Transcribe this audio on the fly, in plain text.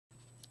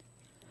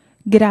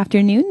Good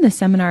afternoon. The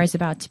seminar is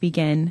about to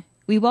begin.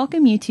 We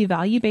welcome you to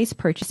Value-Based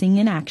Purchasing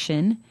in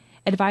Action.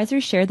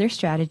 Advisors share their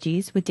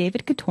strategies with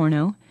David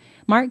Contorno,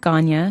 Mark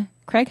Gagne,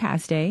 Craig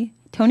Hasday,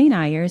 Tony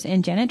Nyers,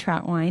 and Janet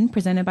Troutwine,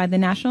 presented by the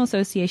National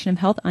Association of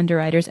Health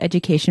Underwriters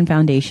Education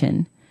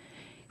Foundation.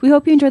 We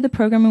hope you enjoyed the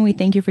program and we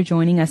thank you for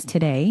joining us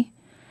today.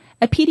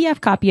 A PDF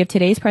copy of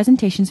today's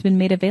presentation has been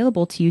made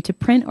available to you to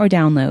print or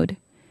download.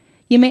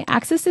 You may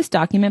access this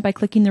document by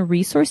clicking the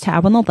Resource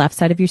tab on the left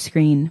side of your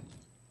screen.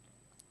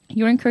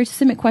 You are encouraged to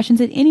submit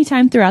questions at any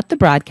time throughout the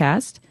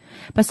broadcast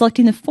by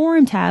selecting the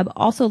Forum tab,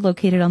 also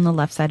located on the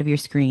left side of your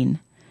screen.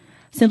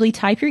 Simply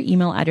type your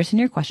email address in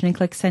your question and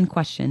click Send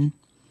Question.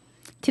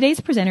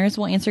 Today's presenters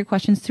will answer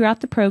questions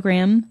throughout the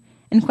program,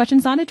 and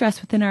questions not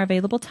addressed within our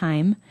available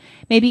time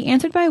may be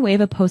answered by way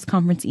of a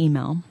post-conference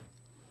email.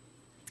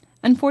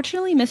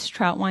 Unfortunately, Ms.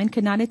 Troutwine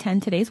could not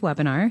attend today's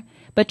webinar,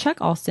 but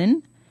Chuck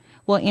Alston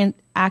will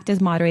act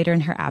as moderator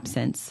in her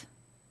absence.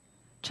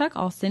 Chuck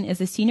Alston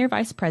is a Senior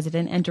Vice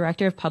President and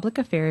Director of Public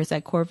Affairs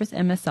at Corvus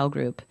MSL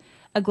Group,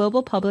 a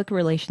global public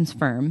relations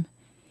firm.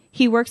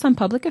 He works on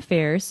public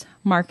affairs,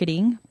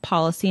 marketing,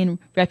 policy, and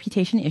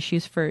reputation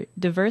issues for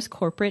diverse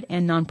corporate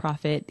and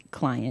nonprofit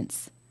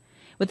clients,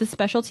 with a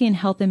specialty in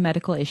health and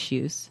medical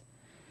issues.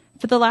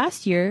 For the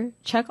last year,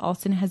 Chuck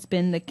Alston has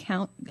been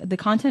the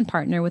content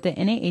partner with the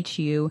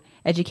NAHU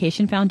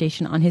Education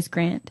Foundation on his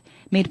grant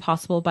made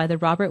possible by the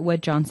Robert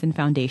Wood Johnson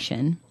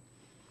Foundation.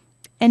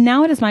 And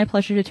now it is my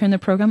pleasure to turn the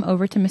program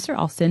over to Mr.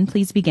 Alston.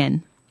 Please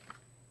begin.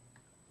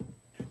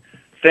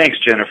 Thanks,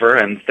 Jennifer,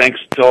 and thanks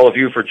to all of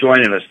you for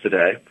joining us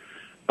today.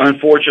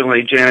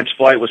 Unfortunately, Janet's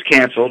flight was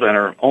canceled, and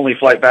her only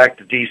flight back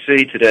to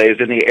D.C. today is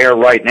in the air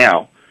right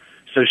now,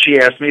 so she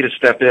asked me to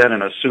step in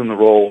and assume the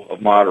role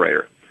of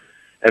moderator.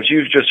 As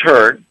you've just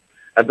heard,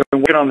 I've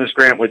been working on this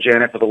grant with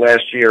Janet for the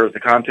last year as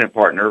the content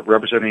partner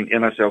representing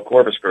MSL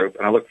Corvus Group,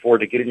 and I look forward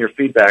to getting your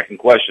feedback and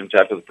questions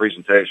after the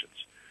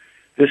presentations.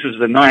 This is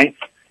the 9th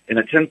in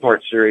a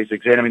 10-part series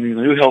examining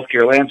the new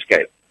healthcare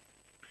landscape.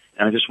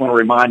 And I just want to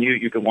remind you,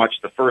 you can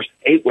watch the first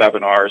 8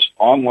 webinars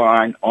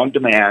online, on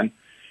demand,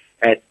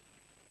 at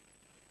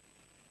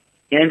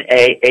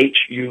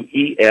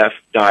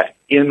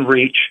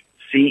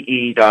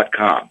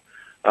nahuf.inreachce.com.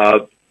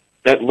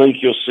 That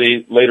link you'll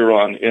see later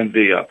on in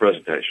the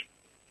presentation.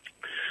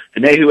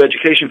 The NAHU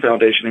Education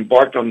Foundation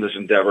embarked on this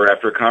endeavor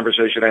after a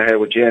conversation I had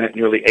with Janet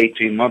nearly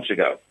 18 months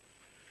ago.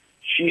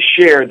 She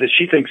shared that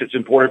she thinks it's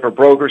important for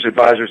brokers,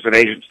 advisors, and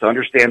agents to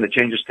understand the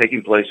changes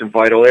taking place in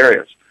vital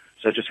areas,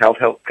 such as how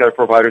healthcare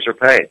providers are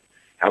paid,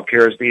 how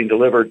care is being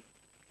delivered,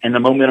 and the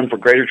momentum for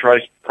greater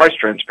price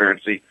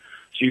transparency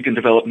so you can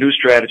develop new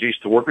strategies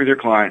to work with your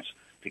clients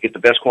to get the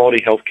best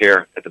quality health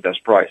care at the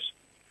best price.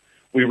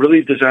 We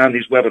really designed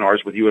these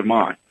webinars with you in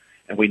mind,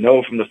 and we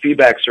know from the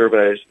feedback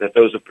surveys that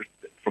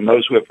from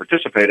those who have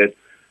participated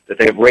that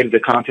they have rated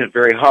the content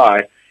very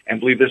high and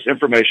believe this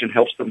information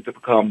helps them to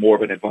become more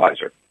of an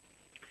advisor.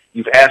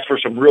 You've asked for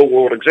some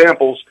real-world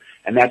examples,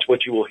 and that's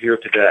what you will hear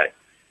today.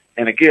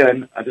 And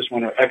again, I just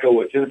want to echo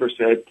what Jennifer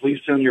said. Please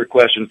send your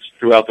questions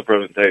throughout the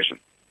presentation.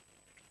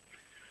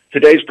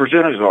 Today's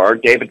presenters are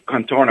David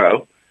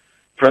Contorno,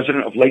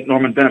 President of Lake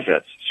Norman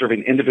Benefits,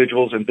 serving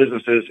individuals and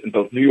businesses in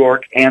both New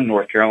York and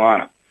North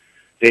Carolina.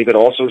 David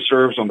also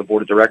serves on the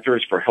Board of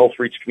Directors for Health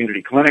Reach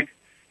Community Clinic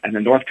and the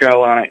North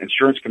Carolina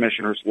Insurance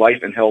Commissioner's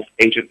Life and Health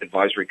Agent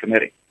Advisory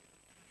Committee.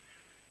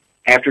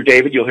 After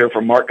David, you'll hear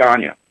from Mark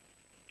Gagne.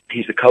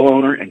 He's the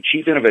co-owner and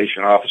chief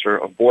innovation officer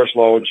of Boris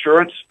Law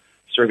Insurance,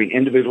 serving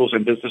individuals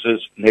and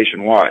businesses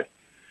nationwide.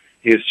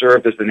 He has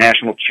served as the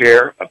national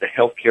chair of the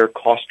Healthcare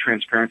Cost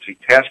Transparency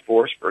Task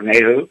Force, or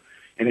NAHU,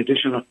 in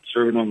addition to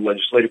serving on the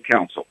Legislative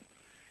Council.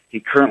 He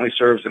currently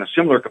serves in a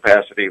similar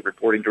capacity,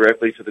 reporting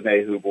directly to the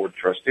NAHU Board of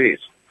Trustees.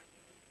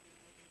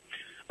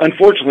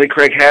 Unfortunately,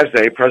 Craig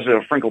Hasday, president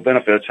of Frinkle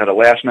Benefits, had a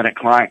last-minute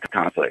client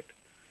conflict.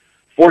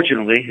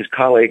 Fortunately, his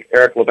colleague,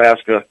 Eric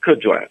Labaska,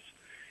 could join us.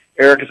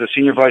 Eric is a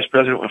senior vice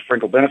president with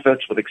Frinkle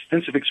Benefits with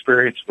extensive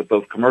experience with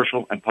both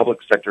commercial and public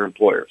sector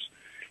employers.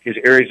 His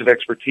areas of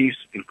expertise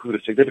include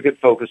a significant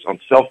focus on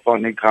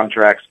self-funding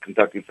contracts,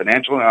 conducting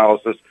financial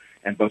analysis,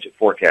 and budget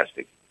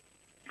forecasting.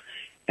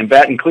 And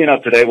batting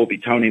cleanup today will be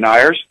Tony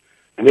Nyers,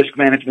 risk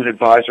management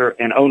advisor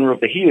and owner of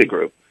the Healy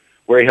Group,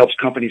 where he helps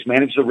companies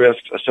manage the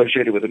risks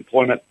associated with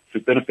employment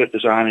through benefit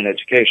design and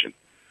education.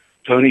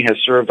 Tony has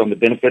served on the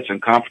benefits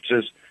and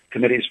conferences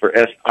committees for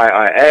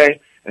SIIA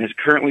and is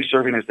currently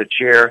serving as the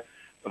chair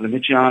of the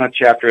Michiana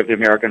chapter of the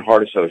American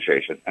Heart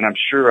Association. And I'm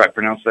sure I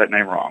pronounced that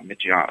name wrong,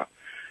 Michiana.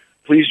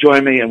 Please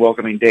join me in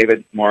welcoming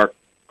David, Mark,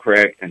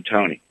 Craig, and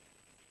Tony.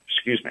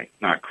 Excuse me,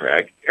 not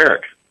Craig,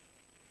 Eric.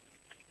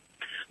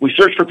 We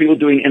search for people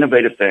doing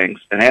innovative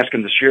things and ask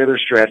them to share their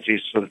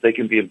strategies so that they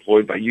can be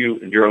employed by you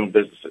and your own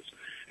businesses.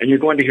 And you're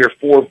going to hear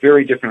 4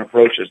 very different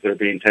approaches that are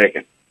being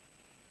taken.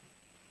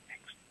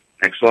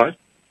 Next slide.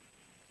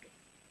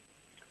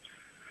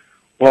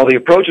 While the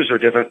approaches are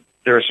different,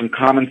 there are some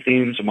common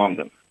themes among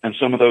them. And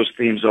some of those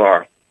themes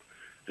are,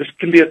 this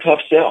can be a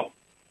tough sell.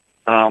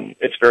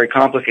 It's very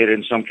complicated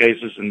in some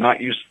cases and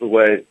not used to the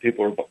way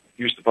people are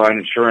used to buying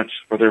insurance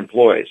for their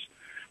employees.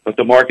 But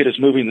the market is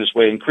moving this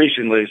way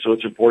increasingly, so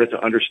it's important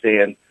to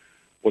understand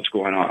what's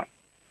going on.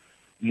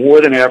 More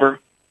than ever,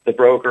 the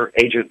broker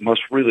agent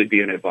must really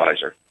be an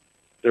advisor.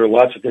 There are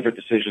lots of different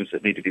decisions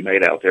that need to be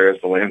made out there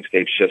as the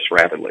landscape shifts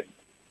rapidly.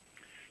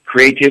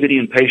 Creativity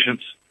and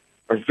patience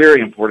are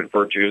very important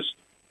virtues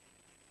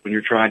when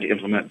you're trying to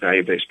implement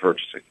value-based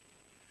purchasing.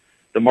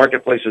 The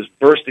marketplace is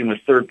bursting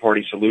with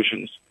third-party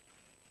solutions.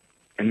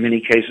 In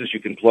many cases, you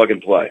can plug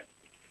and play.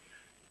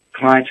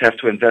 Clients have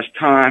to invest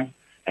time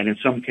and, in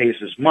some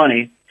cases,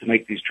 money to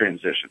make these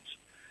transitions.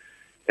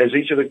 As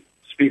each of the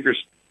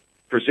speakers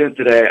present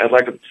today, I'd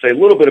like to say a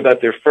little bit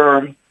about their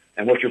firm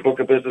and what your book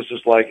of business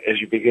is like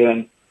as you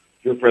begin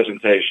your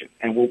presentation.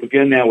 And we'll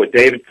begin now with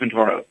David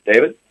Contorno.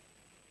 David?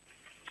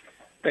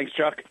 Thanks,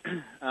 Chuck.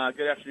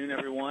 Good afternoon,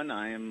 everyone.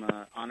 I am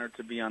honored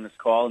to be on this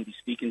call and be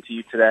speaking to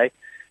you today.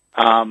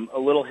 A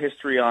little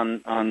history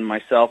on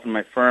myself and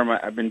my firm.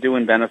 I've been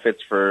doing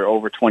benefits for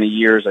over 20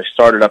 years. I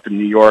started up in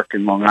New York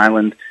in Long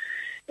Island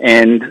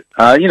and,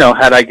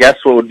 had, I guess,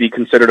 what would be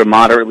considered a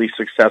moderately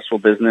successful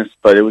business,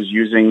 but it was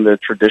using the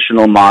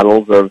traditional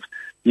models of,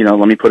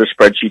 let me put a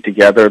spreadsheet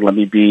together, let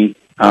me be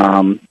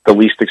the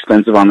least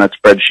expensive on that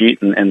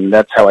spreadsheet, and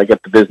that's how I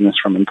get the business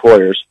from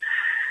employers.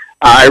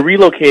 I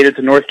relocated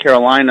to North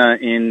Carolina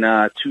in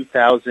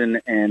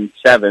 2007,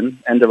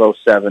 end of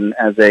 2007,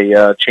 as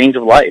a change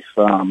of life.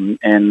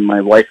 And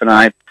my wife and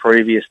I,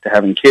 previous to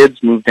having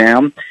kids, moved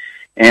down.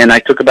 And I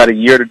took about a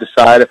year to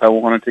decide if I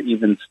wanted to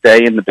even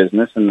stay in the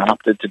business and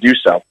opted to do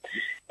so.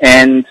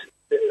 And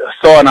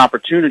saw an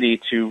opportunity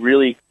to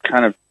really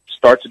kind of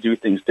start to do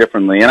things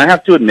differently. And I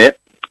have to admit,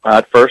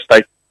 at first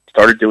I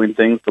started doing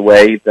things the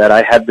way that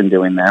I had been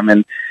doing them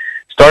and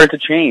started to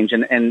change.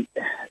 And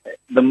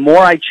the more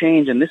I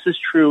change, and this is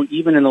true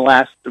even in the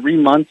last 3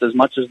 months as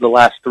much as the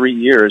last 3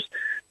 years,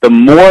 the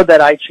more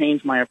that I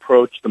change my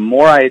approach, the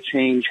more I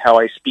change how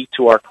I speak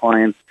to our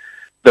clients,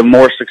 the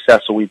more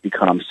successful we've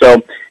become.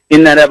 So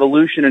in that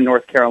evolution in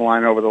North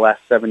Carolina over the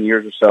last 7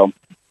 years or so,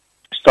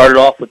 started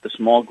off with the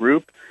small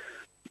group.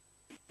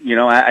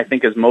 I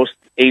think as most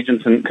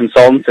agents and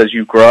consultants, as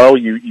you grow,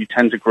 you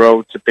tend to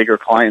grow to bigger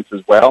clients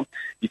as well.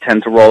 You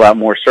tend to roll out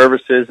more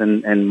services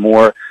and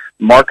more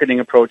marketing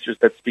approaches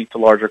that speak to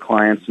larger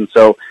clients. And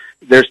so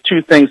there's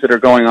two things that are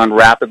going on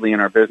rapidly in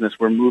our business.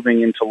 We're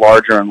moving into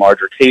larger and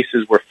larger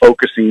cases. We're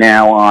focusing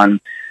now on,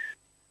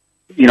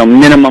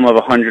 minimum of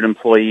 100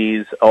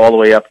 employees all the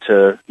way up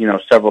to,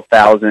 several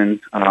thousand,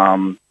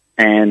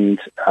 and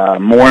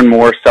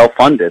more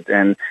self-funded.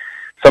 And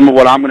some of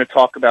what I'm going to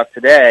talk about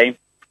today,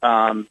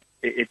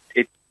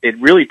 it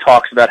really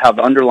talks about how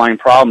the underlying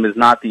problem is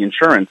not the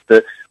insurance.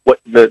 The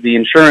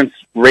insurance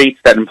rates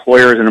that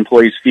employers and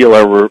employees feel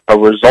are a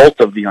result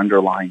of the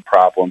underlying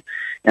problem.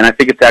 And I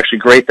think it's actually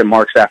great that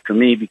Mark's after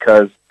me,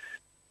 because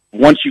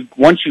once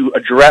you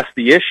address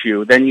the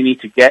issue, then you need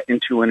to get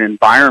into an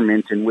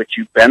environment in which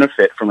you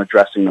benefit from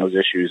addressing those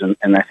issues.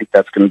 And I think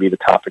that's going to be the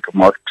topic of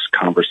Mark's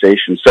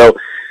conversation. So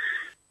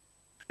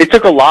it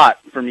took a lot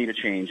for me to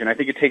change, and I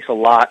think it takes a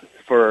lot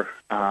for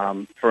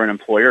an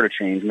employer to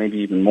change, maybe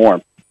even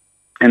more.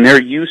 And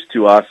they're used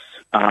to us,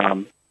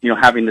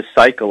 having the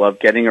cycle of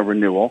getting a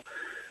renewal,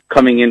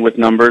 coming in with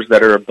numbers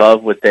that are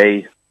above what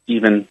they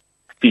even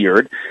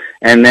feared.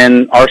 And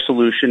then our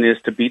solution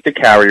is to beat the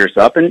carriers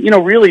up. And,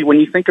 really, when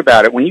you think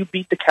about it, when you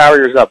beat the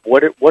carriers up,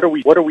 what are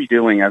we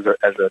doing as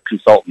a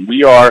consultant?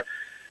 We are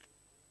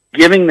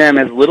giving them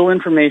as little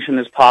information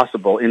as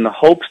possible in the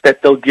hopes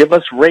that they'll give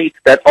us rates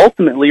that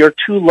ultimately are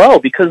too low,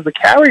 because the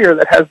carrier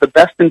that has the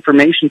best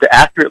information to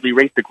accurately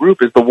rate the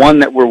group is the one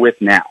that we're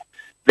with now.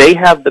 They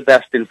have the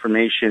best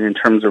information in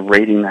terms of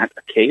rating that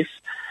case.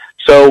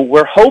 So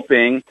we're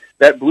hoping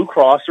that Blue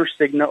Cross or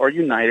Cigna or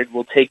United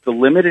will take the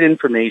limited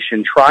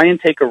information, try and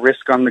take a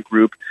risk on the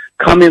group,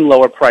 come in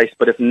lower price.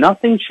 But if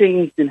nothing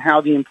changed in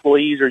how the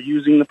employees are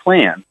using the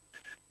plan,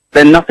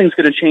 then nothing's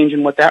going to change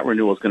in what that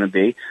renewal is going to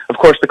be. Of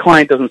course, the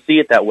client doesn't see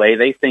it that way.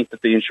 They think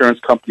that the insurance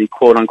company,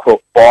 quote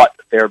unquote, bought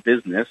their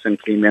business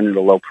and came in at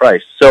a low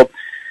price. So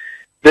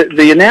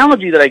the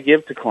analogy that I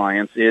give to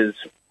clients is,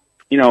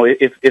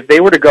 if they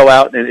were to go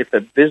out, and if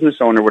the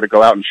business owner were to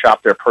go out and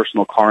shop their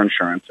personal car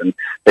insurance, and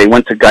they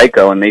went to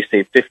Geico and they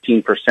saved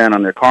 15%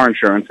 on their car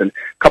insurance, and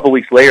a couple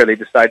weeks later they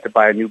decide to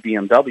buy a new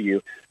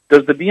BMW,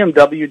 does the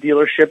BMW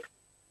dealership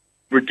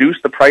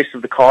reduce the price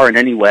of the car in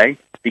any way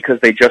because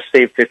they just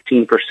saved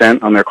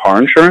 15% on their car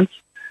insurance?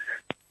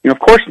 Of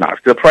course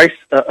not. The price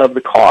of the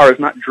car is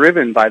not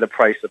driven by the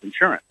price of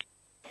insurance.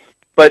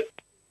 But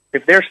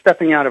if they're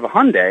stepping out of a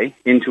Hyundai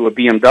into a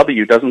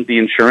BMW, doesn't the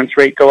insurance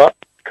rate go up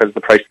because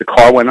the price of the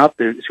car went up,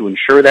 to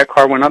insure that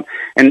car went up?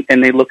 And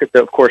they look at,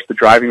 of course, the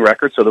driving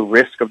record, so the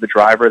risk of the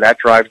driver, that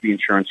drives the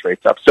insurance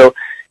rates up. So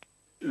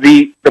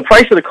the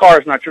price of the car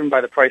is not driven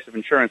by the price of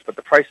insurance, but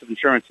the price of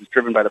insurance is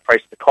driven by the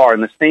price of the car.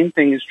 And the same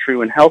thing is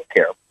true in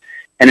healthcare.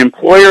 An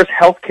employer's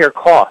healthcare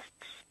costs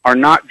are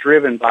not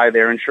driven by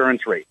their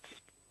insurance rates.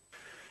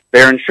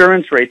 Their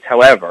insurance rates,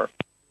 however,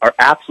 are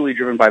absolutely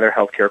driven by their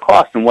healthcare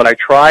costs. And what I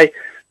try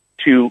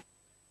to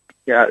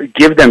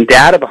give them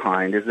data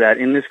behind is that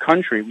in this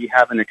country we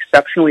have an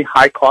exceptionally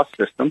high-cost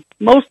system.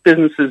 Most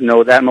businesses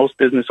know that. Most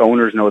business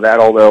owners know that,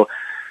 although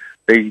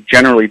they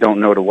generally don't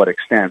know to what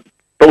extent.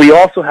 But we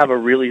also have a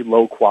really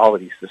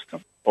low-quality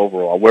system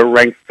overall. We're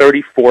ranked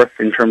 34th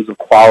in terms of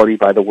quality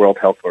by the World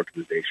Health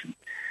Organization.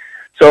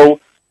 So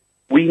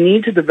we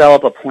need to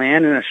develop a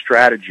plan and a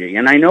strategy.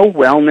 And I know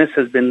wellness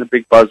has been the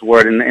big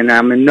buzzword, and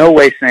I'm in no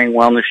way saying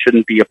wellness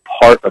shouldn't be a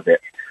part of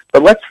it.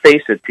 But let's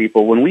face it,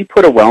 people, when we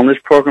put a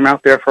wellness program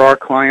out there for our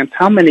clients,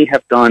 how many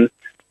have done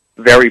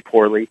very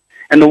poorly?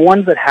 And the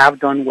ones that have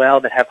done well,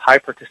 that have high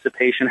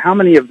participation, how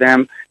many of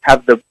them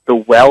have the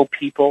well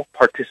people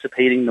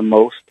participating the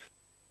most?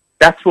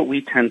 That's what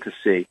we tend to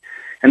see.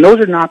 And those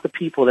are not the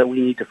people that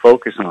we need to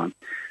focus on.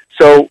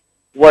 So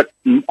what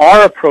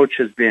our approach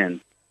has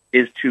been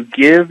is to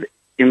give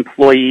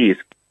employees,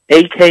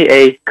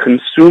 AKA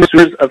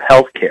consumers of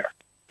healthcare,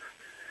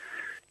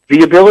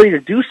 the ability to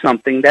do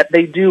something that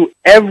they do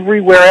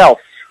everywhere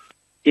else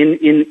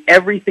in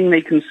everything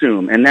they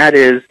consume, and that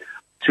is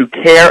to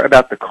care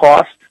about the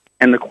cost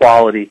and the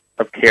quality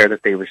of care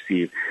that they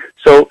receive.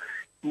 So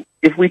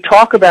if we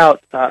talk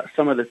about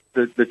some of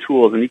the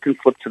tools, and you can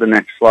flip to the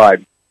next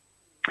slide,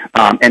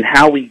 and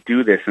how we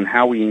do this and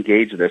how we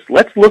engage this,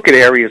 let's look at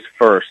areas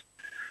first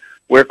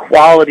where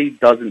quality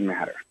doesn't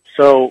matter.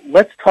 So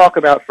let's talk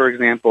about, for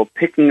example,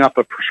 picking up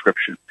a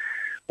prescription.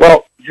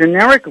 Well,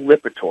 generic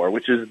Lipitor,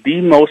 which is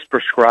the most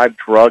prescribed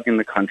drug in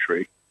the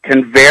country,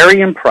 can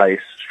vary in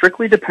price,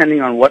 strictly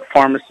depending on what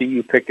pharmacy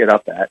you pick it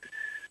up at,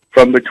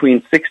 from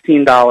between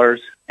 $16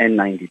 and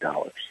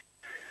 $90.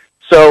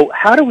 So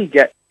how do we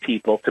get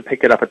people to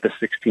pick it up at the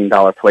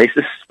 $16 place,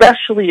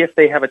 especially if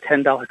they have a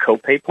 $10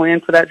 copay plan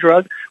for that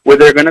drug, where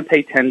they're going to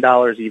pay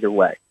 $10 either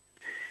way?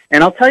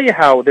 And I'll tell you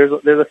how. There's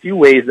a few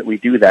ways that we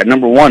do that.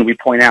 Number one, we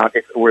point out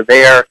if we're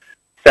there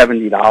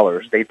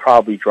 $70, they'd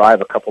probably drive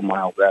a couple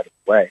miles out of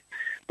the way.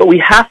 But we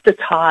have to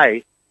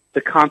tie the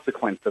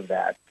consequence of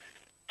that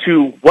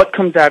to what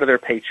comes out of their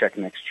paycheck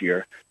next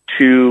year,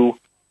 to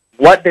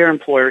what their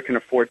employer can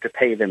afford to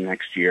pay them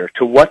next year,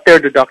 to what their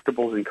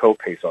deductibles and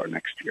copays are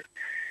next year.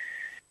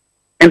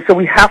 And so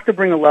we have to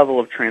bring a level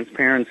of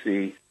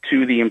transparency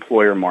to the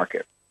employer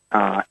market.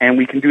 And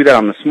we can do that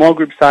on the small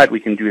group side. We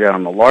can do that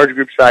on the large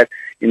group side.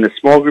 In the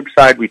small group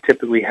side, we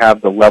typically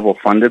have the level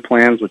funded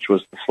plans, which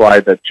was the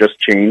slide that just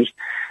changed.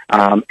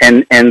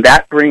 And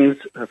that brings,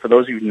 for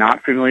those of you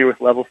not familiar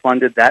with level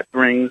funded, that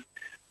brings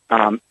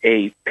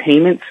a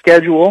payment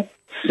schedule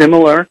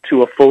similar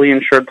to a fully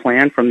insured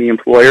plan from the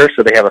employer.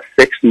 So they have a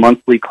fixed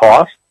monthly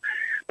cost.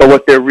 But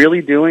what they're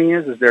really doing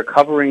is they're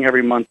covering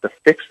every month the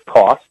fixed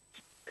costs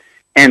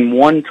and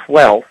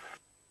 1/12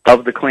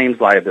 of the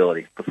claims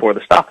liability before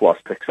the stop loss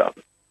picks up.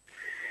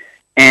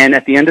 And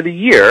at the end of the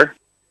year,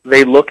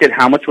 they look at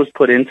how much was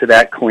put into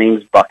that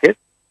claims bucket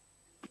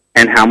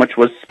and how much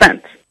was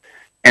spent.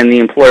 And the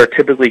employer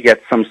typically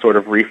gets some sort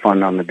of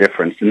refund on the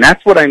difference. And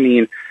that's what I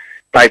mean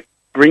by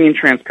bringing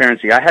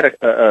transparency. I had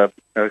a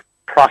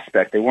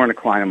prospect. They weren't a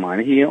client of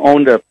mine. He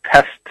owned a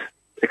pest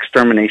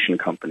extermination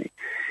company.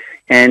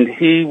 And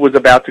he was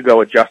about to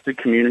go adjusted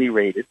community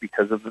rated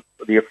because of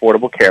the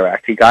Affordable Care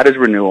Act. He got his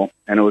renewal,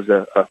 and it was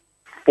a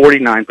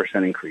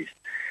 49% increase.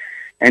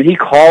 And he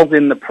calls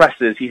in the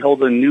presses. He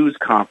holds a news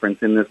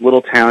conference in this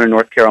little town in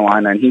North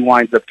Carolina, and he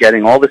winds up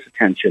getting all this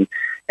attention.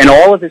 And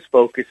all of his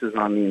focus is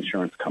on the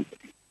insurance company.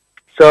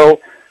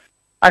 So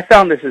I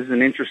found this as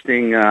an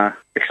interesting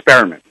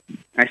experiment.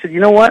 I said, you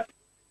know what?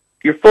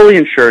 You're fully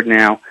insured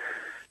now.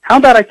 How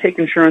about I take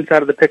insurance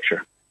out of the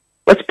picture?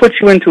 Let's put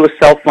you into a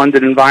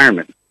self-funded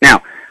environment.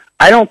 Now,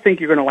 I don't think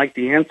you're going to like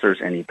the answers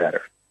any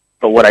better.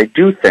 But what I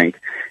do think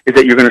is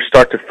that you're going to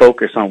start to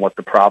focus on what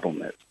the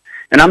problem is.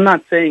 And I'm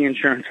not saying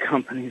insurance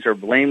companies are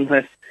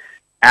blameless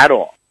at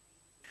all.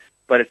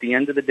 But at the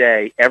end of the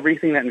day,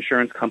 everything that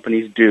insurance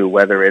companies do,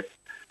 whether it's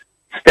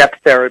step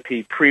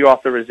therapy,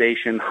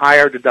 pre-authorization,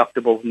 higher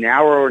deductibles,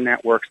 narrower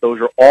networks, those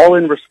are all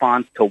in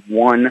response to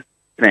one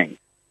thing: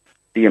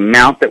 the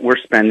amount that we're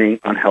spending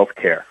on health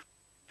care.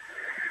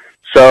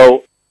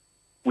 So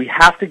we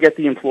have to get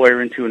the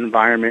employer into an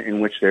environment in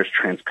which there's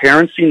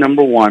transparency,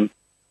 number one,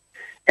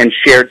 and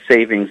shared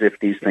savings if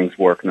these things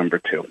work, number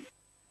two.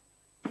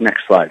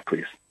 Next slide,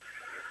 please.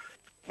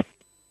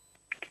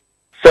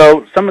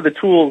 So some of the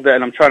tools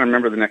that, I'm trying to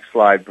remember the next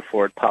slide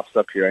before it pops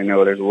up here. I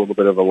know there's a little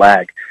bit of a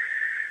lag.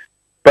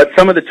 But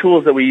some of the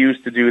tools that we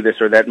use to do this,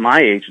 or that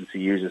my agency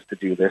uses to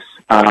do this,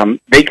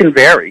 they can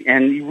vary.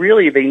 And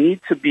really, they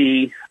need to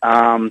be,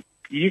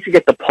 you need to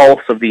get the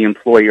pulse of the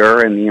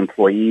employer and the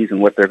employees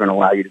and what they're going to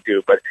allow you to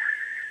do. But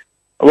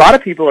a lot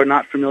of people are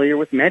not familiar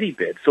with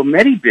MediBid. So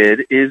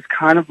MediBid is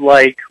kind of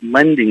like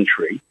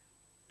LendingTree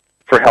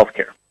for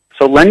healthcare.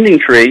 So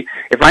LendingTree,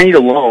 if I need a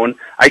loan,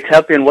 I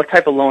type in what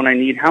type of loan I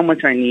need, how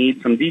much I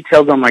need, some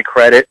details on my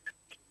credit,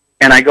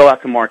 and I go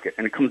out to market.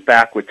 And it comes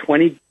back with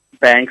 20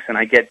 banks, and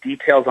I get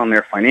details on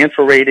their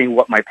financial rating,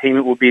 what my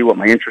payment will be, what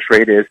my interest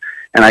rate is,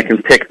 and I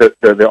can pick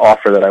the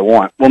offer that I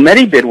want. Well,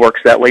 MediBid works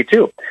that way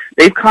too.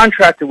 They've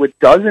contracted with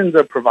dozens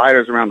of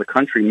providers around the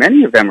country.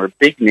 Many of them are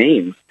big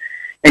names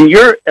And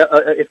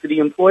if the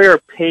employer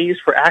pays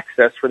for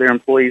access for their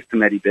employees to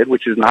MediBid,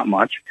 which is not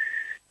much,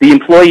 the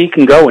employee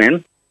can go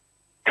in,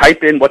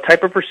 type in what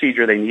type of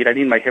procedure they need. I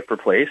need my hip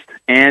replaced,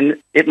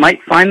 and it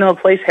might find them a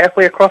place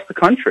halfway across the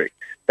country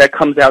that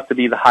comes out to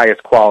be the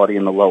highest quality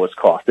and the lowest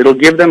cost. It'll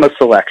give them a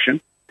selection,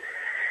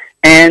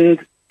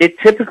 and it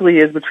typically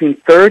is between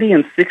 30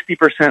 and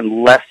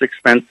 60% less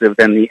expensive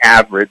than the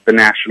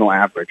national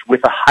average,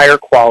 with a higher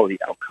quality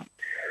outcome.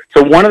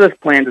 So one of the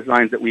plan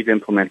designs that we've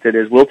implemented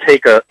is we'll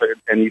take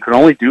and you can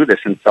only do this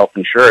in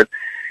self-insured,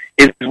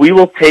 is we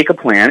will take a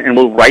plan and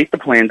we'll write the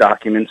plan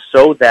document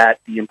so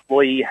that the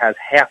employee has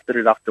half the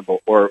deductible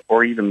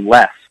or even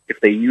less if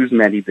they use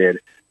MediBid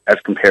as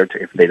compared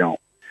to if they don't.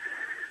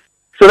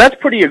 So that's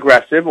pretty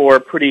aggressive or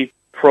pretty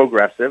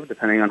progressive,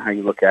 depending on how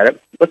you look at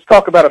it. Let's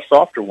talk about a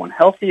softer one.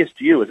 Healthiest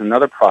You is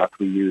another product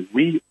we use.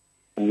 We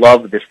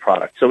love this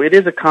product. So it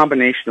is a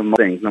combination of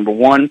things. Number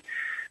one,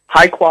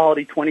 high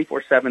quality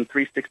 24/7,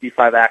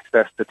 365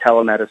 access to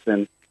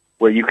telemedicine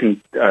where you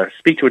can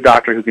speak to a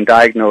doctor who can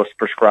diagnose,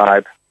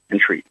 prescribe, and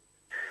treat.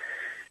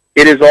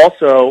 It is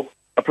also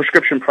a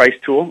prescription price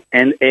tool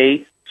and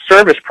a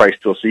service price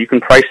tool, so you can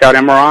price out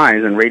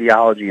MRIs and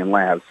radiology and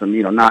labs, some,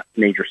 not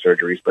major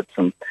surgeries, but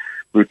some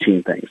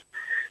routine things.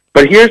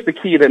 But here's the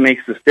key that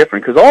makes this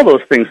different, because all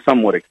those things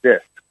somewhat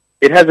exist.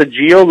 It has a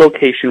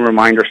geolocation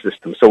reminder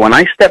system, so when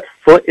I step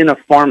foot in a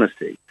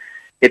pharmacy,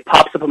 it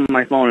pops up on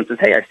my phone and says,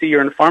 hey, I see you're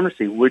in a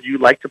pharmacy. Would you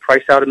like to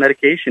price out a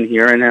medication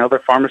here and other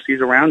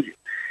pharmacies around you?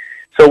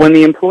 So when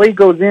the employee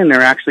goes in,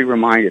 they're actually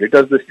reminded. It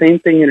does the same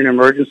thing in an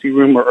emergency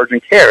room or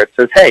urgent care. It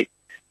says, hey,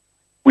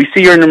 we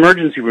see you're in an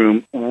emergency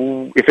room.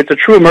 If it's a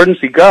true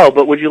emergency, go,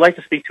 but would you like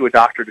to speak to a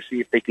doctor to see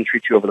if they can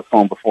treat you over the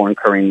phone before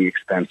incurring the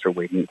expense or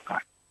waiting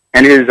time?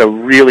 And it is a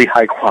really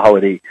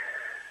high-quality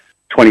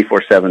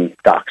 24/7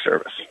 doc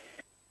service.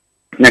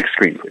 Next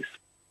screen, please.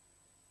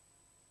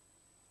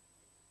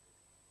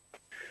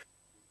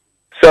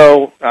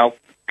 So I'll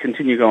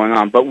continue going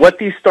on. But what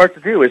these start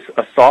to do is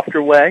a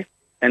softer way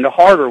and a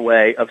harder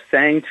way of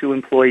saying to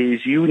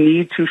employees, you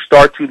need to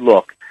start to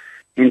look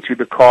into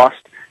the cost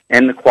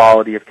and the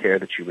quality of care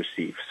that you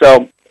receive.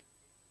 So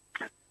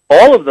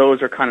all of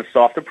those are kind of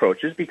soft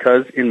approaches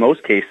because in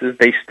most cases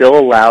they still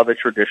allow the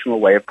traditional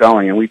way of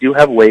going. And we do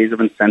have ways of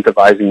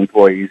incentivizing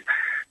employees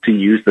to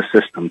use the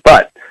system.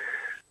 But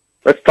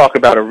let's talk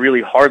about a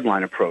really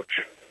hardline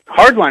approach.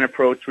 Hardline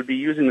approach would be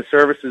using the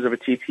services of a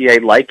TPA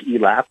like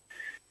ELAP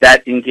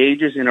that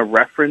engages in a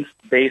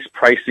reference-based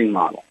pricing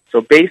model.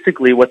 So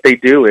basically what they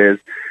do is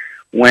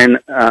when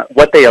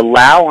what they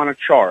allow on a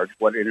charge,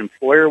 what an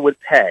employer would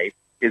pay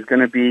is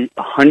going to be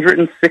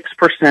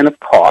 106% of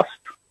cost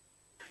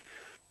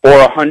or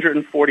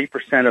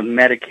 140% of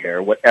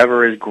Medicare,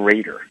 whatever is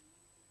greater.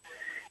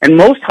 And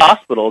most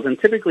hospitals, and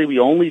typically we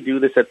only do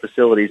this at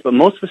facilities, but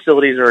most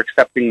facilities are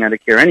accepting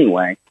Medicare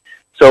anyway.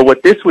 So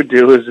what this would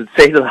do is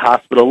say to the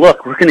hospital,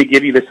 look, we're going to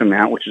give you this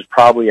amount, which is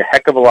probably a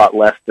heck of a lot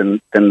less than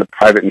the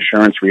private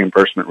insurance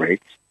reimbursement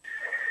rates.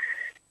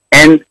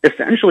 And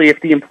essentially, if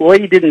the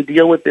employee didn't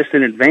deal with this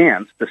in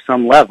advance to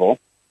some level,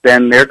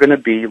 then they're going to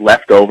be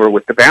left over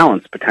with the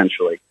balance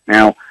potentially.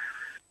 Now,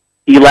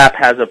 ELAP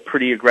has a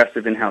pretty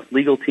aggressive in-house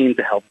legal team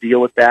to help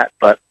deal with that,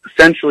 but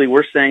essentially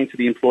we're saying to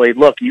the employee,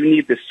 look, you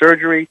need this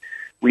surgery.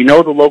 We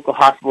know the local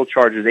hospital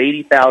charges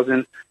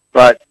 $80,000,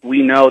 but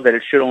we know that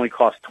it should only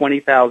cost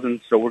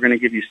 $20,000, so we're going to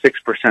give you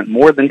 6%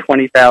 more than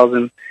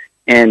 $20,000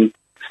 and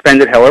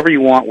spend it however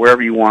you want,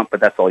 wherever you want, but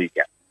that's all you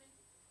get.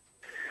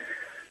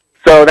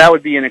 So that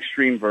would be an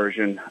extreme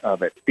version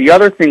of it. The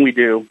other thing we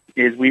do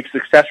is we've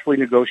successfully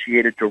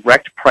negotiated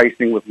direct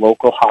pricing with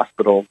local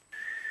hospitals.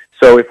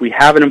 So if we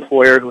have an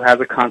employer who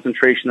has a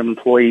concentration of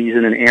employees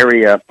in an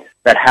area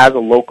that has a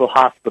local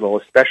hospital,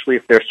 especially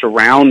if they're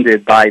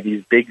surrounded by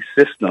these big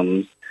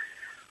systems,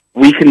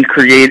 we can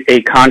create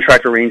a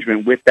contract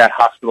arrangement with that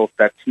hospital,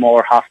 that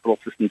smaller hospital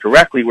system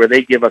directly, where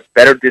they give us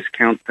better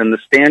discounts than the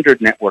standard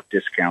network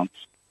discounts.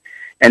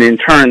 And in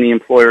turn, the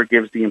employer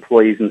gives the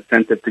employees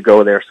incentive to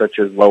go there, such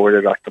as lower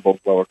deductibles,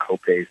 lower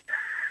copays.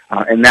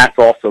 And that's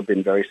also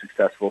been very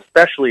successful,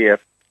 especially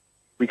if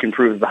we can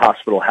prove the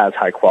hospital has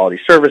high-quality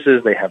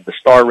services, they have the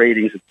star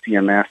ratings at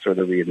CMS or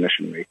the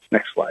readmission rates.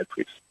 Next slide,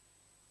 please.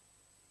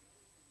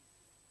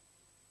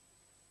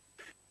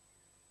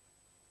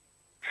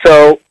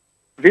 So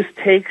this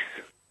takes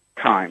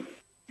time.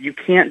 You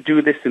can't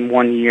do this in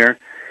 1 year.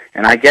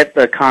 And I get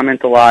the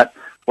comment a lot,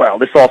 well,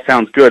 this all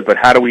sounds good, but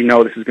how do we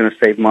know this is going to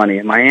save money?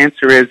 And my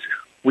answer is,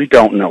 we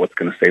don't know what's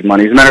going to save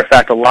money. As a matter of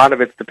fact, a lot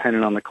of it's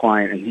dependent on the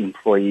client and the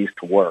employees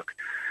to work.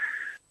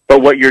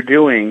 But what you're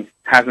doing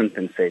hasn't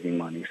been saving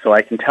money. So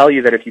I can tell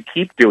you that if you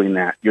keep doing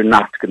that, you're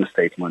not going to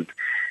save money.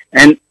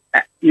 And,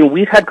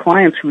 we've had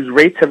clients whose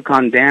rates have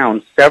gone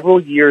down several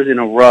years in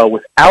a row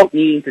without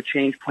needing to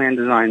change plan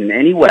design in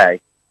any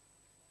way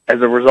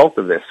as a result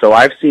of this. So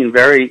I've seen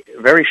very,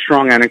 very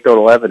strong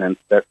anecdotal evidence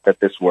that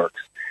this works.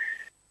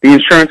 The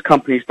insurance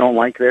companies don't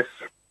like this,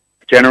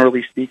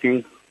 generally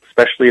speaking,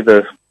 especially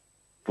the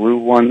blue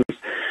ones.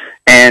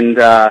 And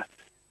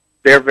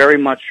they're very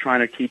much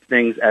trying to keep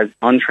things as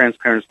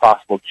untransparent as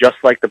possible, just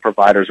like the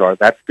providers are.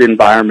 That's the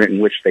environment in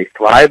which they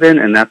thrive in,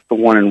 and that's the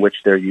one in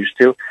which they're used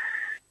to.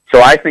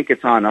 So I think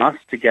it's on us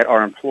to get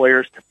our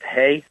employers to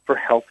pay for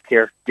health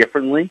care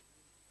differently,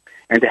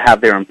 and to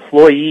have their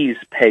employees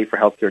pay for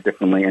health care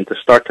differently, and to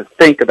start to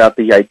think about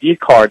the ID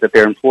card that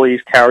their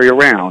employees carry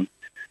around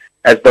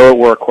as though it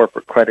were a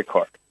corporate credit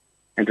card,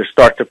 and to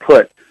start to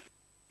put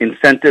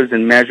incentives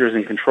and measures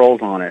and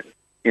controls on it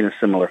in a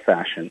similar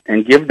fashion,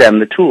 and give them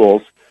the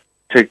tools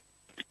to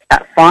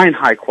find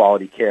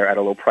high-quality care at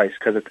a low price,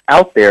 because it's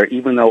out there,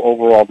 even though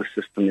overall the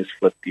system is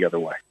flipped the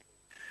other way.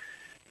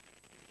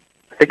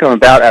 I think I'm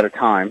about out of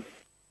time.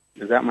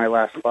 Is that my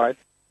last slide?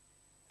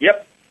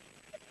 Yep.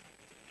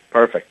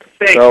 Perfect.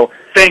 Thanks.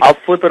 I'll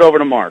flip it over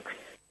to Mark.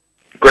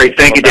 Great.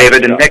 Thank you,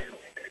 David. And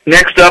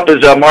next up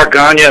is Mark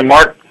Gagne. And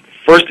Mark,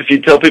 first, if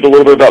you'd tell people a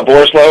little bit about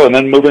Borislow, and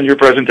then move into your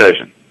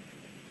presentation.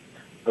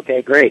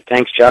 Okay, great.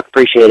 Thanks, Chuck.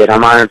 Appreciate it.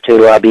 I'm honored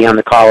to be on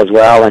the call as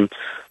well, and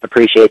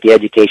appreciate the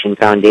Education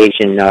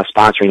Foundation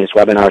sponsoring this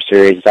webinar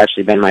series. It's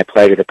actually been my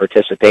pleasure to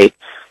participate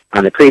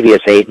on the previous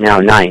 8, now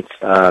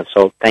 9th.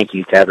 So thank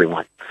you to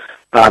everyone.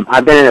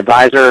 I've been an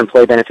advisor,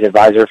 employee benefit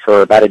advisor,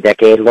 for about a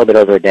decade, a little bit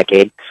over a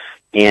decade.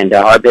 And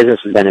our business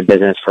has been in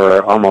business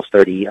for almost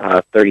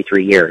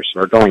 33 years,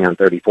 or going on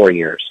 34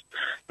 years.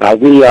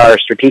 We are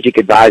strategic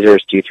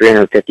advisors to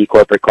 350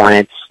 corporate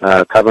clients,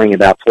 covering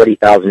about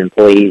 40,000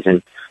 employees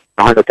and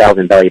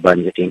 100,000 belly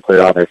buttons if you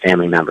include all their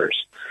family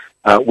members.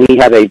 We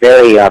have a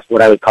very,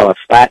 what I would call a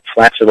flat,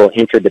 flexible,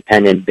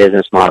 interdependent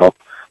business model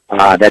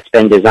that's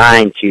been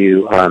designed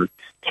to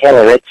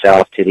tailor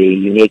itself to the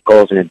unique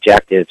goals and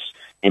objectives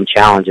and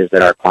challenges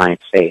that our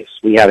clients face.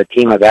 We have a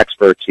team of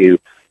experts who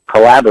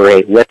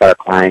collaborate with our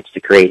clients to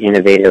create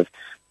innovative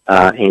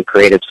and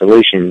creative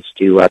solutions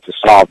to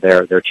solve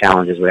their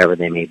challenges, whatever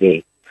they may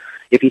be.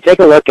 If you take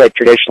a look at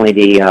traditionally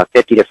the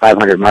 50 to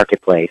 500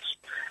 marketplace,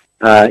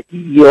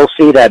 you'll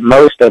see that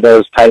most of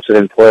those types of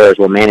employers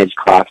will manage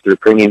costs through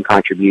premium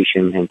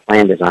contribution and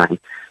plan design,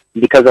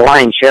 because the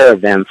lion's share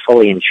of them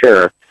fully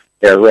insure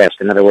their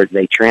risk. In other words,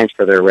 they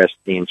transfer their risk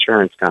to the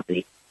insurance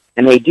company.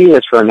 And they do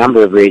this for a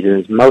number of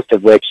reasons, most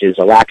of which is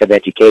a lack of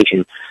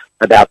education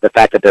about the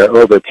fact that they're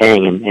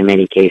overpaying in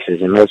many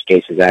cases, in most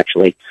cases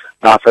actually,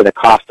 for the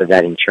cost of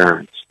that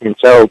insurance. And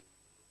so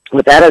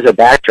with that as a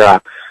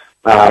backdrop,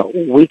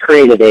 we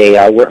created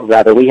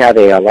we have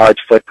a large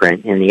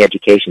footprint in the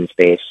education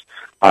space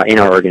in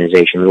our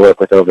organization. We work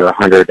with over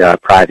 100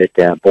 private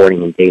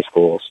boarding and day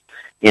schools.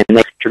 And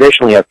they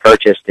traditionally have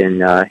purchased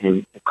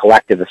in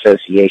collective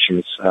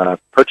associations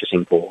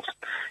purchasing pools.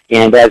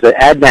 And as the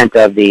advent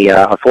of the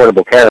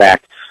Affordable Care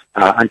Act,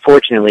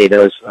 unfortunately,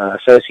 those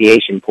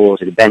association pools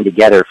that had been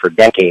together for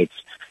decades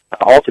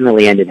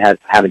ultimately ended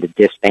having to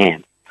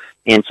disband.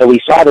 And so we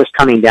saw this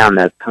coming down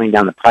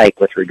the pike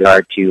with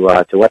regard to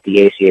what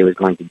the ACA was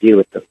going to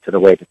do to the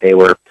way that they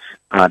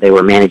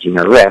were managing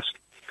their risk.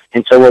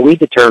 And so what we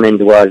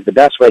determined was the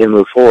best way to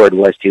move forward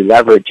was to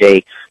leverage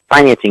a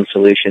financing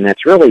solution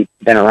that's really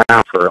been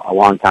around for a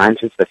long time,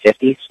 since the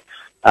 50s.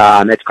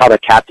 It's called a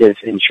captive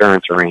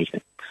insurance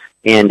arrangement.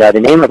 And the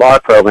name of our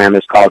program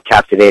is called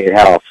Captivated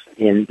Health.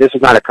 And this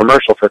is not a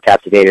commercial for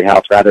Captivated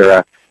Health, rather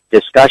a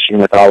discussion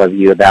with all of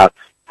you about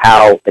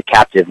how the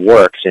captive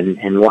works and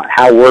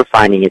how we're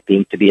finding it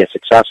to be a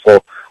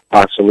successful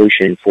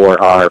solution for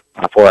our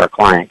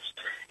clients.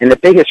 And the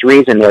biggest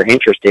reason they're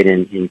interested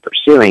in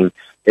pursuing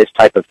this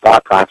type of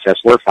thought process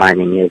we're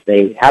finding is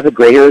they have a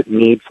greater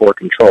need for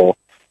control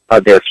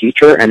of their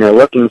future, and they're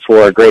looking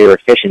for a greater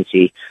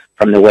efficiency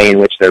from the way in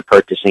which they're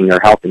purchasing their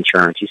health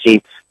insurance. You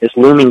see, this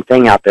looming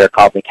thing out there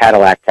called the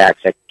Cadillac tax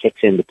that kicks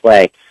into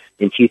play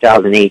in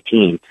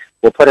 2018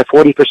 will put a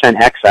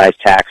 40% excise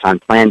tax on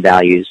plan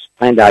values,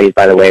 by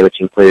the way,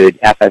 which include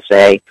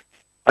FSA,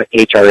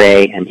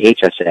 HRA, and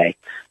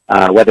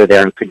HSA, whether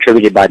they're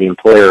contributed by the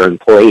employer or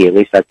employee, at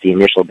least that's the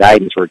initial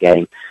guidance we're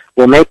getting,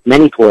 will make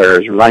many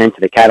employers run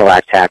into the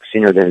Cadillac tax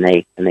sooner than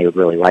they would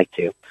really like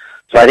to.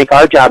 So I think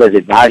our job as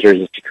advisors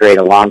is to create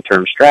a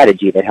long-term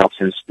strategy that helps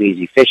them squeeze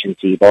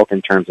efficiency, both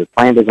in terms of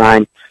plan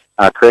design,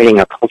 creating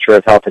a culture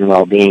of health and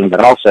well-being,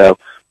 but also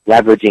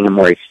leveraging a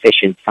more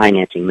efficient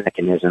financing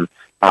mechanism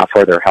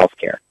for their health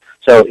care.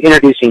 So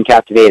introducing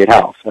Captivated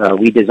Health.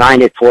 We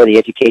designed it for the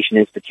education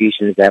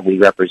institutions that we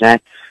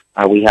represent.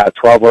 We have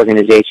 12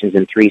 organizations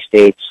in 3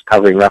 states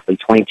covering roughly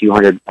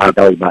 2,200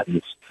 belly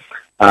buttons.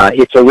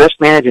 It's a risk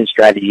management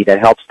strategy that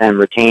helps them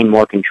retain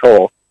more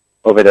control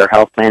over their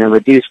health plan and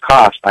reduce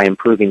costs by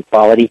improving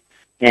quality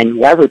and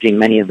leveraging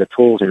many of the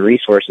tools and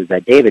resources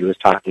that David was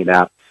talking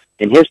about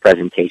in his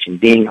presentation,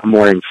 being a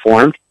more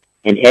informed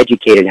and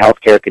educated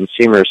healthcare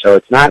consumer. So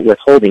it's not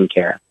withholding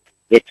care.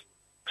 It's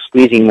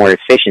squeezing more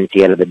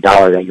efficiency out of the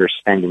dollar that you're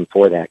spending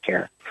for that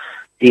care.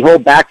 The whole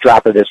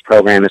backdrop of this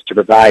program is to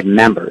provide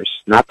members,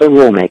 not the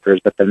rule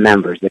makers, but the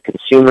members, the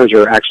consumers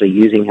who are actually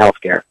using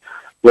healthcare,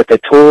 with the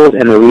tools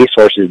and the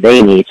resources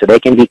they need so they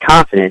can be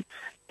confident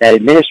that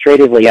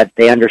administratively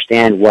they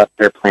understand what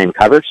their plan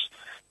covers,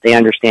 they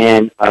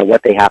understand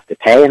what they have to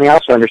pay, and they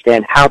also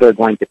understand how they're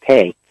going to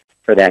pay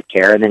for that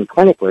care? And then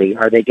clinically,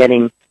 are they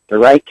getting the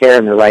right care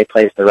in the right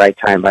place at the right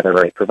time by the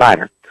right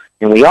provider?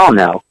 And we all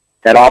know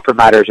that all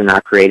providers are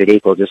not created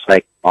equal, just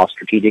like all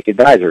strategic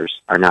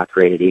advisors are not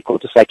created equal,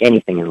 just like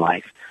anything in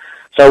life.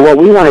 So what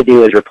we want to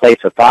do is replace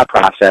the thought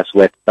process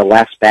with the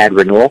less bad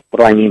renewal. What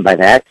do I mean by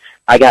that?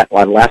 I got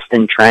a less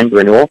than trend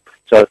renewal.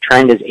 So if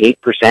trend is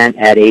 8%,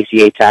 add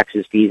ACA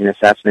taxes, fees, and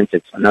assessments,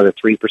 it's another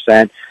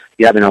 3%.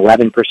 You have an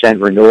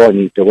 11% renewal and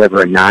you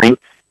deliver a 9%,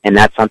 and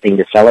that's something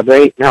to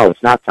celebrate? No,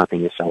 it's not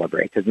something to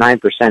celebrate, because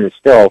 9% is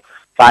still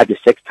 5 to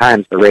 6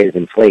 times the rate of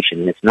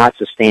inflation, and it's not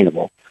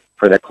sustainable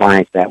for the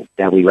clients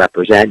that we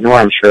represent, nor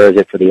I'm sure is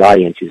it for the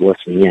audience who's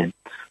listening in.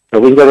 So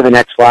we can go to the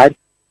next slide.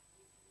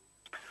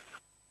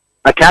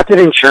 A captive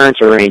insurance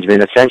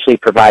arrangement essentially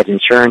provides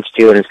insurance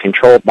to and is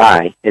controlled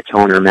by its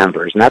owner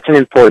members, and that's an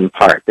important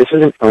part. This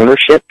is an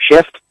ownership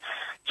shift.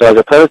 So as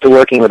opposed to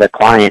working with a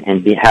client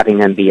and having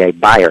them be a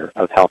buyer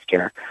of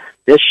healthcare,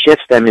 this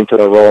shifts them into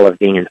the role of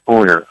being an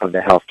owner of the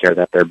healthcare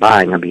that they're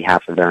buying on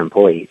behalf of their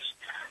employees.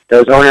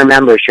 Those owner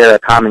members share a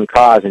common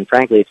cause, and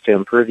frankly, it's to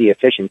improve the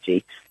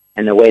efficiency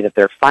and the way that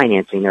they're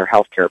financing their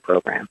healthcare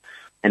program.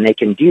 And they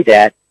can do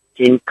that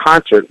in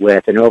concert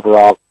with an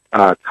overall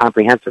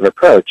comprehensive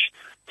approach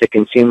to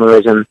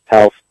consumerism,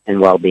 health, and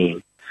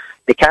well-being.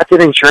 The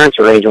captive insurance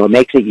arrangement, what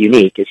makes it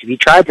unique is if you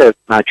try to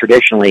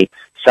traditionally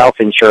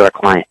self-insure a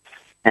client,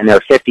 and there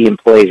are 50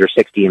 employees or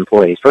 60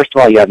 employees, first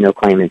of all, you have no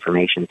claim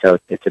information, so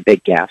it's a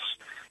big guess.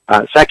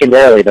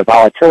 Secondarily, the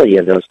volatility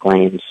of those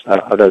claims,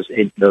 of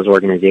those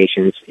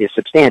organizations, is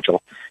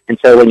substantial. And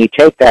so when you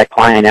take that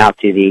client out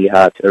to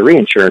the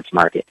reinsurance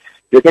market,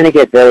 you're going to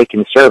get very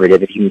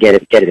conservative, if you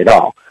can get it at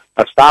all,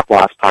 a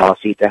stop-loss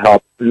policy to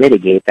help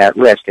mitigate that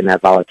risk and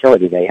that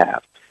volatility they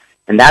have.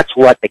 And that's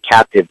what the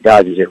captive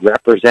does, is it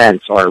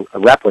represents or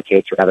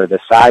replicates, rather, the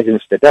size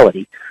and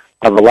stability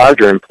of a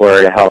larger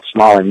employer to help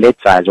small and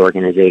mid-sized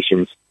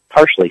organizations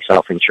partially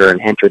self-insure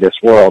and enter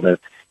this world of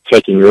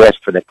taking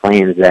risk for the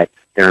claims that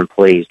their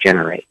employees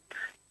generate.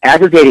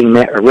 Aggregating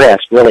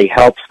risk really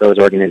helps those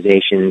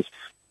organizations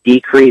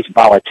decrease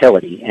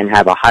volatility and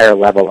have a higher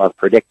level of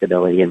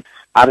predictability. And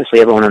obviously,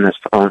 everyone on this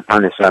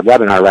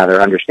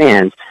webinar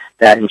understands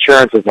that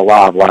insurance is the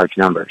law of large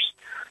numbers.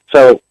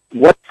 So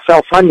what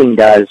self-funding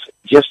does,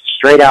 just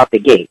straight out the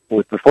gate,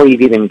 before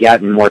you've even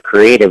gotten more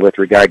creative with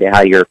regard to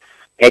how you're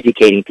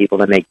educating people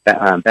to make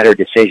better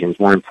decisions,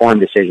 more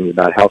informed decisions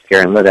about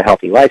healthcare and live a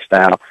healthy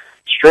lifestyle,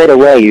 straight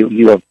away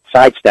you have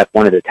sidestepped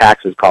one of the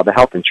taxes called the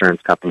health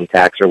insurance company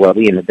tax, or what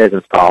we in the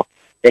business call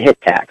the HIT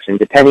tax. And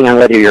depending on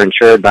whether you're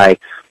insured by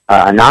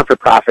a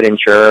non-for-profit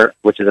insurer,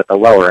 which is at the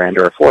lower end,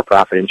 or a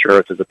for-profit insurer,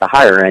 which is at the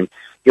higher end,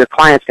 your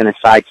client's going to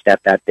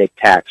sidestep that big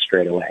tax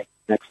straight away.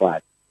 Next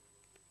slide.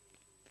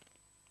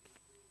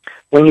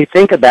 When you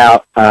think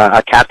about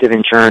a captive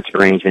insurance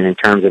arrangement in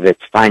terms of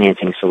its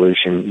financing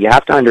solution, you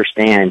have to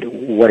understand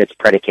what it's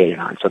predicated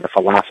on, so the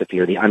philosophy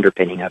or the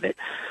underpinning of it.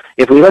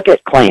 If we look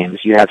at claims,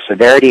 you have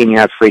severity and you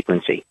have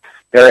frequency.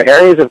 There are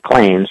areas of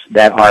claims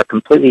that are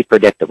completely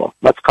predictable.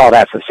 Let's call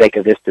that, for the sake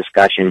of this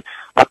discussion,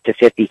 up to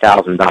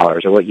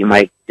 $50,000,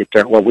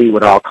 or what we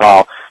would all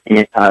call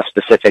a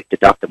specific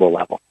deductible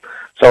level.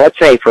 So let's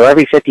say for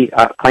every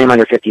claim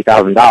under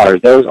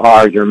 $50,000, those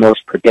are your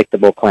most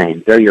predictable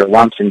claims. They're your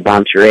lumps and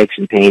bumps, your aches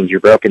and pains, your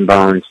broken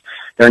bones.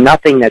 They're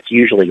nothing that's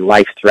usually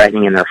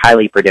life-threatening, and they're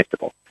highly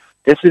predictable.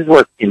 This is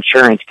where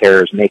insurance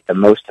carriers make the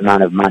most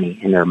amount of money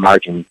in their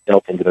margin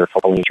built into their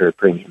fully insured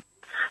premium.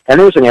 Then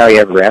there's an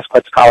area of risk,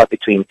 let's call it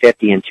between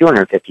 $50,000 and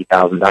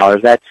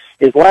 $250,000, that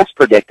is less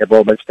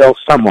predictable but still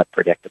somewhat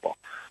predictable.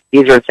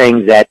 These are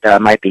things that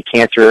might be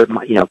cancer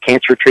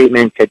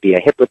treatment, could be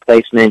a hip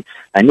replacement,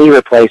 a knee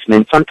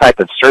replacement, some type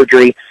of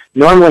surgery,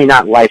 normally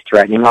not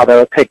life-threatening,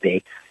 although it could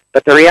be.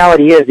 But the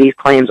reality is these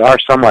claims are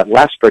somewhat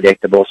less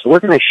predictable, so we're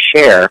going to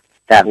share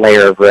that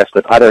layer of risk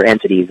with other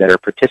entities that are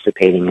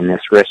participating in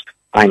this risk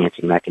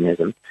financing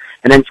mechanism.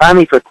 And then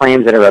finally, for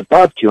claims that are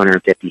above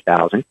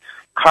 $250,000,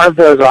 carve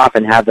those off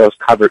and have those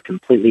covered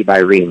completely by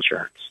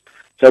reinsurance.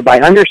 So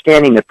by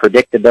understanding the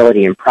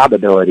predictability and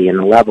probability and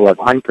the level of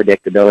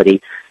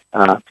unpredictability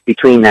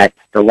between the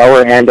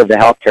lower end of the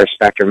healthcare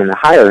spectrum and the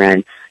higher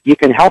end, you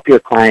can help your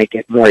client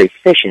get more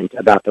efficient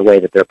about the way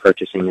that they're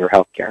purchasing their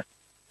healthcare.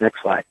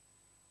 Next slide.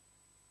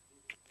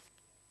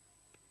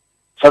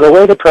 So the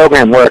way the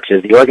program works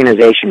is the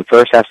organization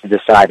first has to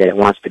decide that it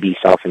wants to be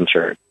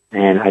self-insured.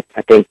 And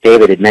I think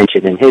David had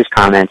mentioned in his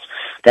comments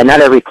that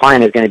not every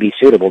client is going to be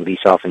suitable to be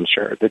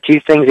self-insured. The two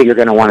things that you're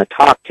going to want to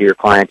talk to your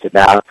clients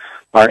about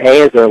are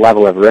A, is their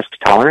level of risk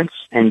tolerance,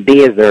 and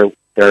B, is their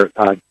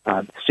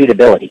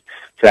suitability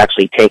to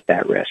actually take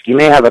that risk. You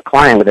may have a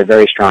client with a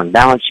very strong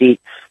balance sheet,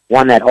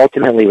 one that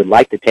ultimately would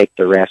like to take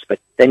the risk, but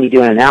then you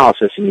do an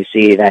analysis and you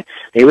see that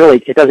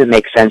it doesn't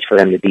make sense for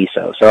them to be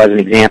so. So as an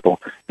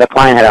example, the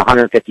client had a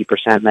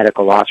 150%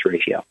 medical loss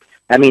ratio.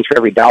 That means for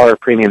every dollar of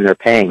premium they're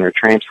paying, they're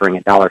transferring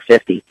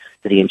 $1.50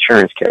 to the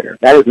insurance carrier.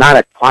 That is not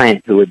a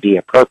client who would be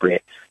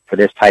appropriate for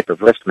this type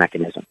of risk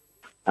mechanism.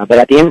 But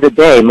at the end of the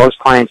day, most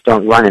clients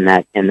don't run in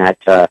that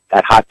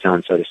hot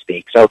zone, so to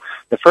speak. So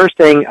the first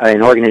thing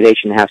an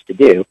organization has to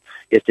do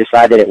is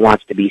decide that it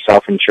wants to be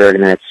self-insured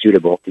and that it's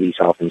suitable to be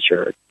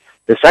self-insured.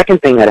 The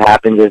second thing that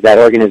happens is that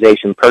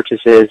organization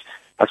purchases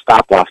a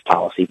stop-loss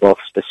policy, both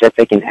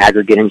specific and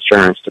aggregate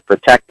insurance, to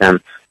protect them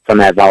from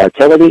that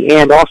volatility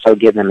and also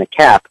give them a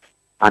cap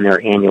on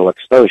their annual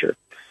exposure.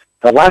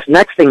 The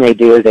next thing they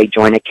do is they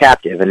join a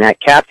captive, and that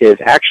captive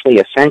actually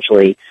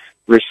essentially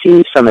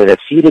receives some of the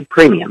ceded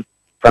premium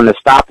from the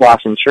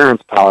stop-loss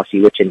insurance policy,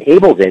 which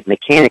enables it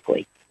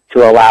mechanically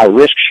to allow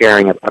risk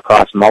sharing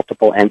across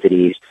multiple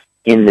entities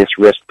in this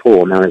risk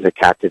pool known as a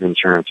captive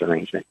insurance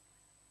arrangement.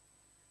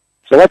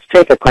 So let's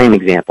take a claim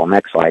example.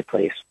 Next slide,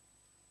 please.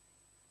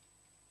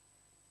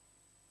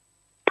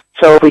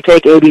 So if we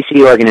take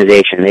ABC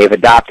Organization, they've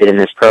adopted in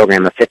this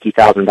program a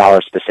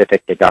 $50,000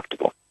 specific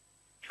deductible,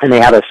 and they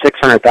have a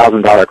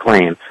 $600,000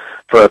 claim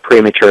for a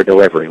premature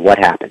delivery. What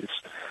happens?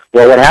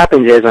 Well, what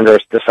happens is under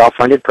the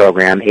self-funded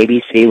program,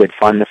 ABC would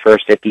fund the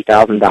first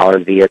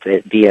 $50,000 via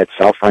its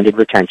self-funded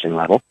retention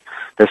level.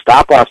 The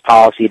stop-loss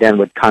policy then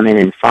would come in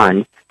and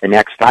fund the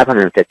next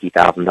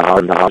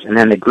 $550,000, and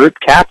then the group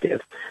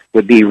captive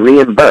would be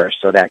reimbursed.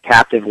 So that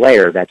captive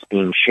layer that's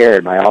being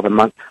shared by all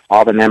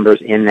the members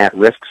in that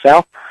risk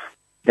cell,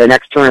 the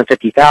next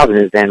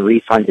 $250,000 is then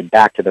refunded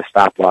back to the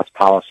stop-loss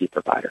policy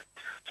provider.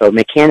 So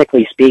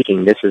mechanically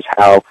speaking, this is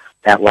how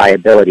that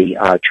liability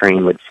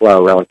train would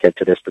flow relative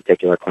to this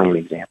particular claim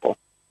example.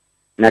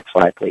 Next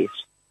slide, please.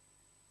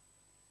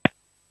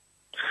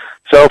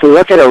 So if we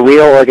look at a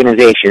real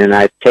organization, and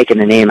I've taken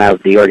the name out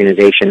of the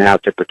organization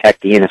out to protect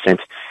the innocent,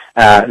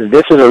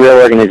 this is a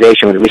real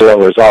organization with real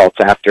results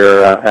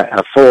after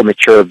a full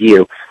mature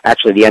view.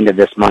 Actually, the end of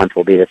this month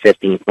will be the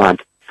 15th month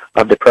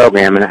of the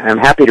program, and I'm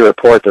happy to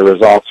report the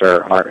results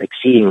are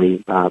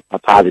exceedingly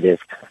positive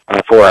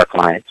for our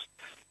clients.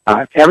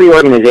 Every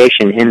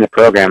organization in the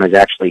program has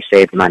actually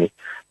saved money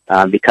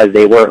because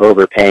they were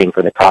overpaying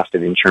for the cost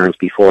of insurance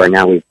before, and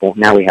now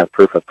we have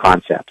proof of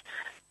concept.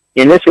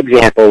 In this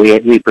example,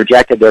 we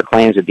projected their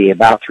claims would be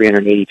about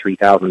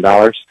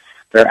 $383,000.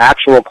 Their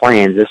actual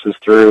claims, this is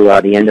through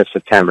the end of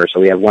September, so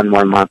we have one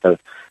more month of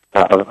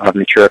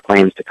mature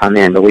claims to come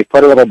in. But we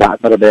put a little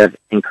bit of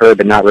incurred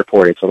but not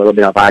reported, so a little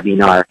bit of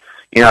IBNR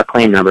in our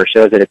claim number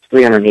shows that it's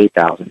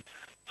 $308,000.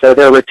 So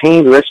their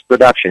retained risk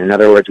reduction, in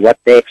other words, what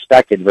they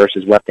expected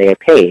versus what they had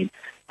paid,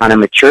 on a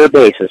mature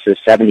basis is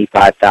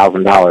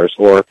 $75,000,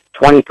 or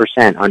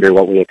 20% under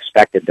what we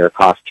expected their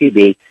cost to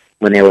be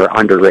when they were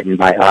underwritten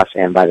by us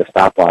and by the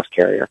stop-loss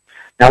carrier.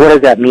 Now, what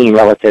does that mean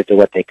relative to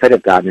what they could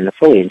have gotten in a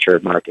fully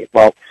insured market?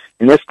 Well,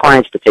 in this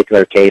client's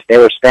particular case, they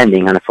were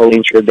spending on a fully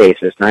insured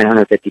basis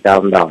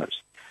 $950,000.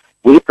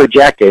 We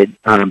projected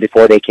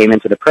before they came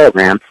into the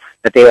program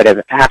that they would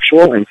have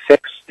actual and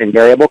fixed and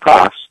variable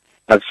costs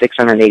of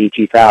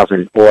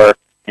 $682,000, or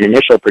an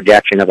initial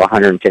projection of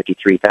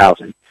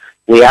 $153,000.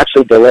 We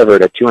actually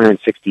delivered a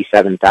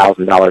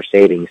 $267,000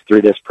 savings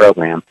through this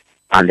program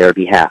on their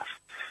behalf.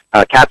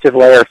 Captive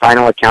layer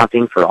final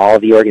accounting for all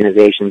of the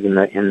organizations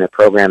in the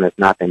program has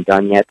not been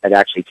done yet. That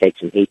actually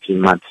takes an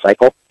 18-month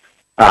cycle.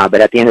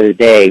 But at the end of the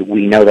day,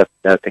 we know that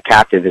the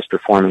captive is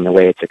performing the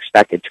way it's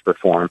expected to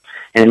perform.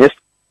 And in this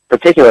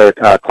particular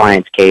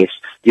client's case,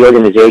 the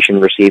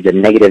organization received a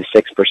negative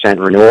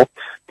 6% renewal,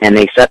 and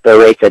they set their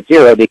rates at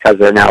zero because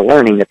they're now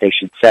learning that they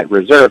should set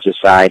reserves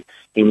aside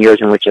in years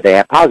in which they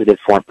have positive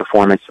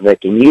performance so they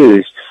can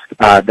use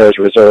those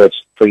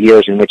reserves for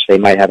years in which they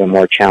might have a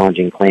more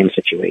challenging claim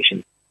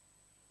situation.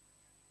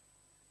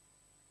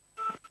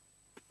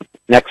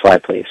 Next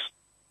slide, please.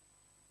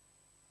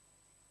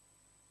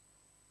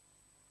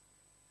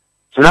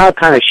 So now I'll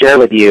kind of share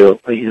with you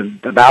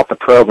about the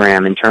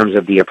program in terms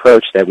of the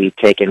approach that we've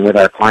taken with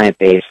our client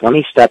base. Let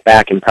me step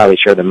back and probably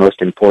share the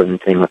most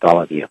important thing with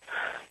all of you.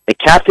 The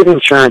captive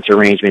insurance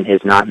arrangement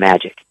is not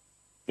magic.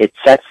 It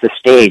sets the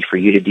stage for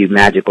you to do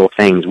magical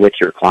things with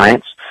your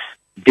clients,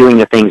 doing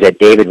the things that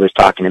David was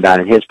talking about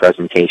in his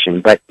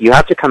presentation, but you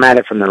have to come at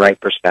it from the right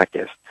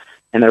perspective.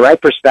 And the right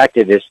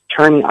perspective is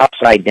turning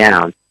upside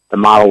down the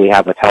model we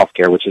have with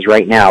healthcare, which is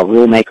right now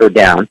rule maker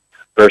down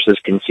versus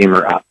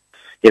consumer up.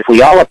 If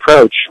we all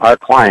approach our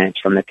clients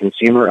from the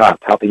consumer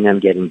up, helping them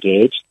get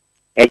engaged,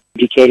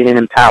 educated, and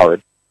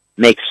empowered,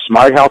 make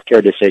smart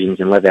healthcare decisions,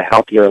 and live a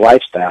healthier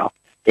lifestyle,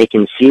 they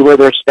can see where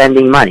they're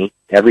spending money,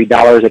 every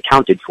dollar is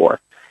accounted for,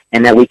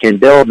 and that we can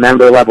build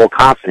member-level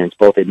confidence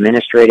both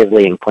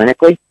administratively and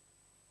clinically,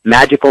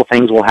 magical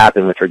things will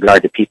happen with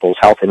regard to people's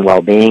health and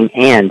well-being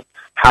and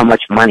how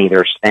much money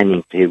they're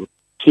spending to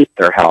keep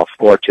their health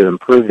or to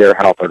improve their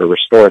health or to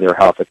restore their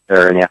health if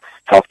they're in a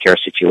healthcare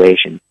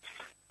situation.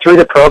 Through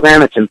the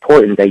program, it's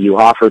important that you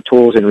offer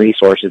tools and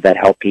resources that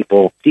help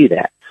people do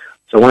that.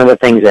 So one of the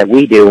things that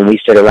we do when we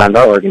sit around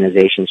our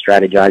organization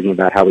strategizing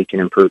about how we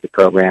can improve the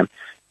program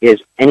is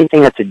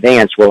anything that's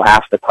advanced, we'll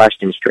ask the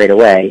question straight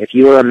away. If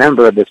you were a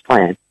member of this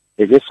plan,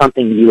 is this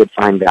something you would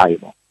find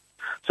valuable?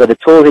 So the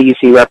tools that you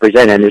see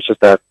represented, and there's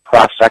just a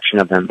cross-section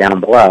of them down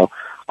below,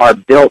 are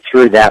built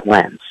through that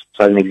lens.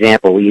 So as an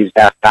example, we use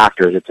Best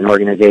Doctors. It's an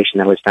organization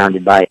that was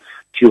founded by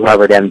 2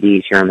 Harvard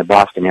MDs here in the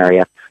Boston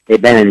area.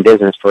 They've been in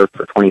business for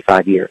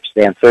 25 years.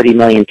 They have 30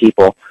 million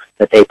people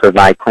that they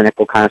provide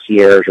clinical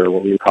concierge, or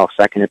what we call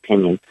second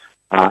opinion,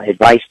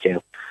 advice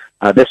to.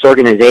 This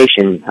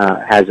organization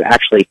has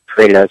actually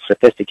created a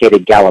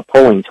sophisticated Gallup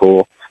polling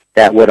tool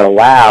that would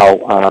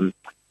allow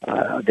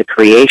the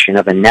creation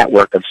of a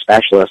network of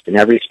specialists in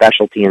every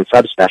specialty and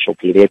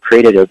subspecialty. They have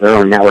created their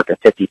own network of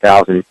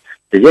 50,000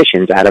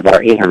 physicians out of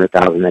our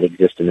 800,000 that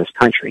exist in this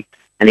country.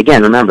 And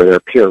again, remember, they're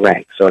peer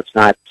ranked, so it's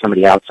not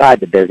somebody outside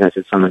the business,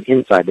 it's someone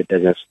inside the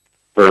business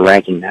who are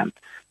ranking them.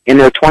 In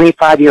their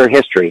 25-year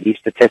history, these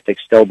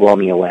statistics still blow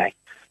me away.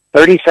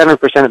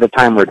 37% of the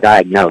time we're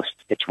diagnosed,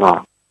 it's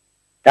wrong.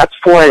 That's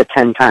 4 out of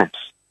 10 times.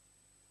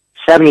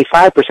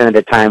 75% of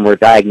the time we're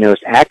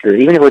diagnosed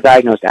accurately. Even if we're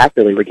diagnosed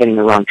accurately, we're getting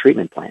the wrong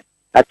treatment plan.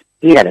 That's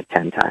 8 out of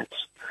 10 times.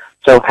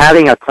 So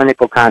having a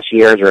clinical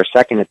concierge or a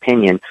second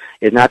opinion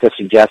is not to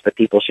suggest that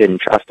people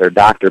shouldn't trust their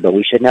doctor, but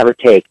we should never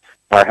take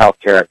our health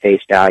care at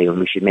face value, and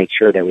we should make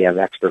sure that we have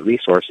expert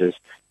resources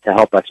to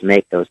help us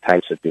make those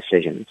types of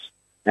decisions.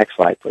 Next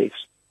slide, please.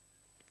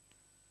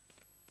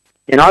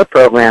 In our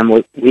program,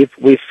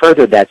 we've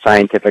furthered that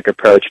scientific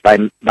approach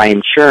by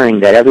ensuring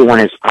that everyone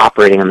is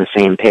operating on the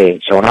same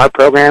page. So in our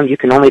program, you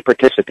can only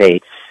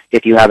participate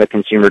if you have a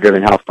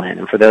consumer-driven health plan.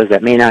 And for those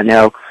that may not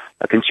know,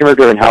 a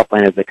consumer-driven health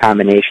plan is the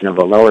combination of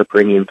a lower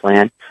premium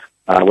plan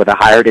with a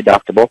higher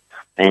deductible,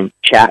 and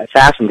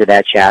fastened to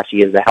that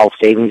chassis is the health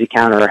savings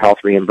account or a health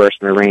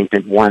reimbursement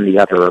arrangement, one, the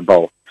other, or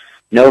both.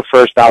 No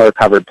first dollar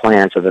covered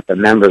plan, so that the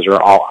members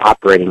are all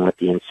operating with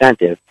the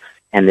incentive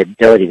and the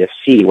ability to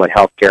see what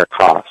health care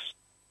costs.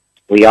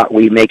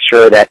 We make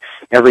sure that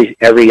every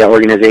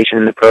organization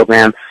in the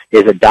program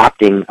is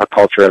adopting a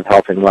culture of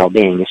health and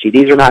well-being. You see,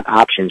 these are not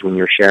options when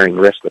you're sharing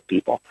risk with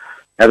people.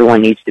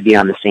 Everyone needs to be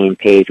on the same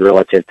page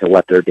relative to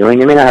what they're doing.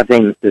 They may not have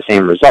the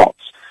same results,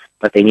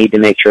 but they need to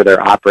make sure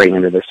they're operating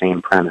under the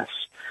same premise.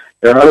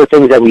 There are other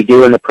things that we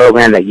do in the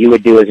program that you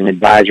would do as an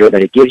advisor,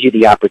 that it gives you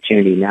the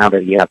opportunity, now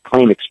that you have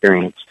claim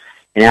experience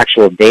and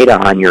actual data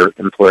on your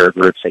employer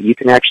groups, that you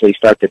can actually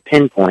start to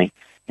pinpoint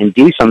and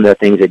do some of the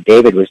things that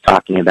David was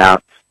talking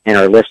about and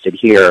are listed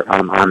here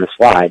on the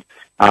slide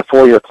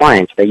for your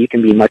clients, that you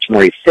can be much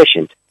more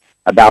efficient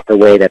about the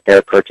way that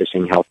they're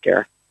purchasing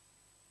healthcare.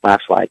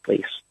 Last slide,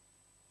 please.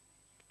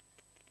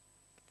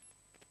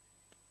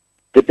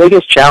 The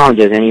biggest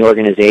challenges any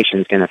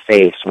organization is going to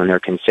face when they're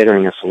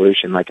considering a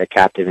solution like a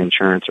captive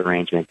insurance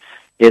arrangement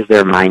is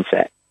their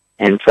mindset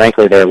and,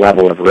 frankly, their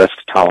level of risk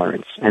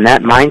tolerance. And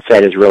that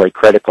mindset is really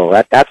critical.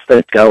 That's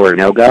the go or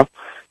no-go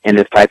in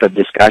this type of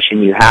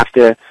discussion. You have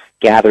to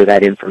gather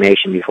that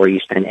information before you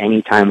spend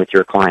any time with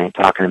your client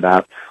talking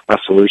about a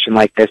solution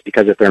like this,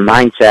 because if their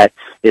mindset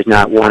is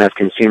not one of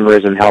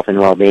consumerism, health, and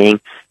well-being,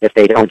 if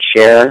they don't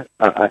share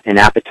an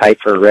appetite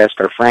for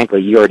risk, or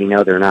frankly, you already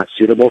know they're not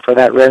suitable for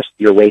that risk,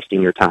 you're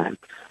wasting your time.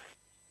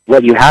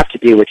 What you have to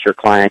do with your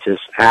clients is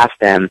ask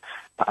them,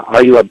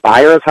 are you a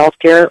buyer of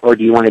healthcare, or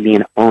do you want to be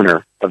an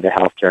owner of the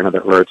healthcare? In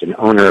other words, an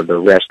owner of the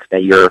risk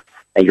that you're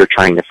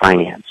trying to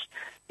finance.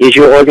 Is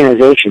your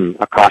organization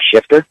a cost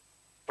shifter?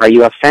 Are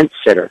you a fence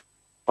sitter?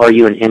 Or are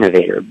you an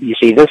innovator? You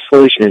see, this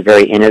solution is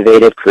very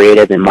innovative,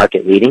 creative, and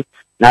market-leading.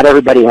 Not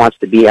everybody wants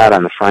to be out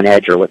on the front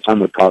edge, or what some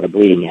would call the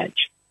bleeding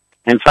edge.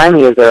 And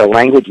finally, is there a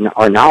language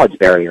or knowledge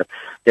barrier?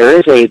 There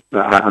is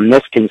a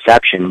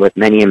misconception with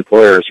many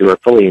employers who are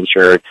fully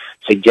insured,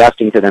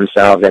 suggesting to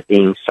themselves that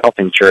being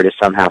self-insured is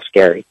somehow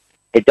scary.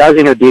 It does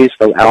introduce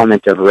the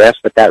element of risk,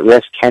 but that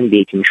risk can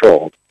be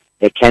controlled.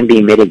 It can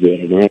be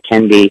mitigated, and it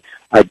can be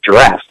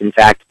addressed. In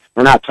fact,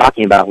 we're not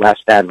talking about less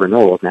bad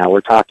renewals now. We're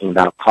talking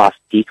about cost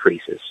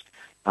decreases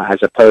as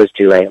opposed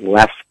to a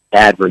less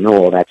bad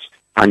renewal that's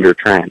under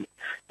trend.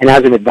 And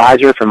as an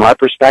advisor, from our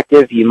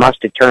perspective, you must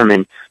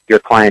determine your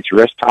client's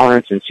risk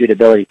tolerance and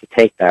suitability to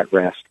take that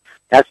risk.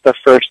 That's the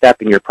first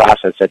step in your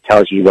process that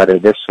tells you whether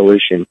this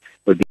solution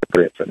would be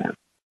appropriate for them.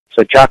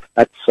 So, Chuck,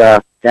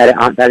 that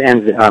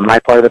ends my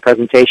part of the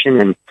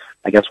presentation, and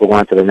I guess we'll go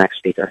on to the next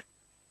speaker.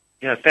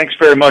 Yeah, thanks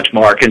very much,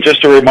 Mark. And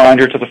just a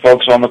reminder to the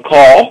folks on the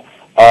call,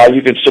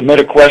 you can submit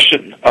a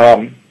question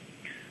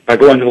by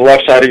going to the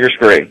left side of your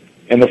screen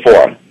in the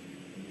forum.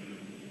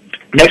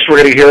 Next, we're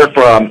going to hear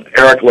from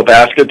Eric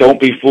Labaska. Don't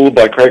be fooled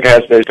by Craig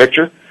Hasday's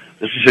picture.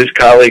 This is his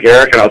colleague,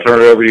 Eric, and I'll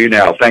turn it over to you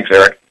now. Thanks,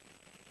 Eric.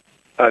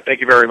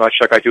 Thank you very much,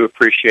 Chuck. I do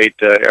appreciate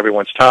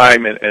everyone's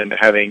time and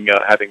having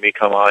me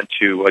come on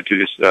to do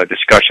this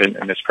discussion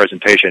and this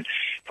presentation.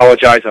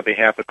 Apologize on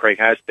behalf of Craig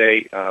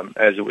Hasday.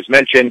 As it was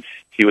mentioned,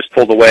 he was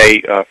pulled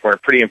away for a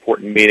pretty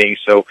important meeting,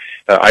 so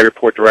I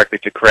report directly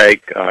to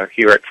Craig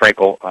here at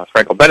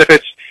Frankel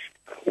Benefits.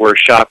 We're a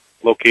shop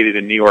located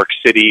in New York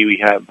City. We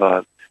have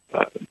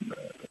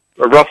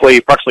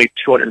approximately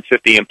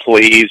 250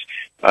 employees.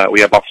 We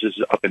have offices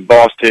up in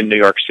Boston, New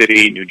York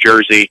City, New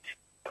Jersey,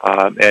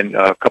 and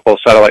a couple of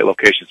satellite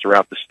locations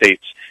throughout the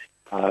states.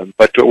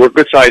 But we're a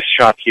good-sized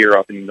shop here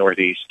up in the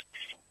Northeast.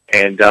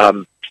 And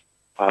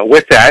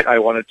with that, I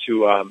wanted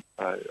to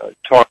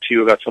talk to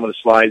you about some of the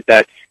slides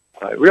that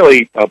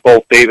really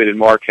both David and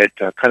Mark had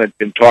kind of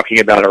been talking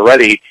about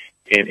already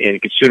in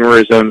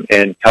consumerism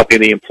and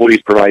helping the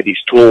employees provide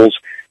these tools.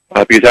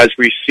 Because as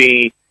we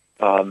see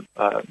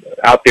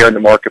out there in the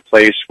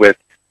marketplace with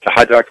the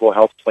high deductible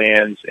health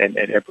plans and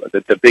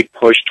the big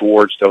push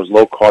towards those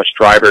low-cost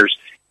drivers.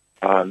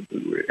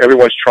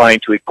 Everyone's trying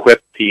to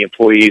equip the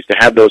employees to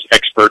have those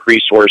expert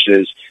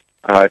resources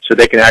so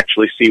they can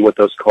actually see what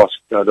those costs,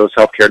 those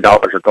healthcare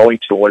dollars are going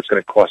to, and what it's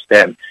going to cost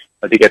them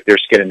to get their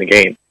skin in the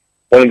game.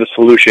 One of the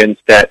solutions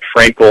that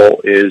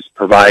Frankel is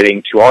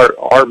providing to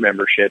our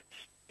membership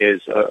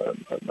is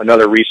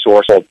another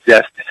resource called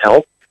Zest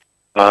Health.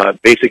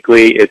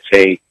 Basically, it's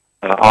a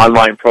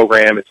online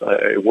program.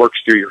 It works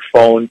through your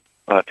phone,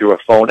 through a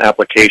phone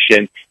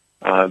application,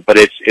 but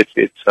it's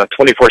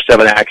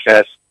 24/7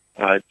 access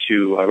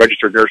to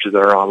registered nurses that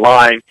are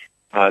online.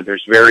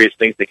 There's various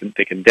things they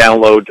can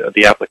download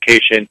the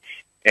application,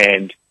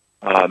 and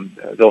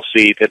they'll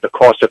see that the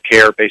cost of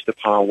care based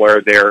upon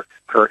where their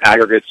current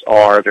aggregates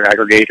are, their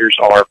aggregators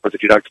are for the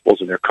deductibles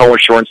and their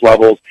coinsurance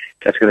levels.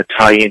 That's going to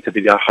tie into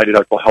the high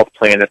deductible health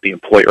plan that the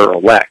employer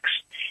elects.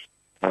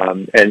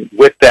 And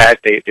with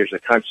that, there's a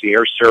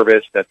concierge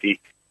service that the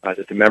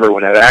member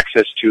would have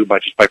access to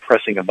by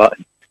pressing a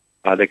button.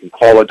 They can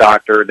call a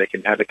doctor. They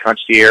can have the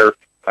concierge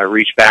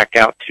reach back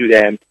out to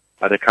them.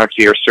 The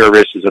concierge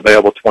service is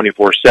available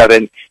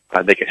 24/7.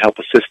 They can help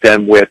assist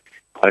them with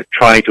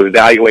trying to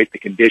evaluate the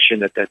condition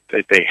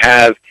that they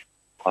have,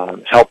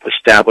 help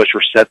establish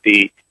or set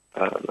the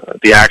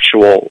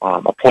actual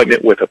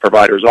appointment with a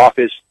provider's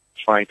office,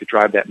 trying to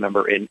drive that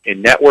member in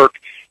network,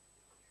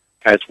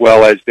 as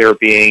well as there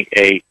being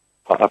a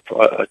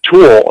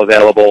tool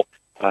available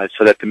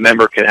so that the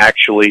member can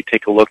actually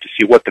take a look to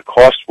see what the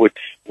cost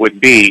would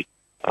be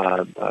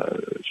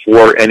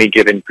for any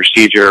given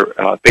procedure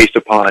based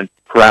upon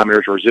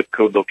parameters or zip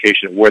code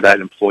location of where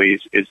that employee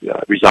is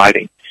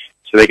residing.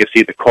 So they can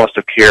see the cost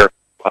of care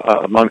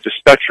amongst the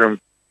spectrum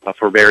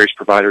for various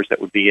providers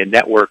that would be in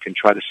network and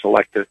try to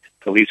select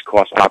the least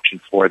cost option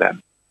for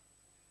them.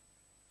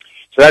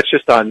 So that's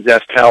just on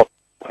Zest Health.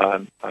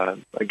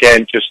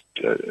 Again, just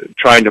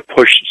trying to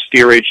push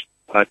steerage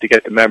to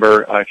get the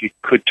member. If you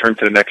could turn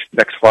to the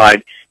next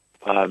slide.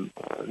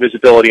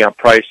 Visibility on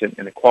price and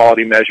the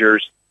quality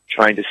measures,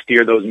 trying to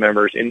steer those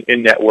members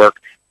in network.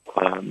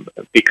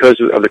 Because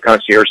of the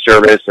concierge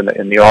service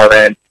and the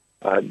RN,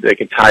 they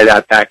can tie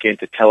that back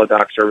into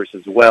teledoc service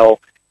as well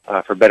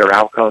for better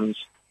outcomes.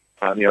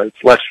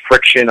 It's less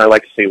friction. I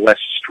like to say less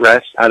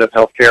stress out of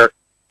healthcare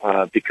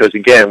because,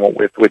 again,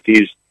 with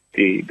these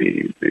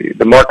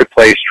the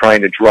marketplace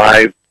trying to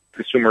drive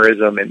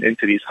consumerism and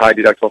into these high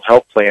deductible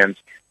health plans,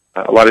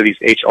 a lot of these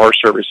HR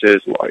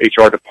services,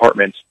 HR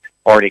departments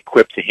aren't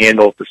equipped to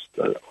handle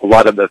a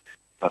lot of the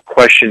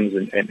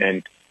questions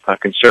and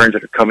concerns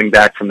that are coming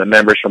back from the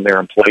members, from their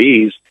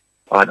employees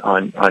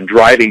on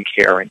driving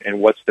care and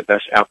what's the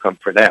best outcome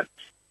for them.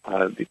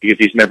 Because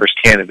these members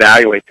can't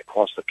evaluate the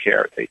cost of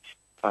care.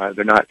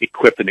 They're not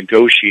equipped to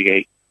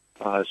negotiate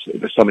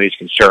some of these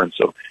concerns.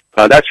 So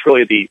that's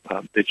really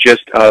the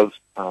gist of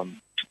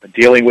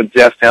dealing with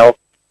Zest Health.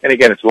 And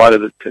again, it's a lot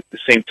of the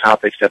same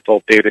topics that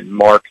both David and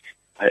Mark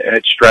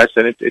had stressed,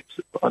 and it's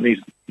on these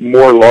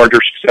more larger,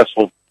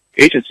 successful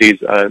agencies.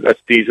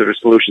 These are the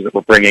solutions that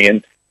we're bringing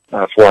in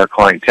for our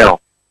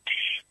clientele.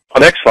 On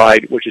the next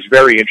slide, which is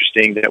very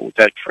interesting,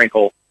 that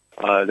Frankel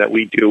that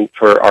we do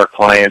for our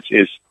clients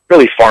is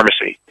really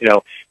pharmacy.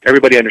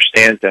 Everybody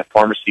understands that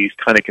pharmacy is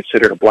kind of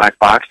considered a black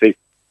box.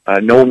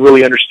 No one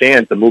really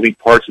understands the moving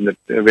parts and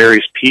the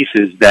various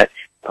pieces that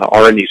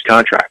are in these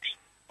contracts.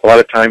 A lot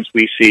of times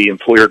we see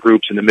employer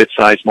groups in the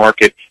mid-sized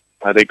market,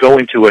 they go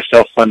into a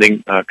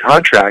self-funding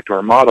contract or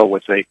a model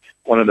with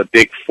one of the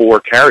big four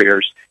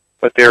carriers,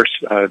 but their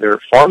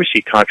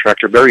pharmacy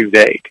contracts are very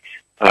vague.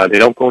 They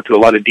don't go into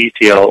a lot of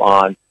detail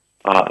on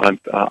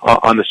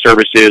the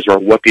services or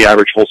what the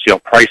average wholesale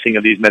pricing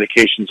of these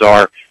medications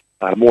are.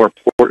 More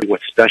importantly,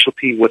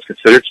 what's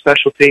considered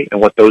specialty, and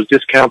what those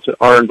discounts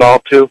are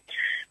involved too.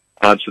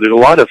 So there's a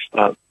lot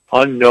of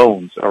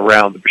unknowns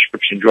around the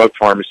prescription drug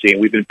pharmacy,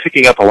 and we've been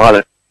picking up a lot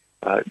of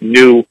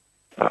new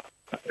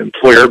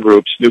employer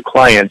groups, new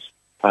clients,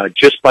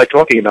 just by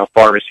talking about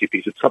pharmacy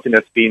fees. It's something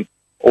that's being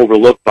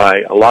overlooked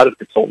by a lot of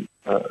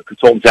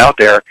consultants out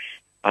there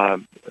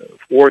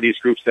for these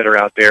groups that are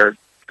out there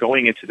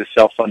going into the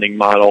self-funding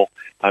model,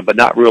 but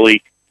not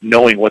really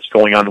knowing what's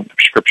going on with the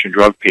prescription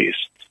drug piece.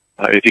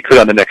 If you could,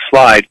 on the next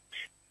slide,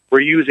 we're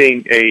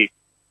using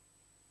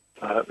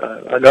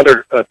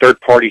another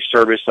third-party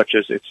service, such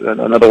as it's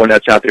another one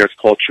that's out there. It's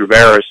called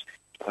Truveris,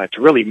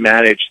 to really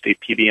manage the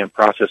PBM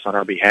process on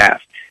our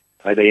behalf.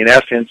 They, in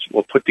essence,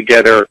 will put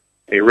together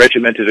a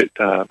regimented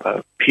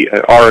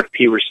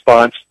RFP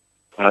response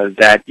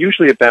that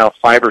usually about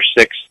 5 or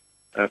 6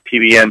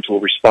 PBMs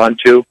will respond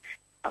to.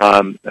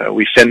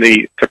 We send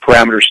the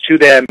parameters to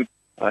them.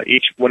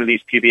 Each one of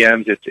these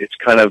PBMs, it's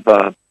kind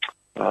of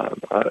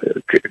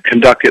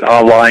conducted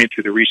online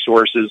through the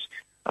resources,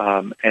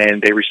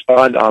 and they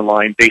respond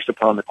online based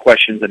upon the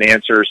questions and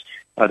answers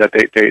that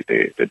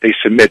they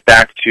submit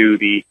back to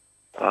the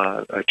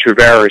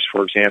Truveris,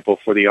 for example,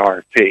 for the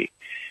RFP.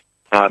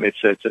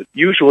 It's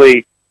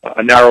usually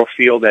a narrow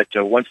field that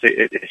once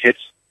it hits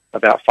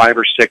about 5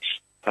 or 6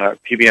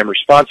 PBM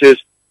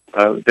responses,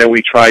 then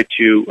we try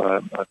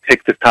to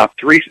pick the top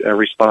 3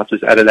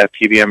 responses out of that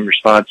PBM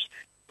response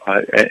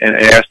and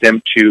ask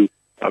them to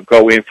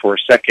go in for a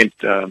second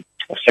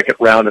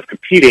round of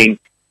competing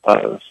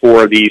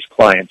for these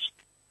clients.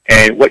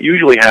 And what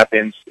usually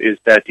happens is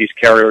that these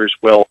carriers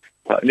will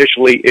these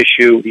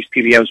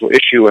PBMs will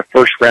issue a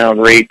first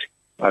round rate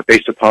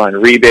based upon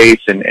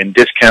rebates and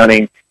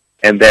discounting,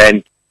 and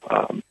then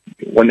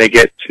when they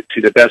get to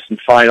the best and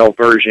final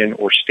version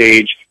or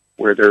stage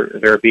where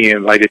they're being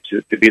invited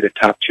to be the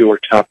top 2 or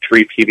top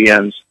 3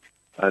 PBMs,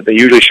 they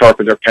usually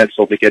sharpen their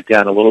pencil to get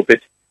down a little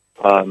bit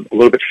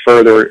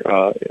further,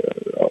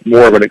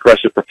 more of an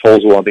aggressive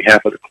proposal on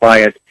behalf of the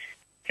client.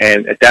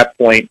 And at that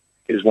point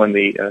is when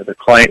the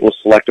client will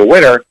select a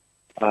winner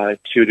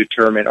to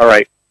determine, all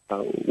right,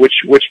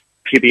 which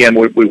PBM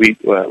would we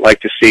like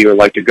to see or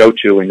like to go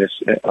to in this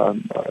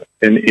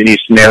in these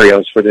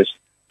scenarios for this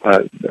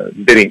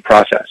bidding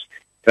process.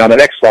 And on the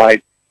next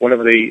slide, one of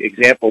the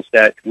examples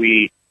that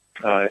we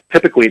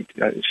typically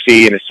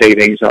see in a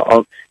savings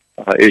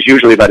is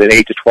usually about an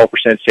 8 to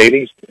 12%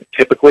 savings,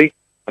 typically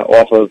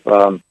off of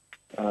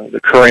the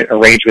current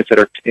arrangements that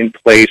are in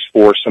place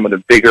for some of the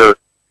bigger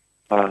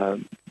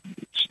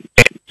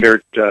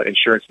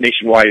insurance,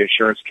 nationwide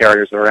insurance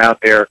carriers that are out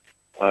there.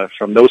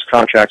 From those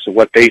contracts of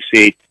what they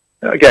see,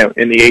 again,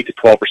 in the 8 to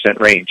 12%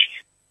 range.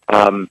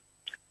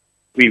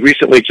 We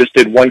recently just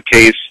did one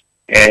case,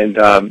 and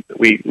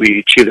we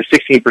achieved a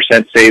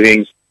 16%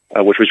 savings,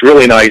 which was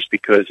really nice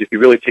because if you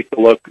really take a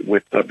look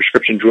with a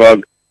prescription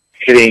drug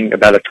hitting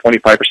about a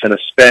 25% of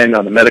spend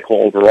on the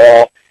medical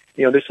overall,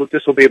 this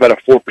will be about a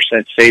 4%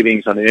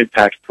 savings on the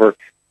impact for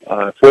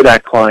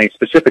that client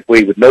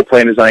specifically, with no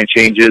plan design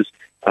changes,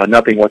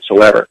 nothing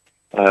whatsoever.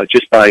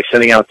 Just by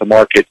sending out the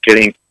market,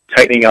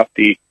 tightening up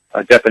the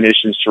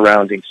definitions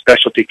surrounding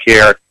specialty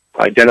care,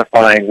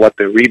 identifying what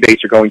the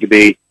rebates are going to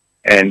be,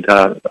 and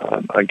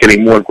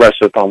getting more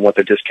aggressive on what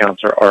the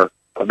discounts are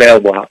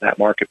available out in that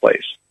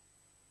marketplace.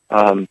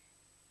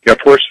 Of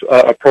course,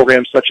 a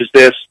program such as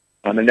this,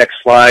 on the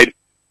next slide,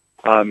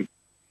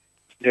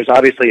 there's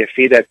obviously a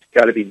fee that's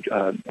got to be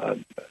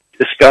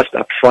discussed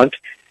up front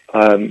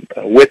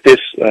with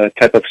this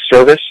type of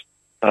service,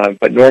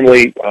 but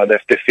normally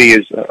the fee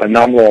is a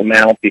nominal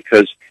amount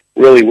because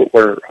really what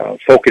we're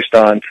focused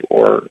on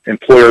for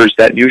employers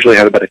that usually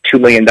have about a $2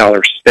 million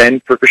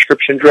spend per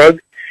prescription drug.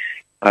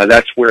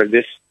 That's where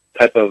this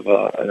type of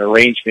an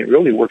arrangement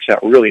really works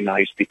out really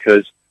nice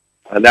because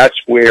that's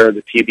where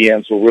the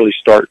PBMs will really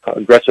start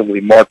aggressively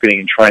marketing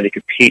and trying to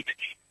compete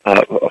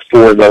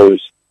for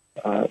those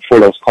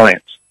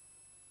clients.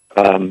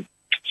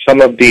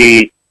 Some of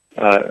the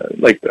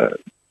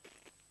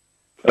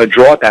a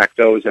drawback,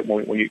 though, is that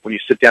when you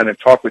sit down and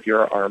talk with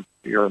your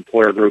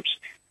employer groups,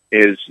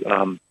 is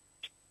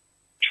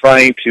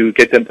trying to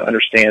get them to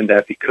understand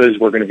that because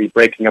we're going to be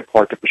breaking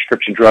apart the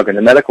prescription drug and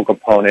the medical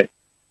component,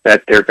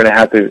 that they're going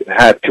to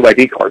have 2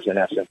 ID cards in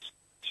essence.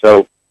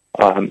 So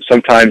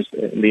sometimes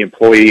the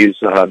employees,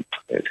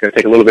 it's going to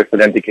take a little bit for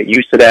them to get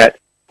used to that,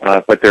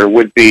 but there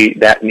would be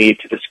that need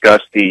to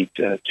discuss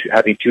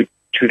having two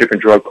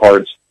different drug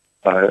cards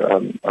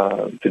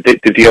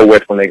to deal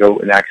with when they go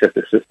and access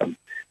the system.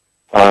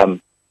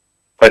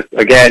 But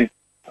again,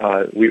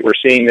 we're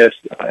seeing this,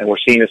 and we're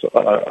seeing this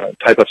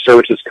type of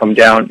services come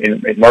down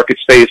in market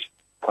space.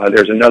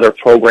 There's another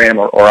program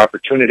or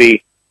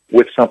opportunity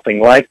with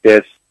something like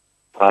this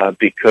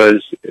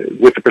because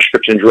with the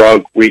prescription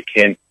drug, we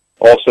can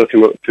also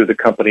through the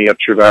company of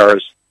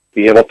Truvaris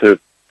be able to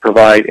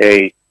provide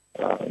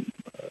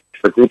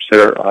for groups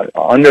that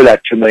are under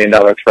that $2 million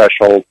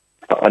threshold,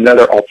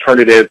 another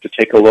alternative to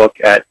take a look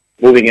at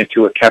moving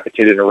into a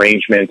capitated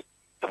arrangement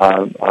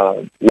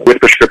with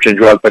prescription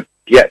drug, but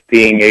yet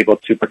being able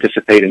to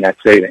participate in that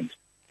savings.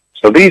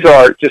 So these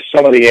are just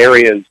some of the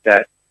areas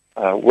that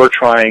we're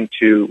trying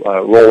to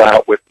roll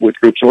out with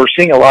groups, and we're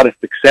seeing a lot of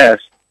success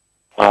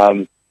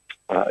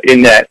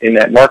in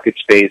that market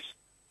space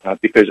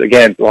because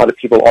again, a lot of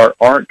people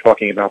aren't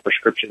talking about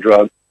prescription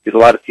drug because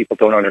a lot of people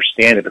don't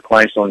understand it. The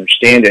clients don't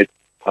understand it.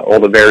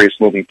 All the various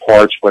moving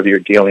parts, whether you're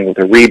dealing with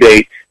a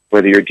rebate,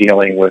 whether you're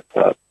dealing with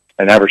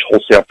an average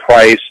wholesale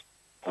price,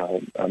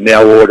 a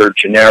mail order,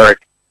 generic,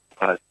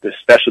 the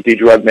specialty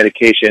drug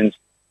medications.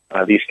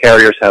 These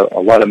carriers have a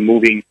lot of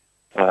moving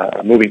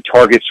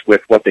targets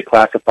with what they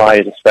classify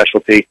as a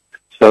specialty.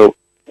 So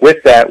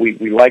with that,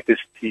 we like to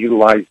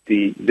utilize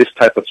this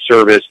type of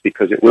service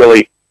because it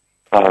really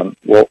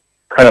will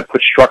kind of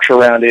put structure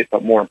around it,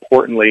 but more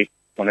importantly,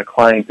 when a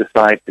client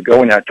decides to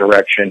go in that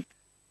direction,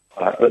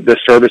 the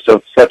service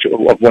of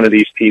one of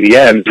these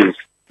PBMs is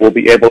we'll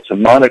be able to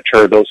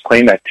monitor those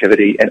claim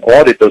activity and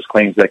audit those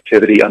claims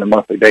activity on a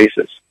monthly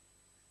basis.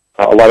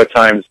 A lot of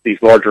times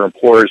these larger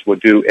employers will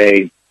do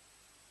a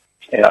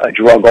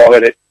drug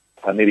audit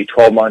maybe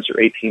 12 months or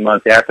 18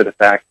 months after the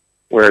fact,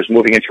 whereas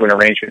moving into an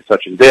arrangement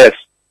such as this,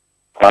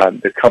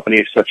 the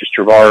companies such as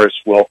Truvaris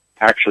will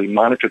actually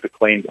monitor the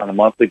claims on a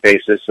monthly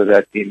basis so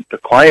that the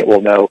client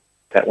will know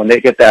that when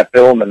they get that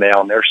bill in the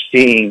mail and they're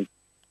seeing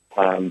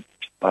the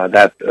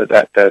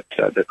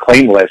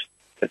claim list,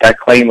 that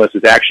claim list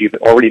has actually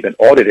already been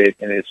audited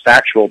and is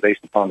factual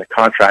based upon the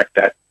contract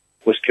that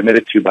was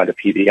committed to by the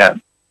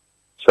PBM.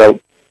 So,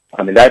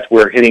 I mean,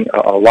 we're hitting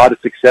a lot of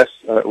success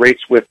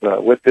rates with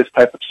this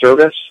type of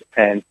service,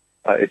 and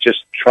it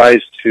just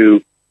tries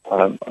to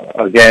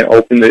again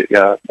open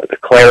the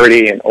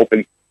clarity and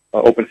open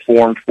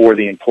forum for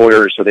the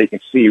employers so they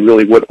can see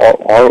really what are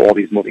all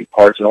these moving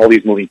parts and all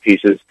these moving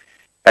pieces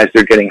as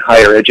they're getting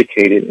higher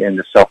educated in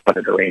the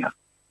self-funded arena.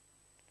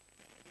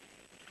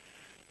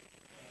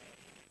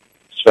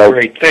 So,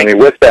 Great. I mean,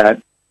 with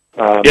that,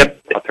 I'll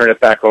turn it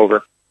back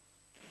over.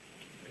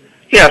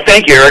 Yeah,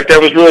 thank you, Eric. That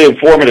was really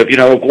informative. You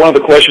know, one of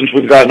the questions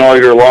we've gotten all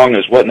year long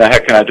is, what in the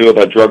heck can I do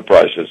about drug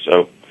prices?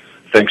 So,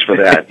 thanks for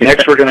that.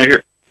 Next, we're going to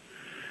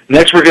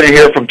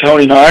hear from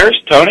Tony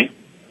Nyers. Tony?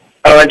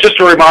 And just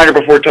a reminder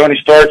before Tony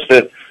starts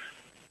that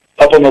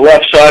up on the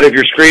left side of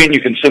your screen,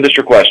 you can send us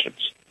your questions.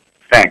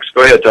 Thanks.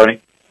 Go ahead, Tony.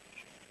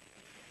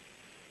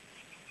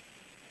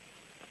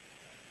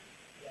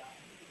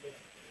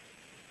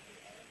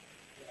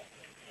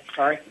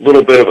 Sorry. A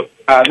little bit of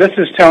a... This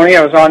is Tony.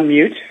 I was on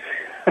mute,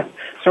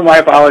 so my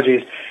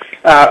apologies.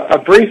 A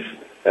brief,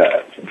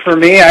 for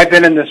me, I've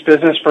been in this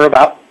business for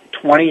about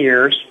 20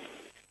 years,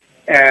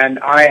 and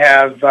I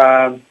have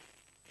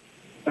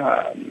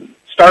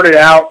started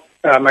out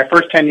my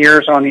first 10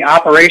 years on the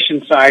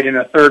operations side in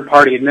a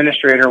third-party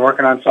administrator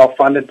working on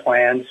self-funded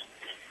plans.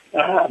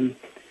 And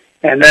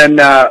then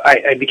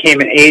I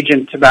became an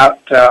agent about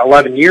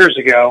 11 years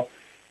ago.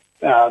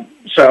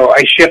 So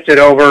I shifted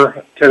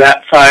over to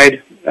that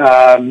side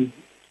and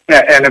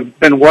have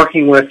been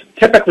working with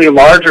typically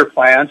larger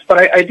plans,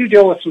 but I do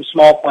deal with some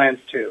small plans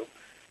too.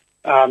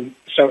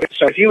 So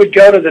if you would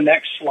go to the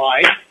next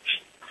slide.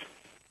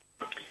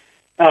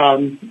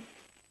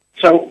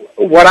 So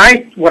what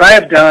I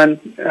have done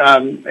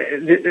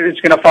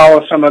is going to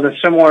follow some of the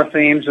similar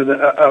themes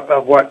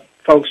of what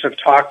folks have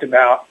talked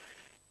about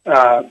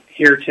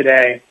here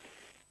today.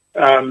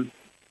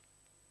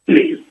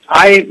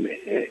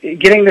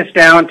 Getting this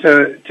down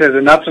to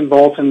the nuts and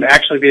bolts and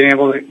actually being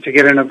able to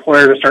get an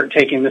employer to start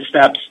taking the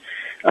steps,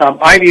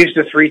 I've used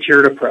a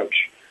three-tiered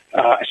approach.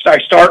 I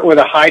start with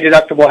a high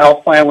deductible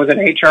health plan with an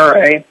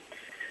HRA.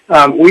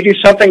 We do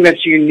something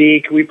that's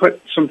unique. We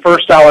put some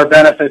first dollar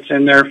benefits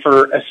in there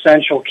for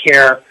essential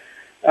care,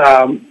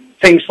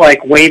 things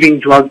like waiving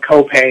drug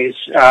copays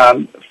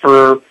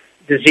for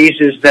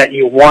diseases that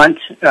you want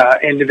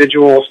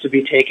individuals to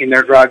be taking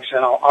their drugs,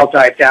 and I'll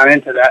dive down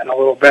into that in a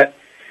little bit.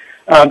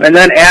 And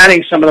then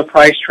adding some of the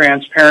price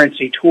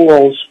transparency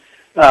tools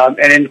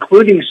and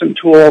including some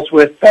tools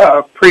with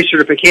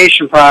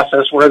pre-certification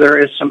process where there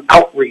is some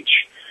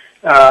outreach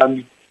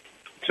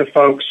to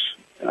folks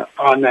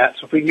on that.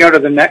 So if we can go to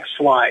the next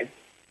slide.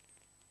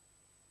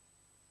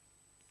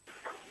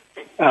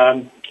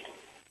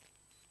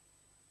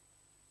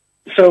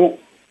 So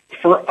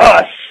for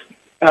us,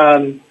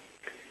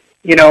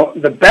 you know,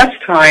 the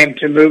best time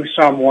to move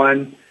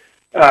someone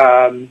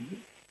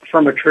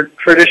from a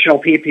traditional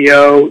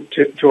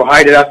PPO to a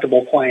high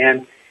deductible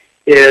plan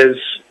is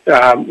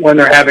when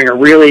they're having a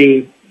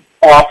really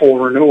awful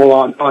renewal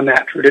on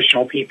that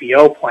traditional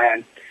PPO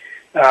plan.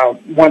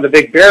 One of the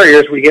big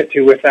barriers we get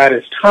to with that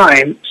is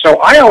time. So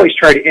I always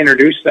try to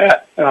introduce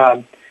that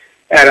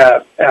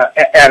at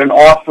an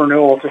off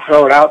renewal to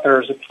throw it out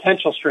there as a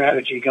potential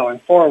strategy going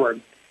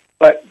forward.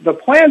 But the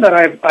plan that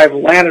I've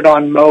landed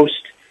on most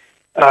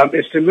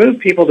is to move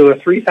people to a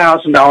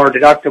 $3,000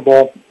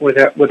 deductible with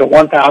a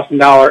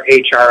 $1,000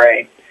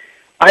 HRA.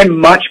 I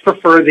much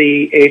prefer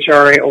the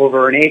HRA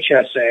over an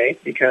HSA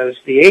because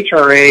the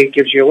HRA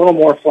gives you a little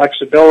more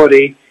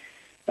flexibility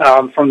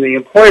from the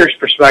employer's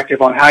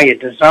perspective on how you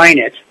design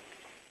it.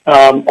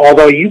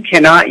 Although you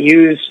cannot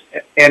use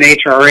an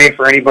HRA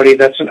for anybody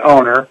that's an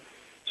owner,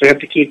 so you have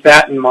to keep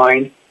that in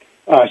mind.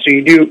 So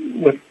you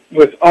do,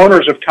 with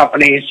owners of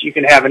companies, you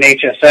can have an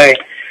HSA.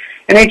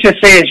 An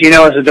HSA, as you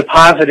know, is a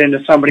deposit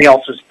into somebody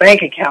else's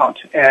bank account,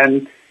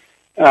 and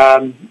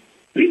so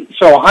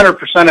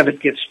 100% of it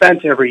gets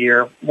spent every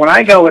year. When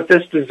I go with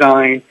this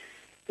design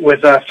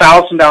with a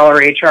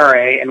 $1,000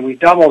 HRA, and we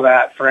double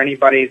that for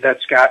anybody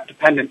that's got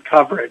dependent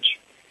coverage,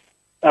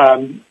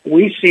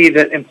 we see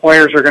that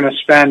employers are going to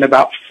spend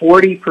about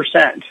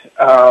 40%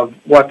 of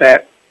what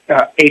that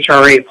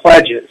HRA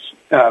pledges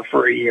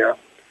for a year.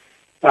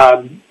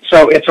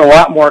 So it's a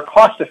lot more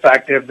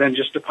cost-effective than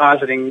just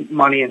depositing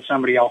money in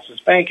somebody else's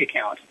bank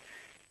account.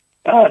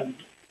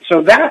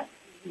 So that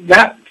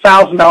 $1,000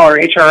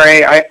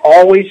 HRA, I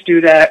always do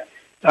that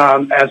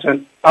as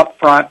an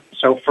upfront,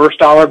 so first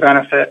dollar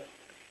benefit,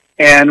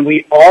 and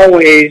we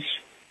always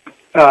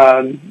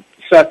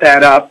set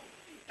that up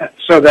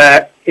so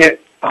that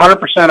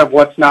 100% of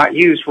what's not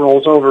used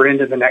rolls over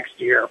into the next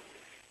year.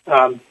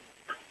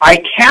 I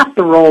cap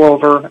the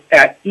rollover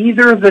at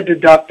either the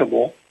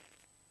deductible,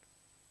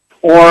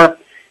 or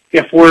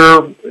if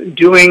we're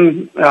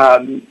doing a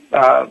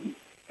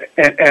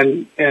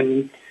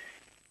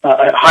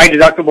high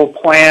deductible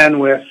plan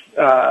with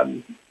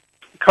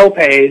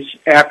copays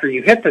after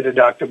you hit the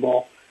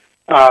deductible,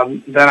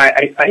 then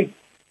I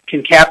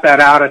can cap that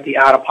out at the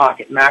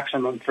out-of-pocket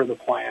maximum for the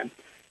plan.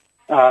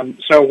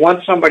 So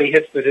once somebody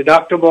hits the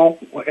deductible,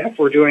 if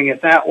we're doing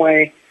it that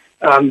way,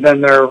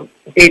 then their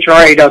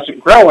HRA doesn't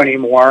grow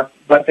anymore,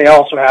 but they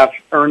also have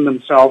earned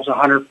themselves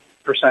 100%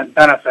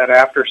 benefit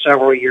after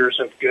several years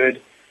of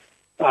good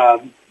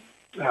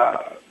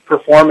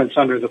performance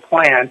under the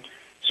plan.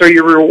 So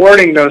you're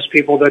rewarding those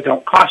people that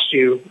don't cost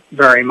you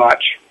very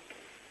much,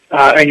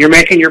 and you're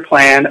making your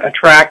plan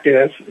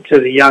attractive to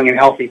the young and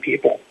healthy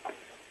people.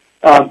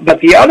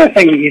 But the other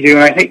thing that you do,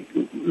 and I think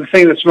the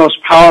thing that's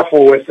most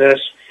powerful with this,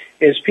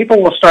 is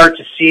people will start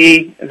to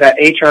see that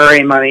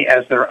HRA money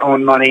as their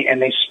own money,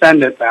 and they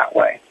spend it that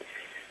way.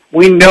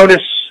 We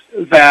notice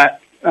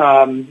that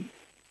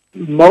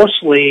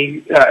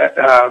mostly,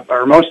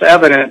 or most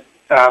evident,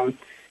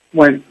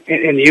 when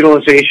in the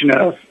utilization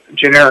of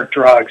generic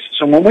drugs.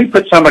 So when we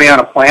put somebody on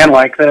a plan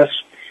like this,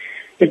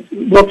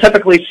 we'll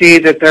typically see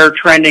that they're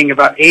trending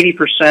about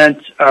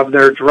 80% of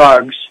their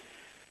drug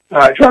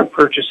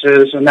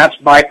purchases, and that's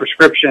by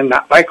prescription,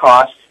 not by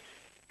cost.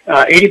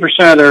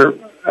 80% of their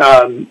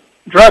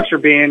drugs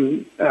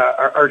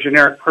are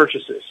generic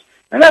purchases.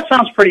 And that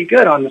sounds pretty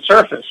good on the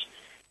surface.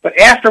 But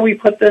after we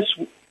put this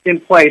in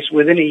place,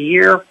 within a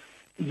year,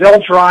 they'll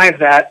drive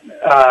that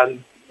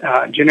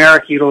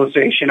generic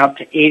utilization up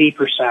to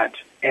 80%,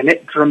 and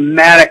it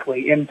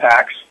dramatically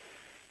impacts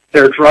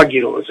their drug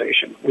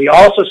utilization. We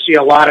also see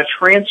a lot of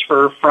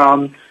transfer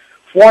from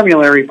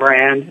formulary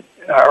brand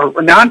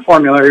or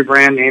non-formulary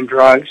brand name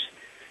drugs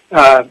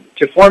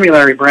to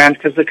formulary brand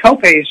because the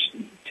copays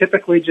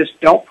typically just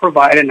don't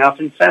provide enough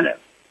incentive.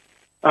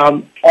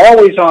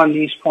 Always on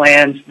these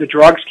plans, the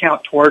drugs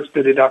count towards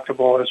the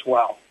deductible as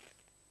well.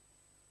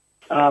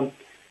 On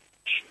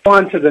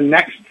to the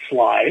next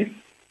slide.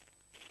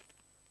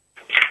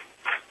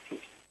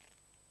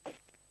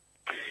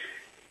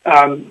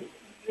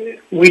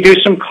 We do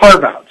some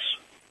carve-outs.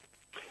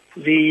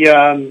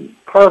 The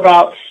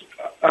carve-outs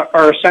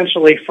are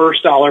essentially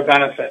first dollar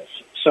benefits,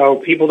 so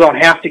people don't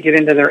have to get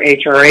into their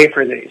HRA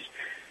for these.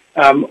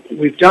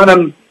 We've done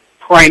them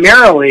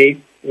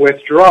primarily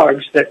with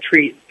drugs that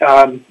treat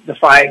the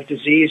 5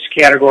 disease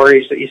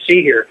categories that you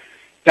see here: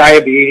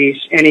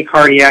 diabetes, any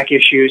cardiac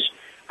issues,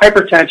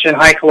 hypertension,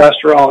 high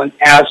cholesterol, and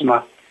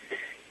asthma.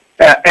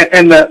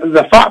 And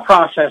the thought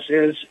process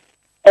is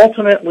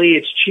ultimately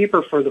it's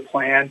cheaper for the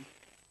plan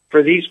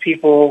for these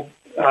people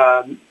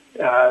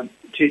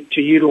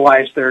to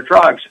utilize their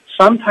drugs.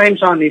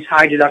 Sometimes on these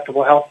high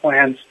deductible health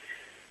plans,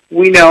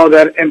 we know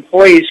that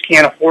employees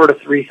can't afford a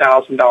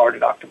 $3,000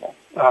 deductible.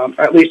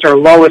 At least our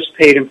lowest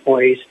paid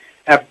employees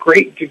have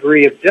great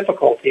degree of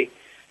difficulty.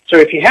 So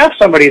if you have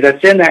somebody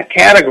that's in that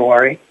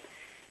category,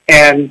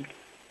 and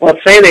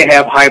let's say they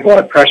have high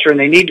blood pressure and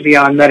they need to be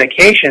on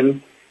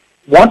medication,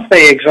 once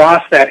they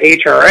exhaust that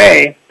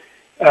HRA,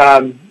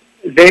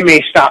 they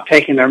may stop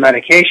taking their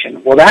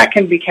medication. Well, that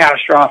can be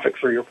catastrophic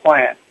for your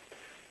plan.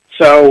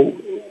 So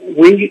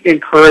we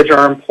encourage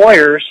our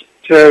employers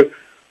to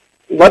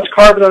let's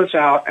carve those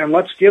out and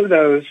let's give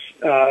those,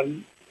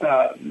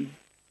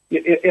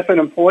 if an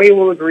employee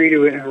will agree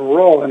to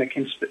enroll in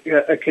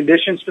a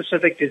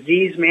condition-specific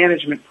disease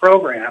management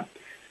program,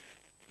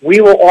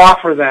 we will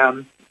offer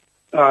them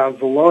the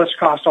lowest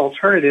cost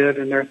alternative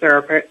in their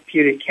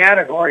therapeutic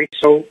category,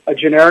 so a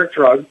generic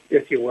drug,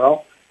 if you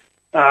will,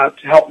 to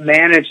help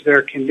manage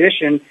their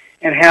condition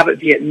and have it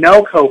be at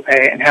no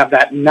copay and have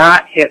that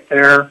not hit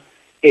their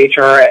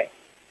HRA.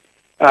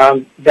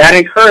 That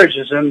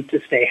encourages them to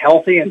stay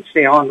healthy and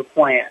stay on the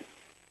plan.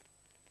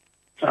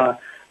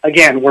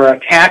 Again, we're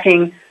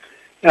attacking,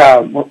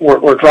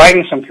 we're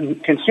driving some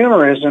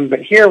consumerism,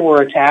 but here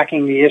we're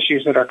attacking the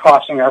issues that are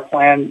costing our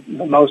plan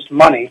the most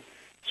money.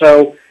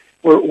 So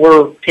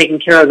we're taking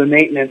care of the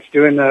maintenance,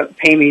 doing the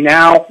pay me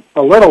now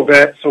a little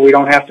bit so we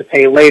don't have to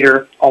pay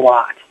later a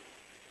lot.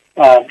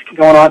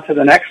 Going on to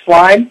the next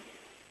slide.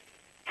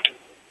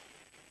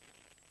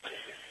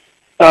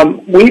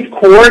 We've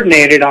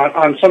coordinated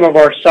on some of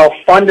our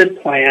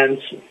self-funded plans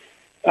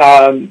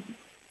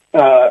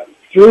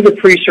through the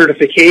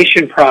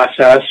pre-certification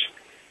process.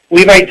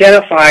 We've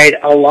identified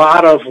a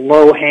lot of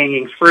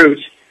low-hanging fruit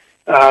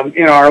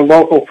in our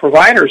local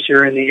providers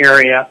here in the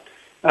area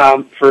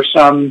for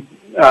some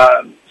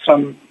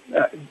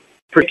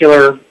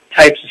particular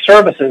types of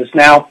services.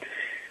 Now,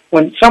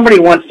 when somebody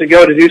wants to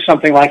go to do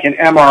something like an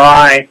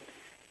MRI,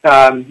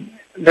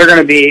 they're going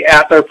to be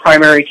at their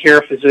primary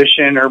care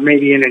physician or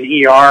maybe in an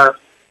ER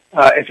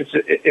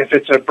if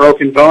it's a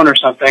broken bone or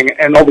something,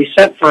 and they'll be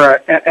sent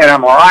for an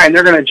MRI, and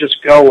they're going to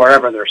just go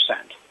wherever they're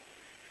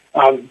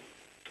sent.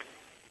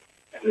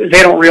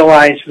 They don't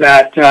realize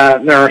that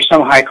there are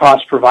some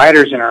high-cost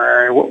providers in our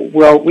area.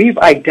 Well, we've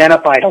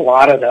identified a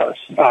lot of those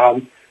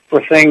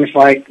for things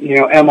like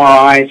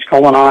MRIs,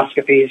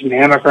 colonoscopies,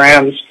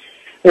 mammograms.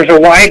 There's a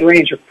wide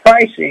range of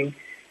pricing,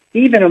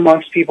 even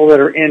amongst people that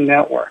are in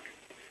network.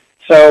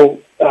 So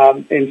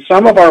in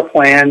some of our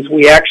plans,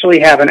 we actually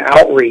have an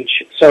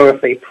outreach. So if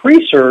they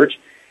pre-cert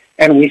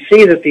and we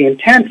see that the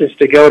intent is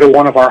to go to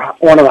one of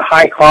the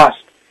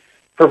high-cost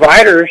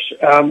providers,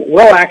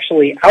 we'll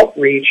actually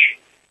outreach,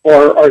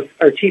 or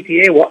our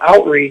TPA will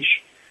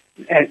outreach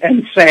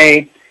and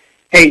say,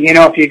 hey,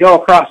 if you go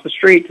across the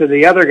street to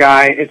the other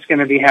guy, it's going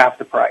to be half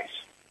the price.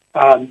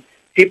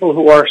 People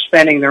who are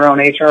spending their own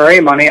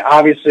HRA money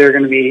obviously are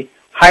going to be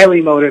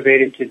highly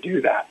motivated to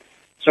do that.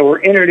 So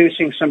we're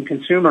introducing some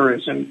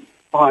consumerism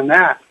on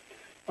that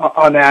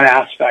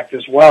aspect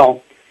as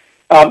well.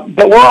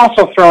 But we're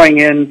also throwing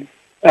in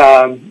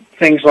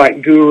things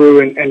like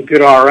Guru and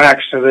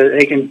GoodRx so that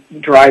they can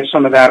drive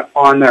some of that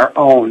on their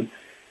own.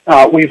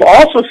 We've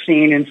also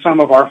seen in some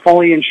of our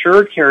fully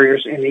insured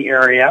carriers in the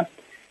area,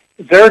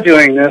 they're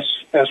doing this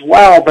as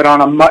well, but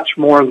on a much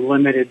more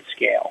limited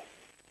scale.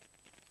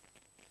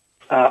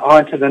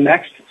 On to the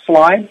next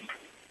slide.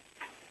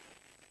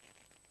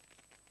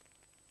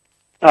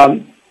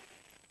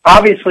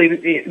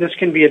 Obviously, this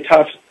can be a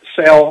tough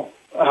sale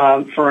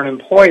for an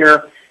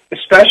employer,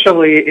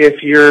 especially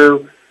if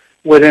you're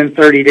within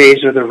 30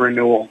 days of the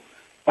renewal.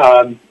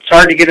 It's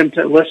hard to get them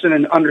to listen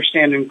and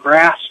understand and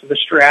grasp the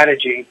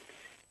strategy.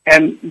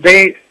 And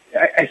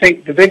I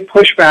think the big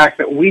pushback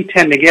that we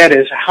tend to get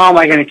is, how am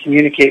I going to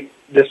communicate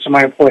this to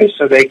my employees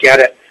so they get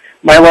it?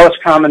 My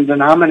lowest common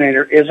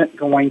denominator isn't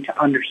going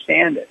to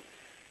understand it.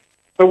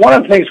 But one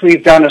of the things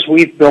we've done is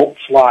we've built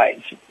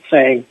slides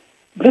saying,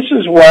 this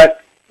is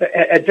what,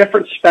 at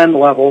different spend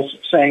levels,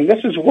 saying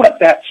this is what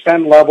that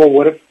spend level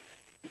would have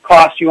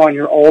cost you on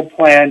your old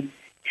plan.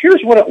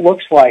 Here's what it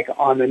looks like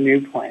on the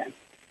new plan.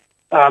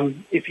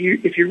 If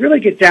you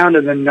really get down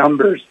to the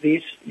numbers,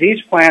 these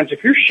plans,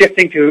 if you're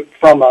shifting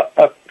from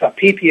a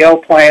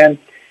PPO plan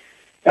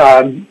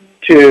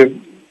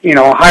to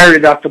a higher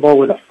deductible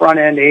with a front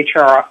end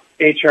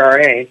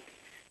HRA,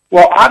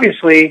 well,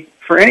 obviously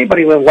for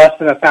anybody with less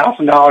than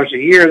 $1,000 a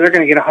year, they're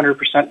going to get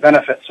 100%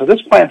 benefit. So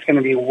this plan is going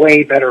to be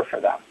way better for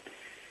them,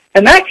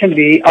 and that can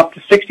be up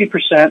to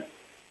 60%,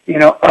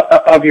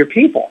 of your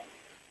people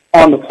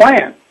on the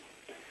plan.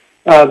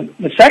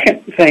 The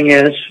second thing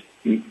is,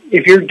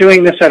 if you're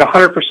doing this at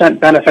 100%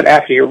 benefit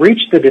after you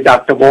reach the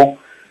deductible,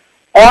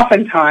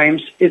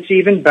 oftentimes it's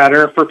even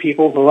better for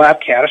people who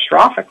have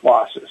catastrophic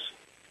losses.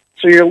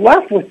 So you're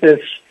left with this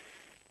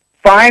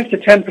 5 to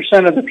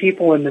 10% of the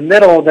people in the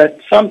middle that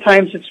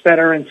sometimes it's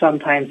better and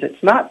sometimes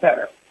it's not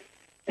better.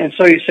 And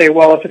so you say,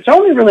 well, if it's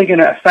only really going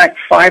to affect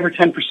 5 or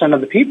 10% of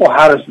the people,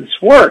 how does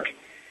this work?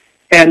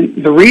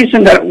 And the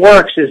reason that it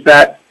works is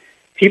that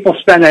people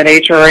spend that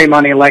HRA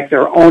money like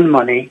their own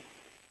money.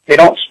 They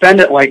don't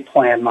spend it like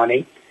plan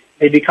money.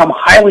 They become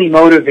highly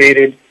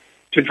motivated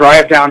to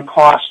drive down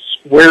costs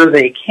where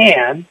they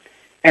can.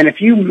 And if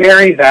you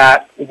marry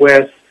that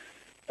with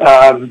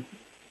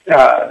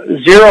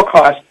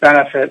zero-cost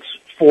benefits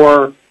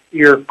for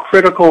your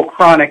critical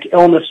chronic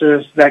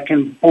illnesses that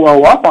can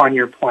blow up on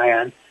your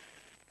plan,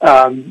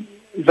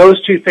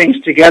 those two things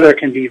together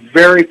can be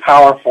very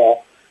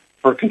powerful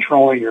for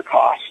controlling your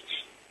costs.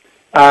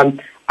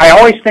 I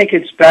always think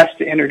it's best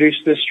to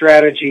introduce this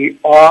strategy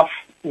off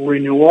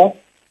renewal.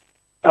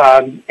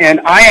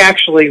 And I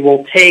actually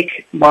will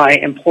take my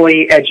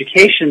employee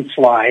education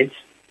slides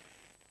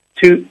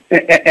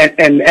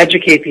and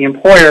educate the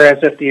employer as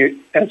if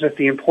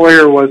the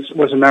employer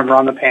was a member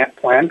on the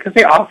plan, because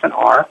they often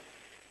are.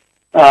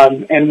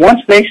 And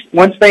once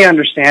they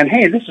understand,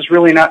 hey, this is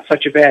really not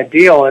such a bad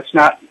deal, it's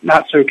not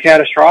so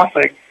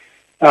catastrophic,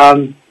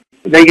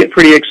 they get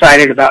pretty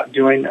excited about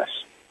doing this.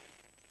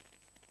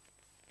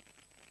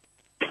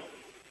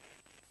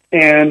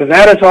 And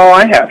that is all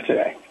I have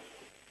today.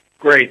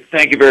 Great.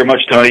 Thank you very much,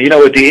 Tony.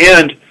 At the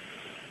end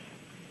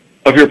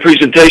of your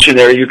presentation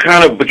there, you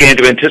kind of began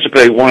to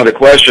anticipate one of the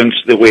questions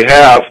that we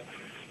have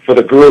for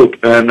the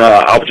group, and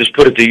I'll just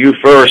put it to you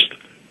first,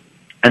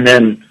 and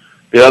then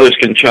the others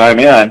can chime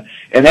in.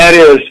 And that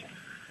is,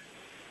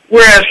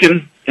 we're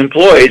asking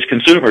employees,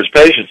 consumers,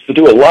 patients to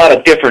do a lot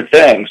of different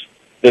things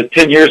that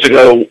 10 years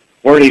ago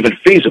weren't even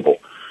feasible.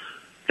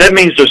 That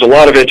means there's a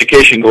lot of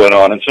education going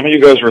on, and some of you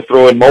guys were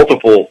throwing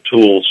multiple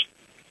tools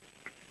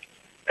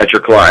at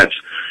your clients.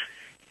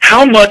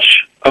 How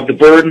much of the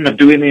burden of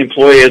doing the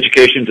employee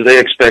education do they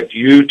expect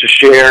you to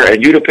share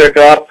and you to pick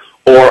up,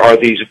 or are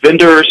these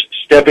vendors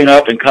stepping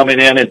up and coming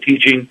in and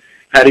teaching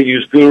how to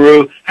use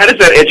Guru? How does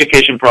that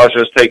education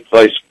process take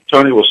place?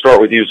 Tony, we'll start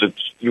with you since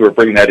you were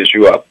bringing that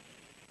issue up.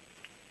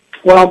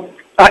 Well,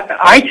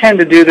 I tend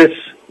to do this,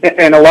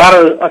 and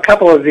a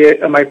couple of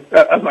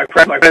my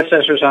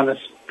predecessors on this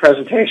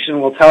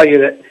presentation will tell you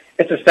that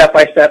it's a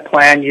step-by-step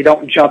plan. You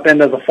don't jump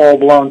into the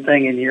full-blown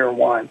thing in year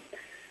one.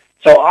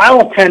 So I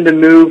will tend to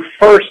move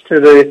first to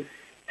the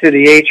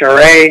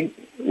HRA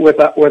with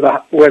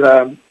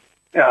a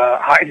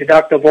high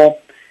deductible,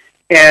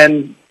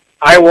 and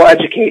I will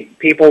educate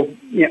people.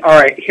 All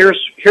right, here's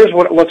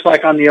what it looks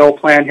like on the old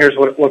plan. Here's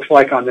what it looks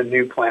like on the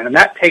new plan, and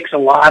that takes a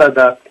lot of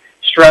the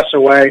stress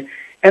away.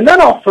 And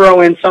then I'll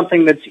throw in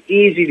something that's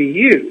easy to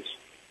use.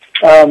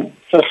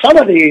 So some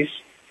of these,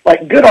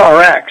 like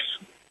GoodRx,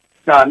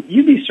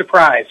 you'd be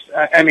surprised.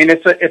 I mean,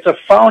 it's a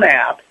phone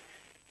app.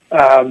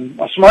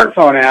 A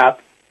smartphone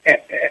app.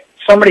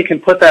 Somebody can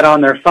put that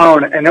on their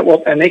phone,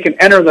 and they can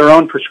enter their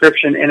own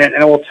prescription in it,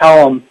 and it will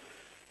tell them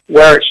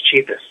where it's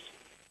cheapest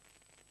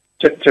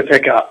to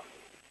pick up.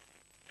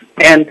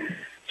 And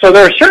So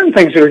there are certain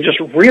things that are just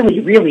really,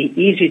 really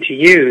easy to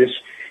use.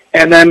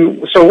 And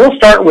then, so we'll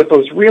start with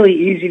those really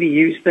easy to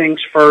use things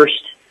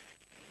first.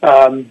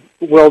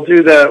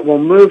 We'll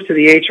move to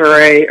the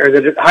HRA or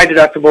the high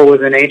deductible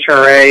with an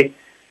HRA.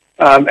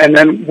 And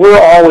then we're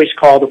always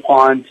called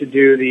upon to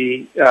do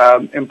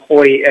the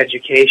employee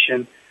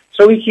education.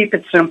 So we keep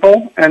it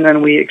simple, and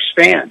then we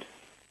expand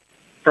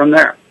from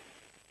there.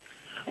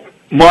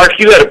 Mark,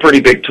 you had a pretty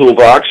big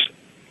toolbox.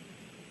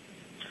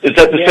 Is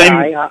that the same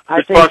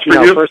I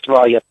think, first of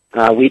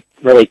all, we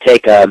really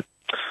take a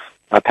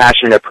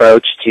passionate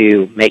approach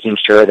to making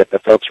sure that the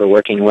folks we're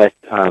working with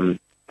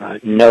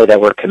know that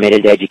we're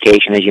committed to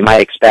education. As you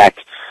might expect,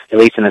 at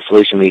least in the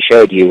solution we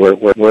showed you,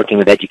 we're working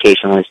with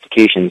educational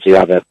institutions who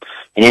have an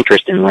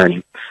interest in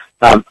learning.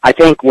 I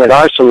think with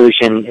our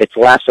solution, it's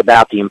less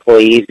about the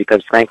employees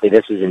because, frankly,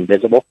 this is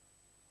invisible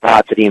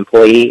to the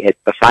employee. It's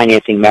the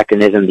financing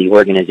mechanism the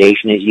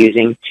organization is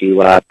using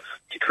to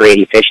create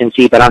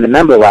efficiency. But on the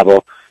member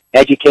level,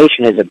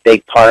 education is a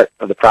big part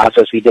of the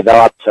process. We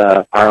developed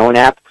our own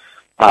app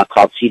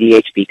called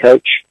CDHP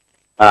Coach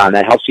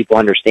that helps people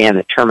understand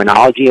the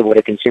terminology of what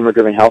a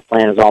consumer-driven health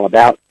plan is all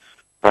about.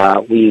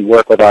 We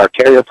work with our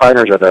carrier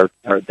partners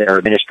or their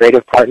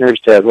administrative partners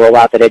to roll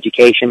out that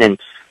education. And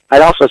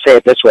I'd also say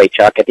it this way,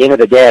 Chuck. At the end of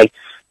the day,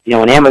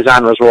 when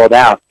Amazon was rolled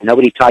out,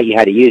 nobody taught you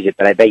how to use it,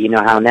 but I bet you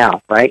know how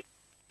now, right?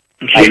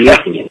 By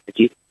using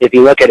it. If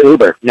you look at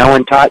Uber, no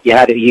one taught you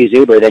how to use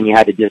Uber, then you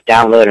had to just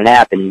download an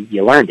app and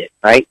you learned it,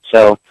 right?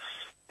 So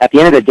at the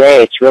end of the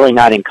day, it's really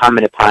not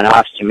incumbent upon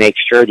us to make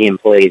sure the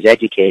employee is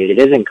educated.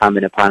 It is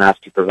incumbent upon us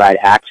to provide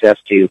access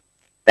to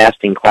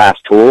best-in-class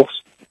tools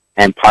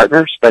and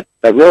partners, but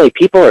really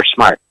people are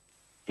smart.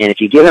 And if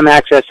you give them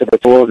access to the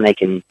tools and they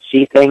can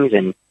see things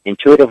and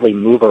intuitively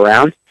move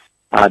around,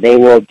 they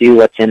will do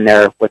what's in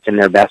their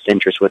best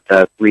interest with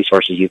the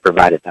resources you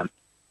provided them.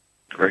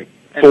 Great.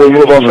 So we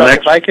move on to the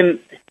next. If I can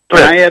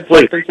I add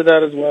something to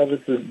that as well?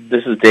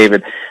 This is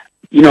David.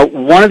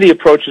 One of the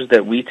approaches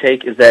that we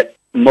take is that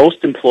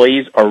most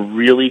employees are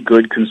really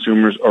good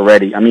consumers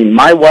already. I mean,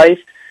 my wife,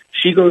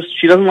 she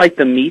doesn't like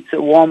the meats at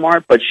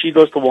Walmart, but she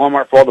goes to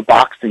Walmart for all the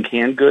boxed and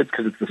canned goods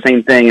because it's the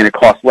same thing and it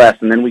costs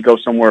less, and then we go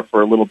somewhere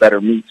for a little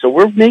better meat. So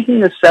we're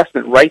making an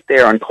assessment right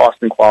there on cost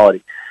and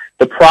quality.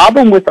 The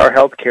problem with our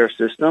healthcare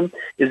system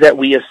is that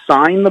we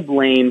assign the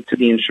blame to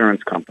the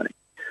insurance company.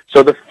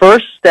 So the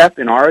first step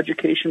in our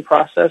education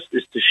process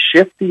is to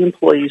shift the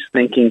employee's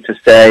thinking to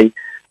say,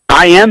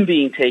 I am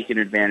being taken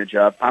advantage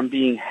of, I'm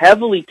being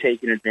heavily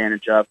taken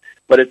advantage of,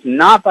 but it's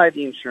not by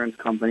the insurance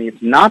company,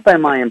 it's not by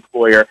my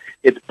employer,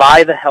 it's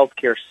by the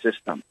healthcare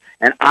system.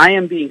 And I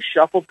am being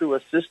shuffled through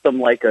a system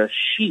like a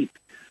sheep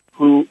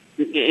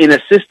in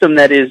a system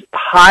that is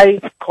high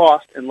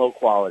cost and low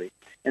quality.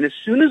 And as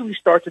soon as we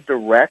start to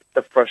direct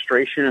the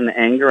frustration and the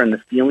anger and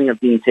the feeling of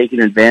being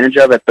taken advantage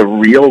of at the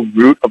real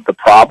root of the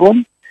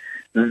problem,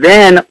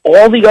 then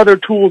all the other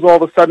tools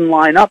all of a sudden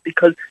line up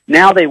because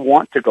now they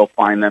want to go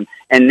find them,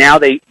 and now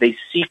they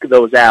seek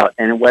those out.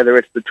 And whether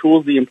it's the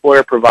tools the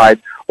employer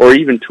provides or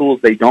even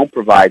tools they don't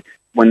provide,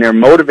 when they're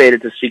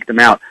motivated to seek them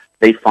out,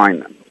 they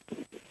find them.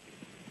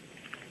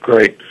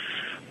 Great.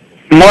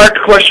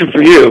 Mark, question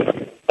for you.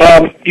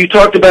 You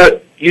talked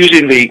about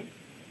using the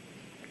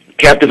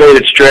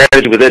captivated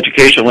strategy with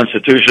educational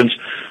institutions.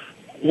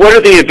 What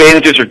are the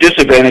advantages or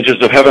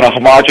disadvantages of having a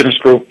homogeneous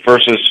group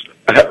versus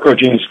a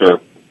heterogeneous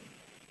group?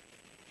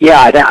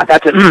 Yeah,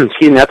 that's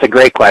a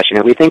great question.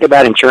 If we think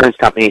about insurance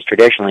companies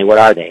traditionally, what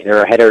are they?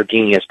 They're a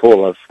heterogeneous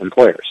pool of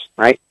employers,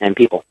 right, and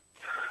people.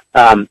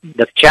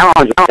 The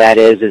challenge with that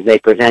is they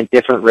present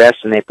different risks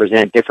and they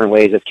present different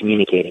ways of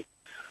communicating.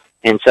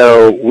 And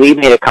so we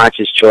made a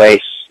conscious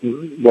choice,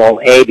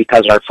 well, A,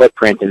 because our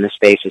footprint in this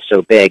space is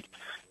so big,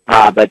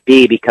 but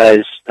B,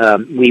 because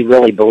we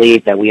really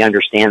believe that we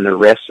understand the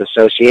risks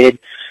associated.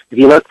 If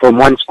you look from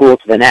one school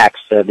to the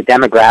next, the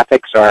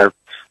demographics are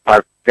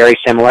very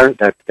similar.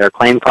 Their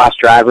claim cost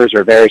drivers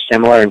are very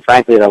similar, and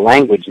frankly, the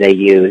language they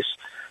use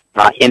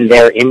in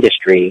their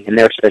industry, in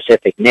their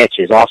specific niche,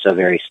 is also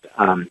very,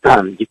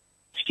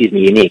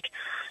 unique.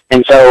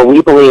 And so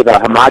we believe a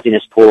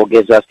homogeneous pool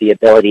gives us the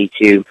ability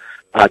to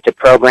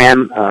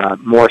program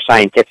more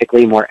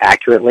scientifically, more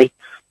accurately,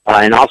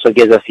 and also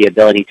gives us the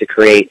ability to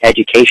create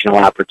educational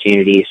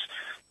opportunities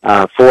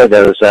for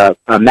those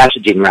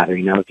messaging, rather.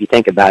 If you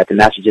think about it, the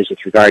messages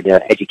with regard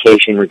to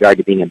education, regard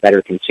to being a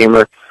better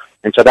consumer.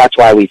 And so that's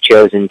why we've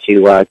chosen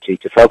to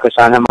focus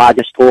on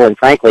homogeneous pool. And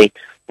frankly,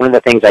 one of the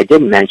things I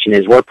didn't mention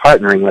is we're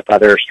partnering with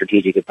other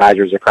strategic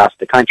advisors across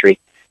the country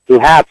who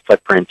have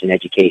footprints in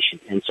education.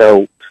 And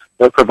so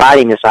we're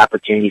providing this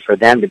opportunity for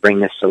them to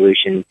bring this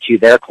solution to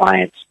their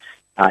clients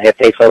if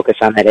they focus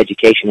on that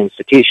education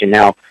institution.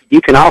 Now, you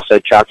can also,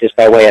 Chuck, just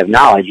by way of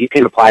knowledge, you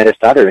can apply this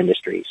to other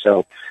industries.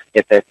 So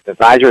if the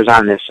advisors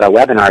on this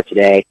webinar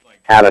today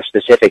have a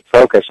specific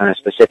focus on a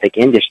specific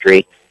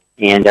industry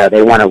and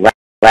they want to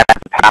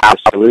power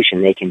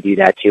solution, they can do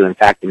that too. In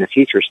fact, in the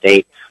future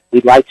state,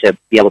 we'd like to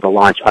be able to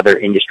launch other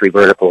industry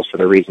verticals for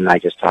the reason I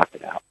just talked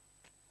about.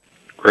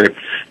 Great.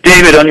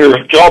 David, on your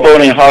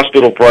jawboning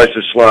hospital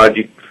prices slide,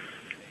 you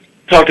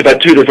talked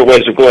about two different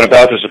ways of going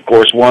about this, of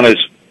course. One is,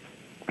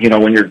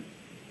 when you're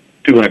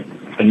doing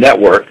a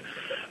network.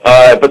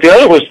 But the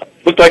other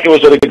looked like it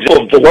was an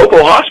example of the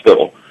local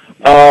hospital.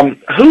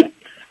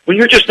 When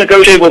you're just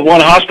negotiating with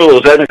one hospital,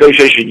 is that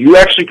negotiation you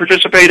actually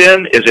participate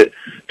in? Is it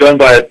done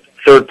by a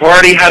third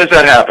party? How does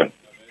that happen?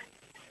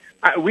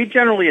 We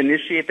generally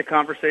initiate the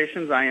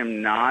conversations. I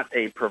am not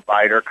a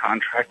provider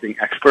contracting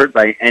expert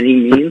by any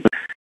means.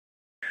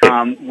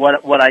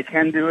 What I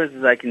can do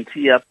is I can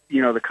tee up,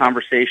 the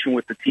conversation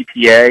with the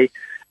TPA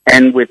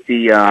and with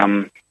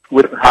the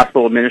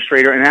hospital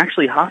administrator. And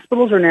actually,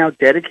 hospitals are now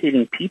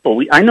dedicating people.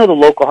 I know the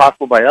local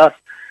hospital by us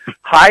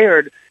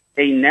hired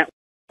a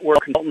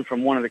network consultant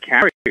from one of the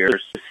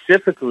carriers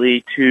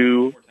specifically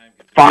to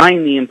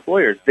find the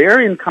employers.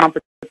 They're in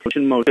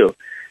competition mode too,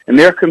 and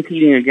they're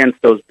competing against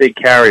those big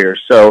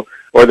carriers.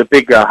 Or the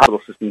big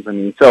hospital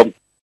systems. So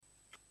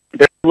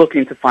they're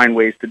looking to find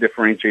ways to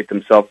differentiate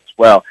themselves as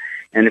well.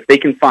 And if they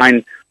can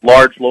find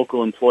large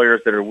local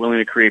employers that are willing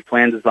to create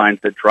plan designs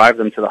that drive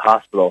them to the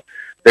hospital,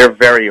 they're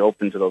very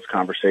open to those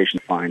conversations,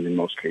 in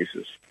most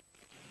cases.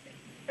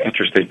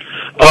 Interesting.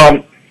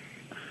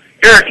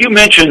 Eric, you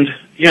mentioned,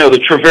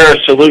 the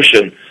Trevera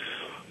solution.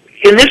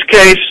 In this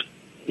case,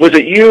 was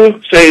it you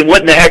saying,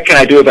 what in the heck can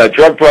I do about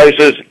drug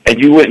prices, and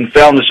you went and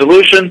found the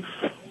solution?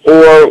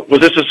 Or was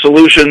this a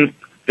solution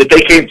that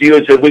they came to you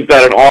and said, we've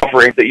got an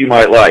offering that you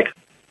might like?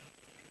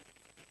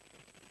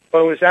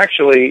 Well, it was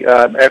actually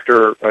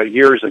after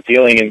years of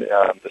dealing in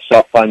the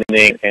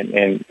self-funding,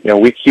 and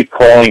we keep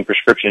calling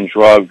prescription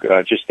drug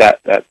just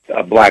that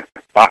black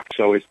box.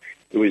 So it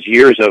was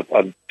years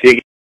of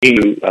digging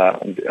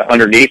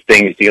underneath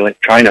things,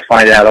 trying to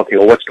find out, okay,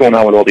 well, what's going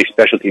on with all these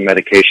specialty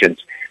medications,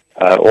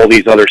 all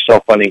these other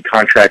self-funding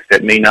contracts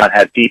that may not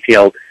have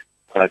detailed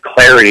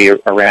clarity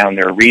around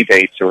their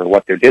rebates or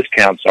what their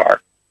discounts are.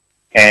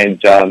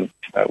 And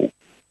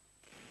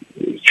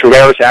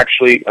Traveris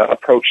actually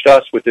approached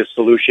us with this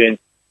solution,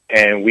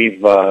 and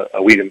we've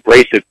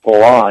embraced it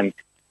full on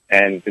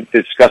and been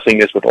discussing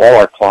this with all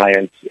our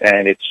clients,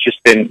 and it's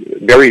just been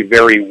very,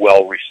 very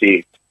well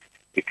received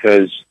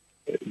because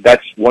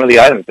that's one of the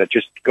items that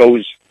just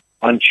goes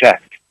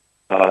unchecked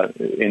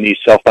in these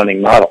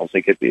self-funding models.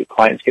 The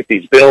clients get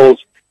these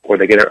bills, or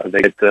they get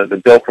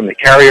the bill from the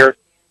carrier,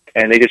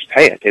 and they just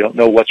pay it. They don't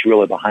know what's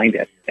really behind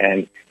it,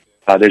 and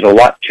there's a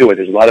lot to it.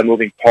 There's a lot of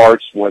moving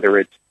parts, whether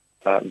it's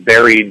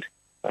varied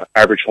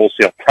average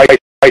wholesale price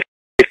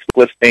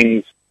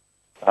listings,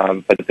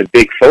 but the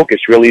big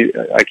focus really,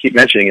 I keep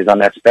mentioning, is on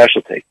that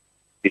specialty,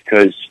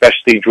 because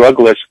specialty drug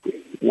lists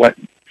went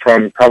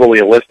from probably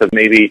a list of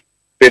maybe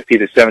 50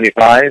 to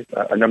 75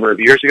 a number of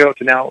years ago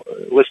to now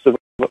a list of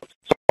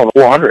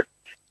 400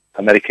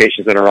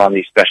 medications that are on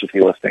these specialty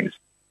listings.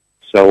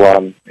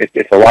 So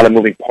it's a lot of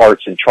moving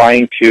parts, and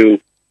trying to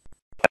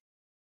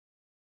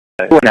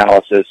do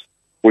analysis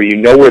where you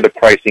know where the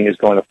pricing is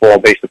going to fall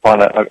based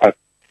upon a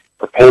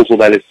proposal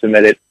that is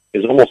submitted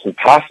is almost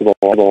impossible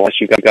unless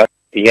you've got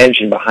the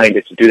engine behind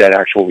it to do that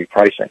actual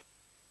repricing.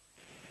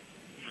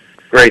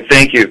 Great,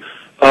 thank you.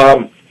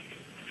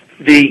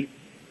 The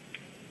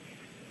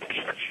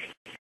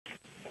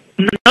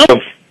number of,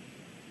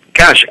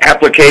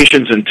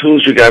 applications and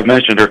tools you guys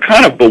mentioned are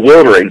kind of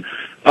bewildering.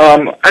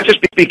 I'd just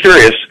be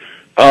curious.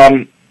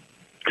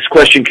 This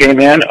question came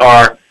in,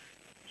 are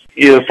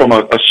either from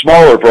a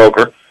smaller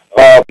broker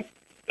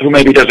who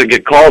maybe doesn't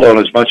get called on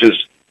as much as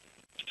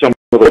some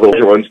of the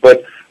larger ones,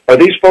 but are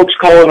these folks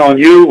calling on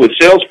you with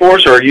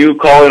Salesforce, or are you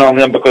calling on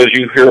them because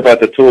you hear about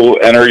the tool,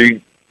 and are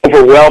you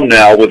overwhelmed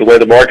now with the way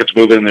the market's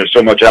moving and there's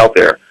so much out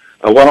there?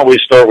 Why don't we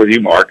start with you,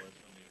 Mark?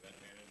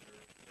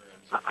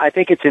 I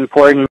think it's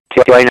important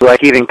to, like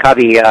Stephen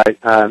Covey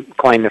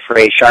coined the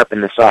phrase,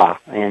 sharpen the saw.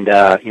 And,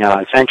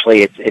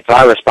 essentially it's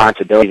our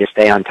responsibility to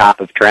stay on top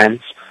of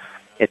trends.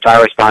 It's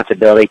our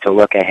responsibility to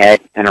look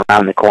ahead and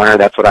around the corner.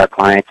 That's what our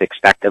clients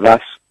expect of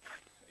us.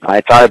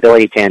 It's our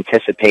ability to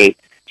anticipate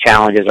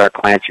challenges our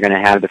clients are going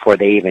to have before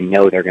they even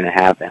know they're going to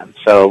have them.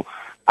 So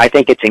I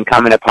think it's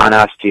incumbent upon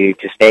us to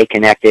stay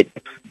connected.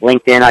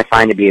 LinkedIn I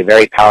find to be a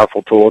very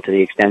powerful tool. To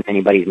the extent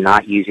anybody's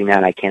not using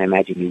that, I can't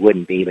imagine you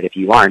wouldn't be, but if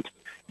you aren't,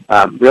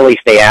 really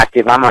stay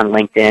active. I'm on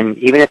LinkedIn.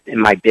 Even if in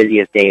my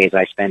busiest days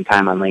I spend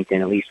time on LinkedIn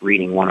at least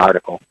reading one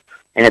article.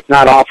 And it's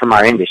not all from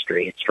our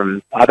industry. It's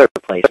from other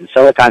places.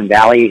 Silicon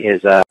Valley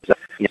is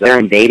they're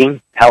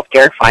invading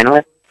healthcare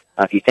finally.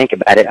 If you think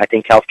about it, I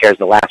think healthcare is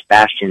the last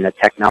bastion that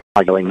technology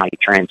really might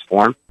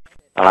transform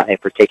a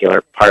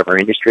particular part of our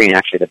industry, and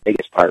actually the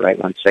biggest part, right?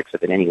 1/6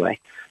 of it anyway.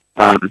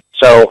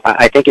 So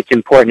I think it's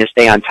important to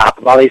stay on top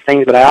of all these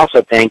things, but I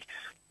also think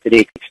to the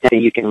extent that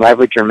you can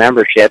leverage your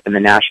membership in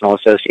the National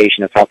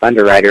Association of Health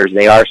Underwriters,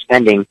 they are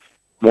spending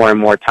more and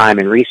more time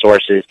and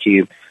resources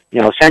to,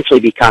 essentially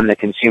become the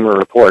consumer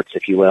reports,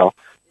 if you will,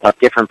 of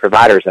different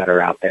providers that are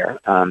out there.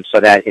 So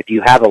that if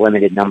you have a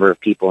limited number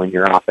of people in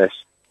your office,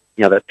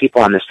 the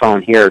people on this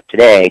phone here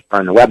today, or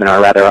in the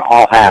webinar rather,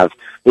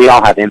 we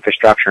all have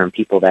infrastructure and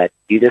people that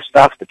do this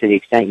stuff, but to the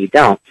extent you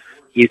don't,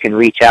 you can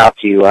reach out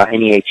to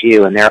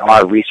NEHU, and there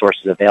are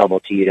resources available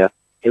to you to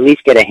at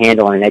least get a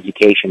handle on an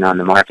education on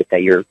the market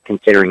that you're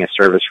considering a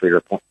service for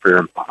your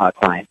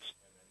clients.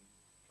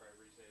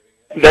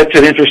 That's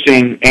an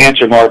interesting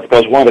answer, Mark,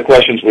 because one of the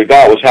questions we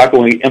got was how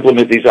can we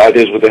implement these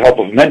ideas with the help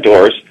of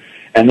mentors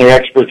and their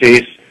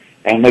expertise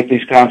and make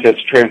these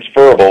concepts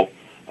transferable?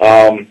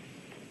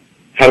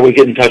 How do we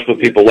get in touch with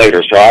people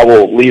later? So I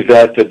will leave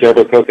that to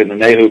Deborah Cook and the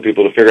NAHU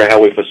people to figure out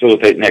how we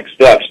facilitate next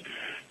steps.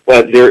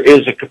 But there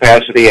is a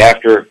capacity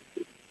after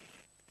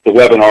the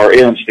webinar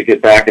ends to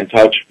get back in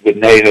touch with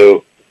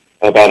NAHU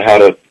about how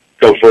to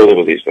go further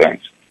with these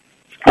things.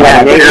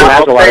 Yeah, NAHU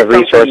has a lot of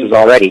resources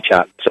already,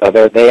 Chuck. So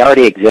they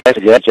already exist.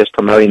 It's just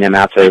promoting them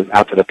out to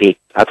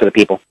the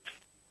people.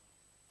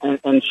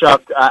 And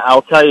Chuck,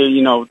 I'll tell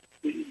you,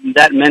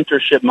 that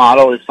mentorship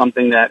model is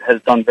something that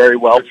has done very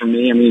well for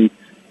me. I mean,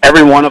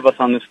 every one of us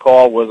on this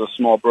call was a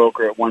small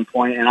broker at one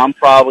point, and I'm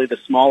probably the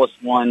smallest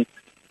one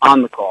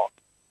on the call.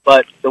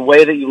 But the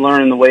way that you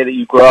learn and the way that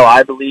you grow,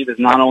 I believe, is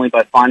not only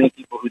by finding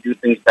people who do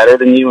things better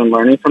than you and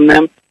learning from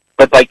them,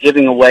 but by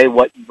giving away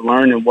what you've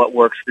learned and what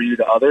works for you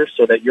to others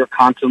so that you're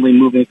constantly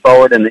moving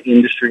forward and the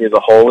industry as a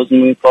whole is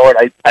moving forward.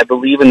 I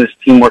believe in this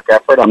teamwork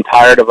effort. I'm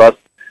tired of us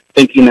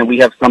thinking that we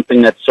have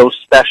something that's so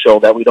special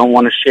that we don't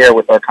want to share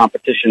with our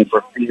competition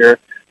for fear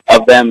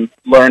of them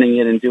learning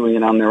it and doing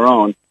it on their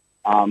own.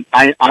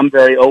 I'm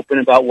very open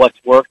about what's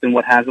worked and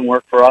what hasn't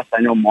worked for us.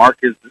 I know Mark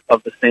is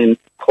of the same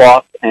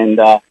cloth, and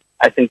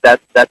I think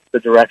that's the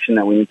direction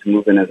that we need to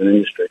move in as an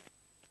industry.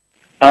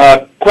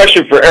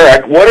 Question for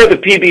Eric. What are the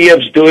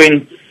PBMs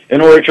doing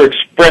in order to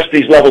express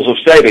these levels of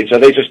savings? Are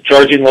they just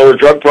charging lower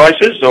drug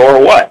prices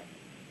or what?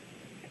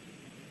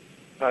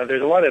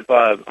 There's a lot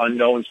of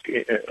unknowns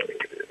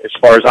as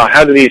far as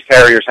how do these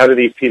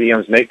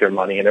PBMs make their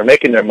money, and they're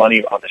making their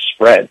money on the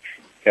spread.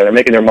 They're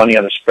making their money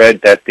on the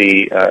spread that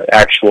the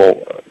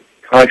actual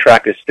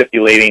contract is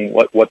stipulating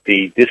what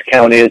the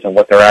discount is and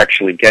what they're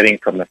actually getting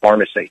from the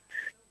pharmacy.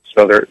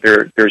 So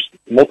there's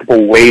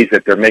multiple ways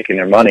that they're making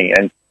their money,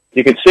 and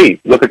you can see.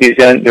 Look at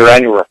their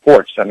annual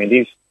reports. I mean,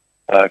 these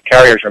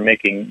carriers are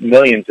making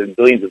millions and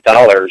billions of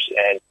dollars,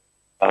 and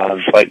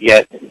but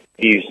yet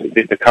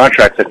the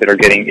contracts that are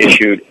getting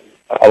issued,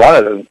 a lot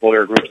of the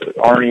employer groups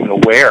aren't even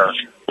aware of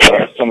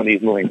some of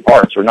these moving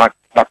parts, or not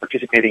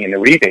participating in the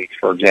rebates,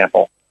 for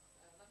example.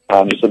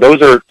 So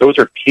those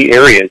are key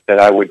areas that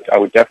I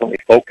would definitely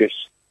focus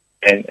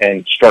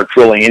and start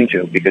drilling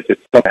into, because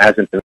it's something that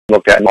hasn't been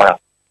looked at in a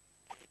while.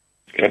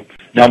 Okay.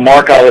 Now,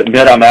 Mark, I'll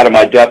admit I'm out of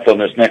my depth on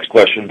this next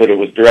question, but it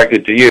was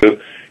directed to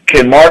you.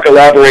 Can Mark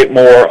elaborate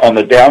more on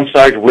the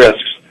downside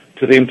risks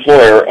to the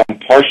employer on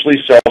partially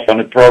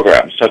self-funded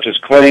programs, such as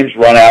claims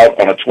run out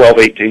on a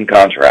 12-18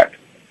 contract?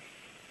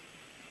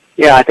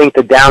 Yeah, I think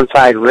the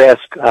downside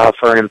risk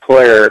for an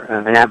employer,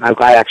 and I'm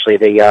glad actually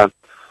the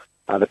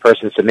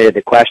person submitted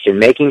the question,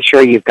 making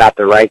sure you've got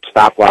the right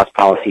stop-loss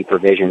policy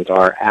provisions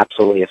are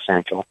absolutely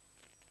essential.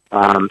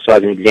 So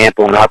as an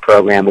example, in our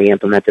program, we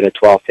implemented a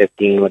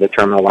 12-15 with a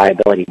terminal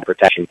liability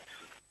protection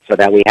so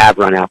that we have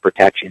run-out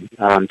protection.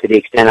 To the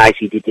extent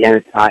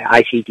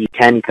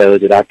ICD-10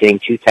 codes, without getting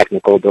too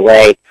technical,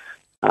 delay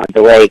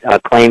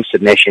claim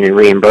submission and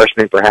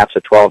reimbursement, perhaps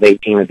a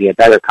 12-18 would be a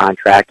better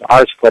contract.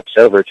 Ours flips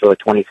over to a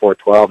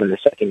 24-12 in the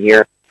second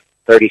year,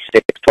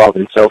 36-12,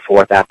 and so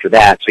forth after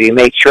that. So you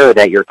make sure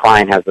that your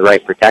client has the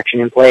right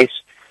protection in place.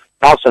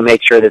 Also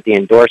make sure that the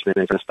endorsement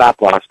and the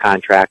stop-loss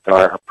contract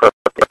are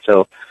perfect.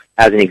 So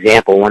as an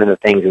example, one of the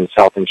things in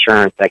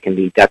self-insurance that can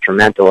be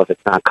detrimental if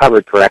it's not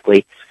covered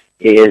correctly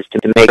is to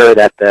make sure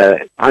that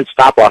the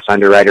stop-loss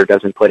underwriter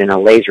doesn't put in a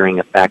lasering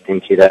effect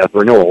into the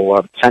renewal.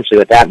 Well, essentially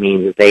what that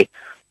means is they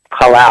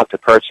call out the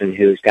person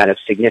who's got a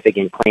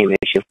significant claim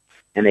issue,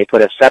 and they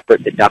put a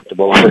separate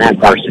deductible on that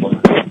person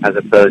as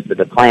opposed to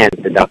the plan's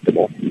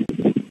deductible.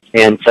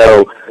 And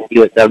so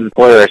the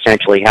employer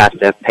essentially has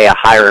to pay a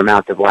higher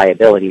amount of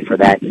liability for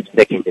that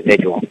sick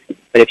individual.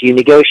 But if you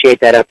negotiate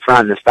that up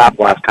front in the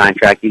stop-loss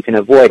contract, you can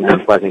avoid an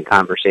unpleasant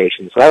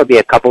conversation. So that would be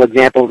a couple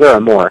examples. There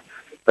are more,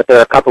 but there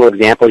are a couple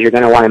examples. You're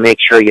going to want to make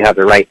sure you have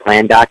the right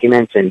plan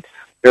documents. And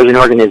there's an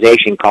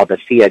organization called the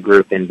PHIA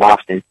Group in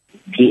Boston,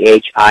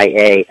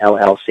 PHIA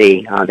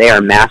LLC. They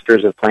are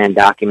masters of plan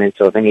documents.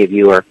 So if any of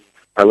you are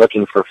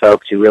looking for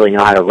folks who really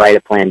know how to write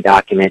a plan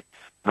document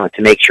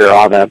to make sure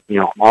all the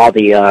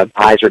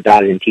I's are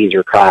dotted and T's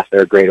are crossed,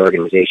 they're a great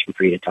organization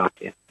for you to talk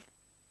to.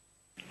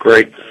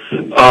 Great.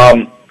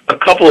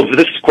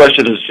 This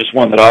question is just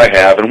one that I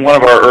have. In one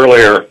of our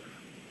earlier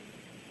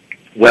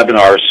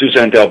webinars,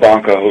 Suzanne Del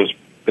Banco, who's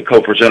the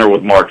co-presenter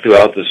with Mark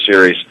throughout this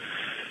series,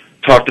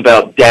 talked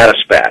about data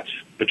spats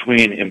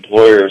between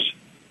employers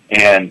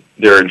and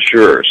their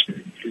insurers,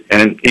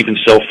 and even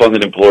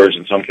self-funded employers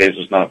in some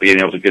cases not being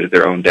able to get at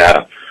their own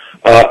data.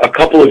 A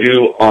couple of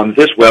you on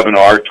this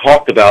webinar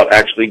talked about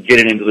actually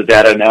getting into the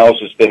data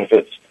analysis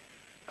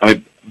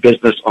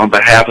business on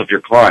behalf of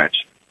your clients.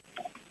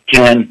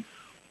 Can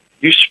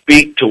you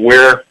speak to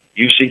where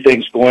you see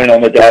things going on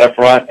the data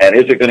front, and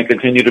is it going to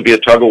continue to be a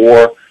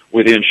tug-of-war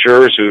with the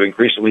insurers who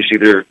increasingly see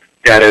their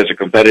data as a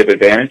competitive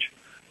advantage?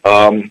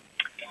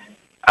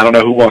 I don't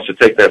know who wants to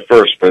take that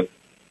first, but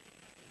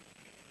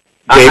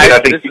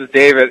This is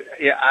David.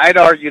 Yeah, I'd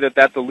argue that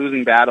that's a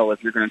losing battle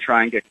if you're going to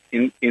try and get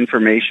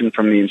information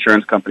from the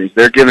insurance companies.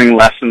 They're giving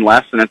less and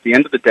less, and at the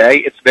end of the day,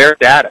 it's their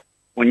data.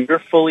 When you're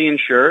fully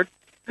insured,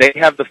 they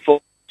have the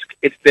full.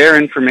 It's their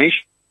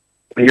information.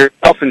 When you're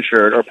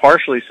self-insured or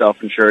partially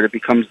self-insured, it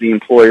becomes the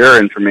employer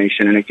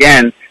information, and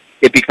again,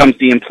 it becomes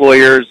the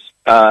employer's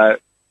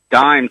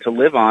dime to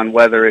live on,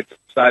 whether it's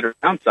upside or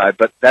downside.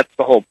 But that's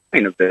the whole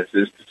point of this: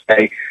 is to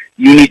say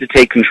you need to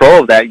take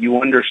control of that.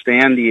 You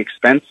understand the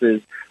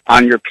expenses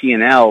on your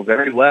P&L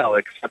very well,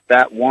 except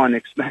that one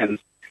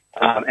expense,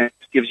 and it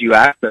gives you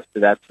access to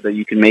that so that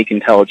you can make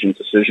intelligent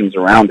decisions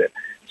around it.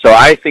 So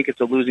I think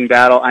it's a losing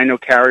battle. I know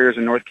carriers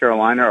in North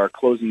Carolina are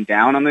closing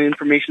down on the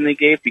information they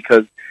gave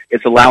because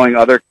it's allowing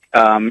other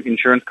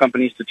insurance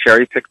companies to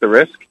cherry pick the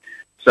risk.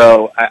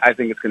 So I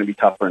think it's going to be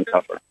tougher and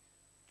tougher.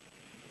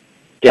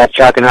 Yeah,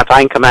 Chuck, and if I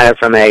can come at it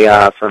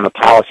from a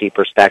policy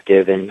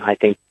perspective, and I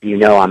think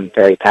I'm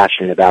very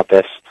passionate about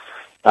this,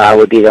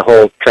 would be the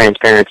whole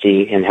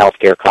transparency in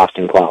healthcare cost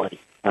and quality.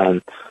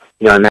 In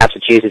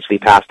Massachusetts, we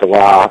passed a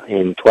law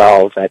in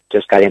 12 that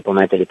just got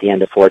implemented at the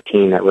end of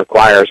 14 that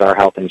requires our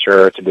health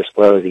insurer to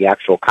disclose the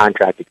actual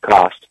contracted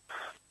cost,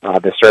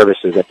 the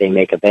services that they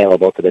make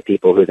available to the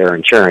people who they're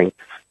insuring.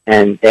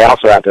 And they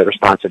also have the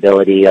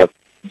responsibility of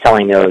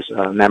telling those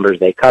members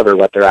they cover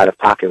what their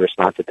out-of-pocket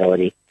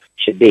responsibility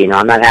should be. Now,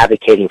 I'm not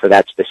advocating for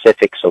that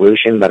specific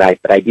solution, but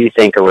I do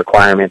think a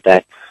requirement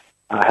that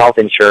health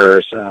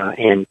insurers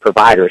and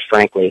providers,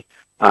 frankly,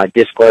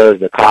 disclose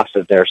the cost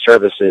of their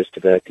services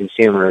to the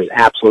consumer is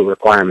absolute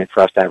requirement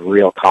for us to have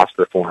real cost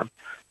reform.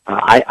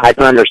 I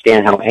don't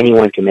understand how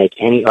anyone can make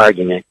any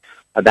argument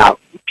about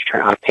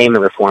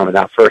payment reform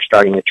without first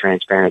starting with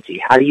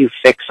transparency. How do you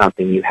fix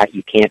something you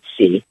can't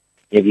see?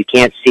 If you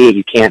can't see it,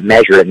 you can't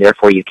measure it, and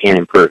therefore you can't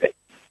improve it.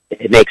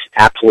 It makes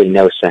absolutely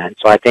no sense.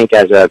 So I think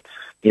as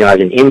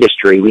an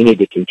industry, we need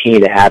to continue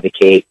to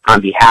advocate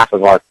on behalf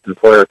of our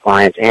employer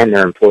clients and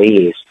their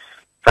employees,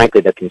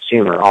 frankly, the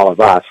consumer, all of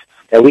us,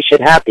 that we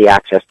should have the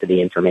access to the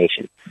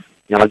information.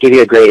 I'll give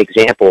you a great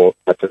example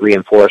to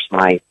reinforce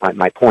my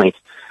point.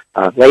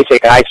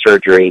 LASIK eye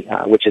surgery,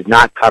 which is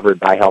not covered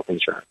by health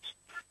insurance.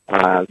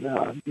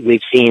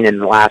 We've seen in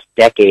the last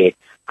decade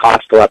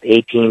costs go up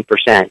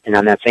 18%, and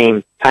on that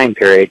same time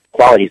period,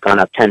 quality's gone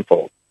up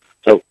tenfold.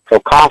 So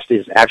cost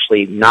is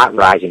actually not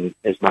rising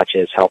as much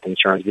as health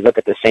insurance. If you look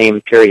at the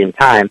same period in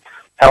time,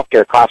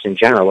 healthcare costs in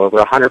general, over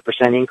 100%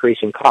 increase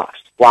in cost.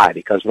 Why?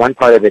 Because one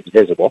part of it's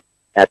visible,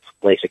 that's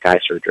LASIK eye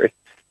surgery,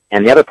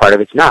 and the other part of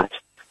it's not.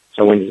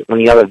 So when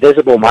you have a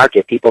visible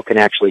market, people can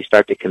actually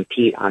start to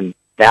compete on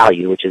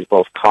value, which is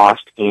both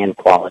cost and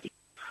quality.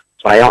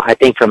 So I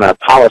think from a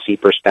policy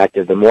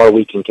perspective, the more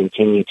we can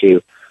continue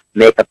to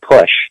make a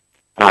push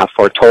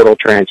for total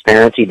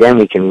transparency, then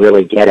we can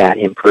really get at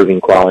improving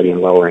quality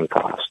and lowering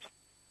cost.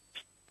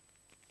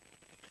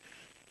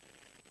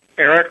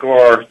 Eric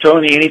or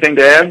Tony, anything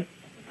to add?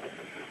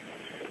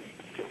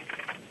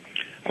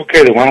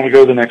 Okay, then why don't we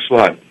go to the next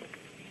slide?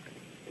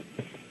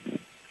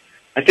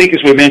 I think, as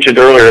we mentioned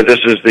earlier, this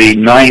is the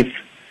 9th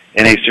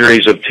in a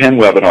series of 10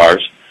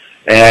 webinars,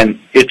 and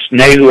it's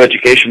NAHU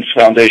Education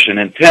Foundation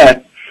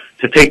intent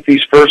to take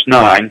these first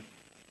 9,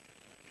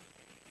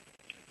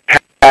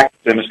 pack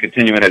them as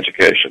continuing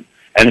education.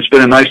 And it's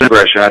been a nice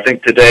progression. I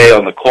think today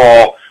on the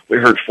call, we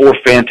heard 4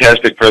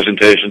 fantastic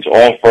presentations,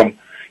 all from,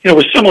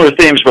 with similar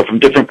themes, but from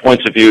different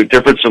points of view,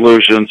 different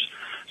solutions.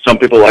 Some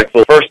people like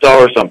full first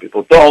dollar, some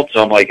people don't,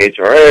 some like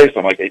HRA,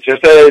 some like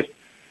HSAs.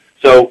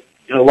 So,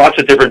 lots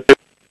of different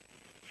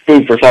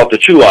food for thought to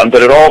chew on,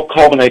 but it all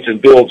culminates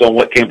and builds on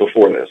what came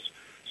before this.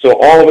 So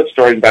all of it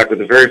starting back with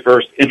the very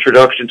first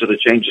introduction to the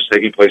changes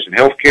taking place in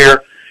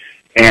healthcare.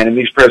 And in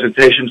these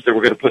presentations that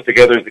we're going to put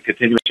together in the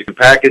continuing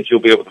package, you'll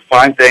be able to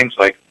find things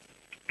like,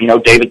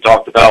 David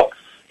talked about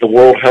the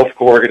World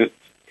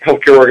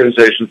Healthcare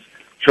Organization's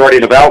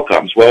charting of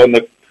outcomes. Well, in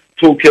the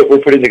toolkit we're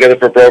putting together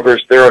for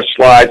brokers, there are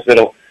slides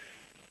that'll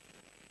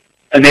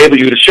enable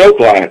you to show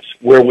clients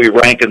where we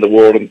rank in the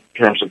world in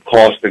terms of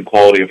cost and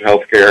quality of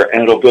healthcare,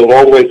 and it'll build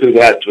all the way through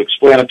that to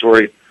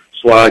explanatory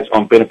slides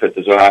on benefit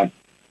design.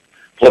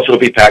 Plus, it'll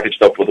be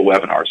packaged up with a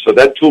webinar. So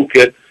that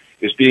toolkit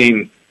is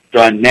being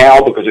done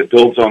now because it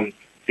builds on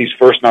these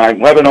first 9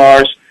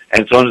 webinars,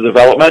 and it's under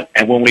development.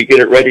 And when we get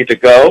it ready to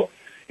go,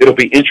 it'll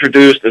be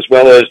introduced, as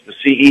well as the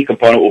CE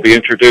component will be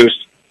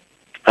introduced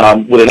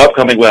with an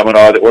upcoming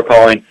webinar that we're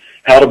calling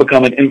How to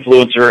Become an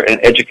Influencer and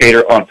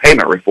Educator on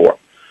Payment Reform.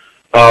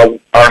 Our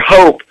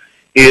hope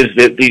is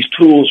that these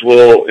tools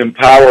will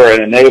empower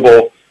and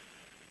enable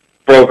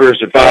brokers,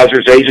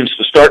 advisors, agents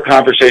to start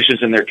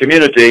conversations in their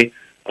community.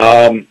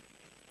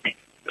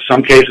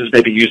 Some cases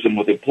maybe use them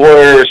with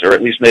employers, or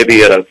at least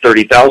maybe at a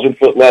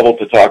 30,000-foot level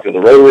to talk to the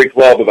Rotary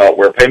Club about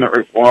where payment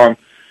reform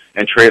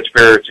and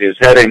transparency is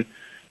heading.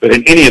 But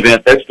in any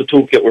event, that's the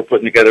toolkit we're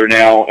putting together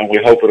now, and we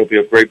hope it'll be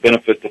of great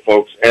benefit to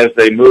folks as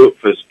they move,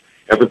 as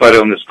everybody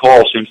on this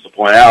call seems to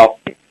point out,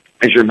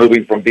 as you're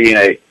moving from being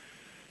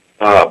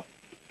a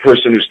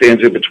person who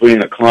stands in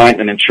between a client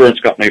and an insurance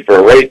company for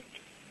a rate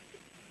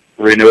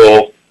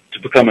renewal to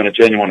becoming a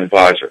genuine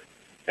advisor.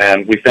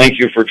 And we thank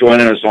you for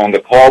joining us on the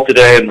call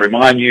today and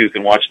remind you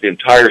can watch the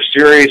entire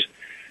series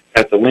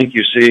at the link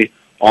you see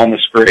on the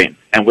screen.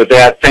 And with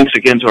that, thanks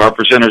again to our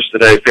presenters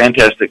today.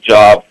 Fantastic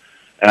job.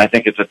 And I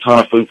think it's a ton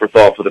of food for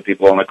thought for the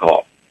people on the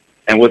call.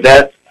 And with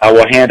that, I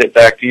will hand it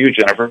back to you,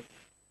 Jennifer.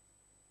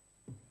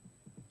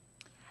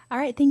 All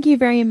right, thank you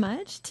very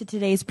much to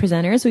today's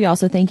presenters. We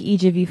also thank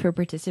each of you for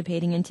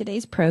participating in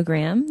today's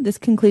program. This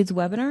concludes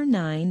Webinar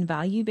 9,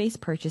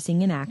 Value-Based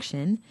Purchasing in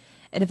Action.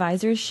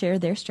 Advisors share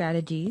their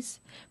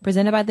strategies,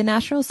 presented by the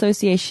National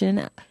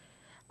Association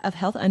of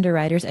Health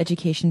Underwriters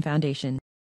Education Foundation.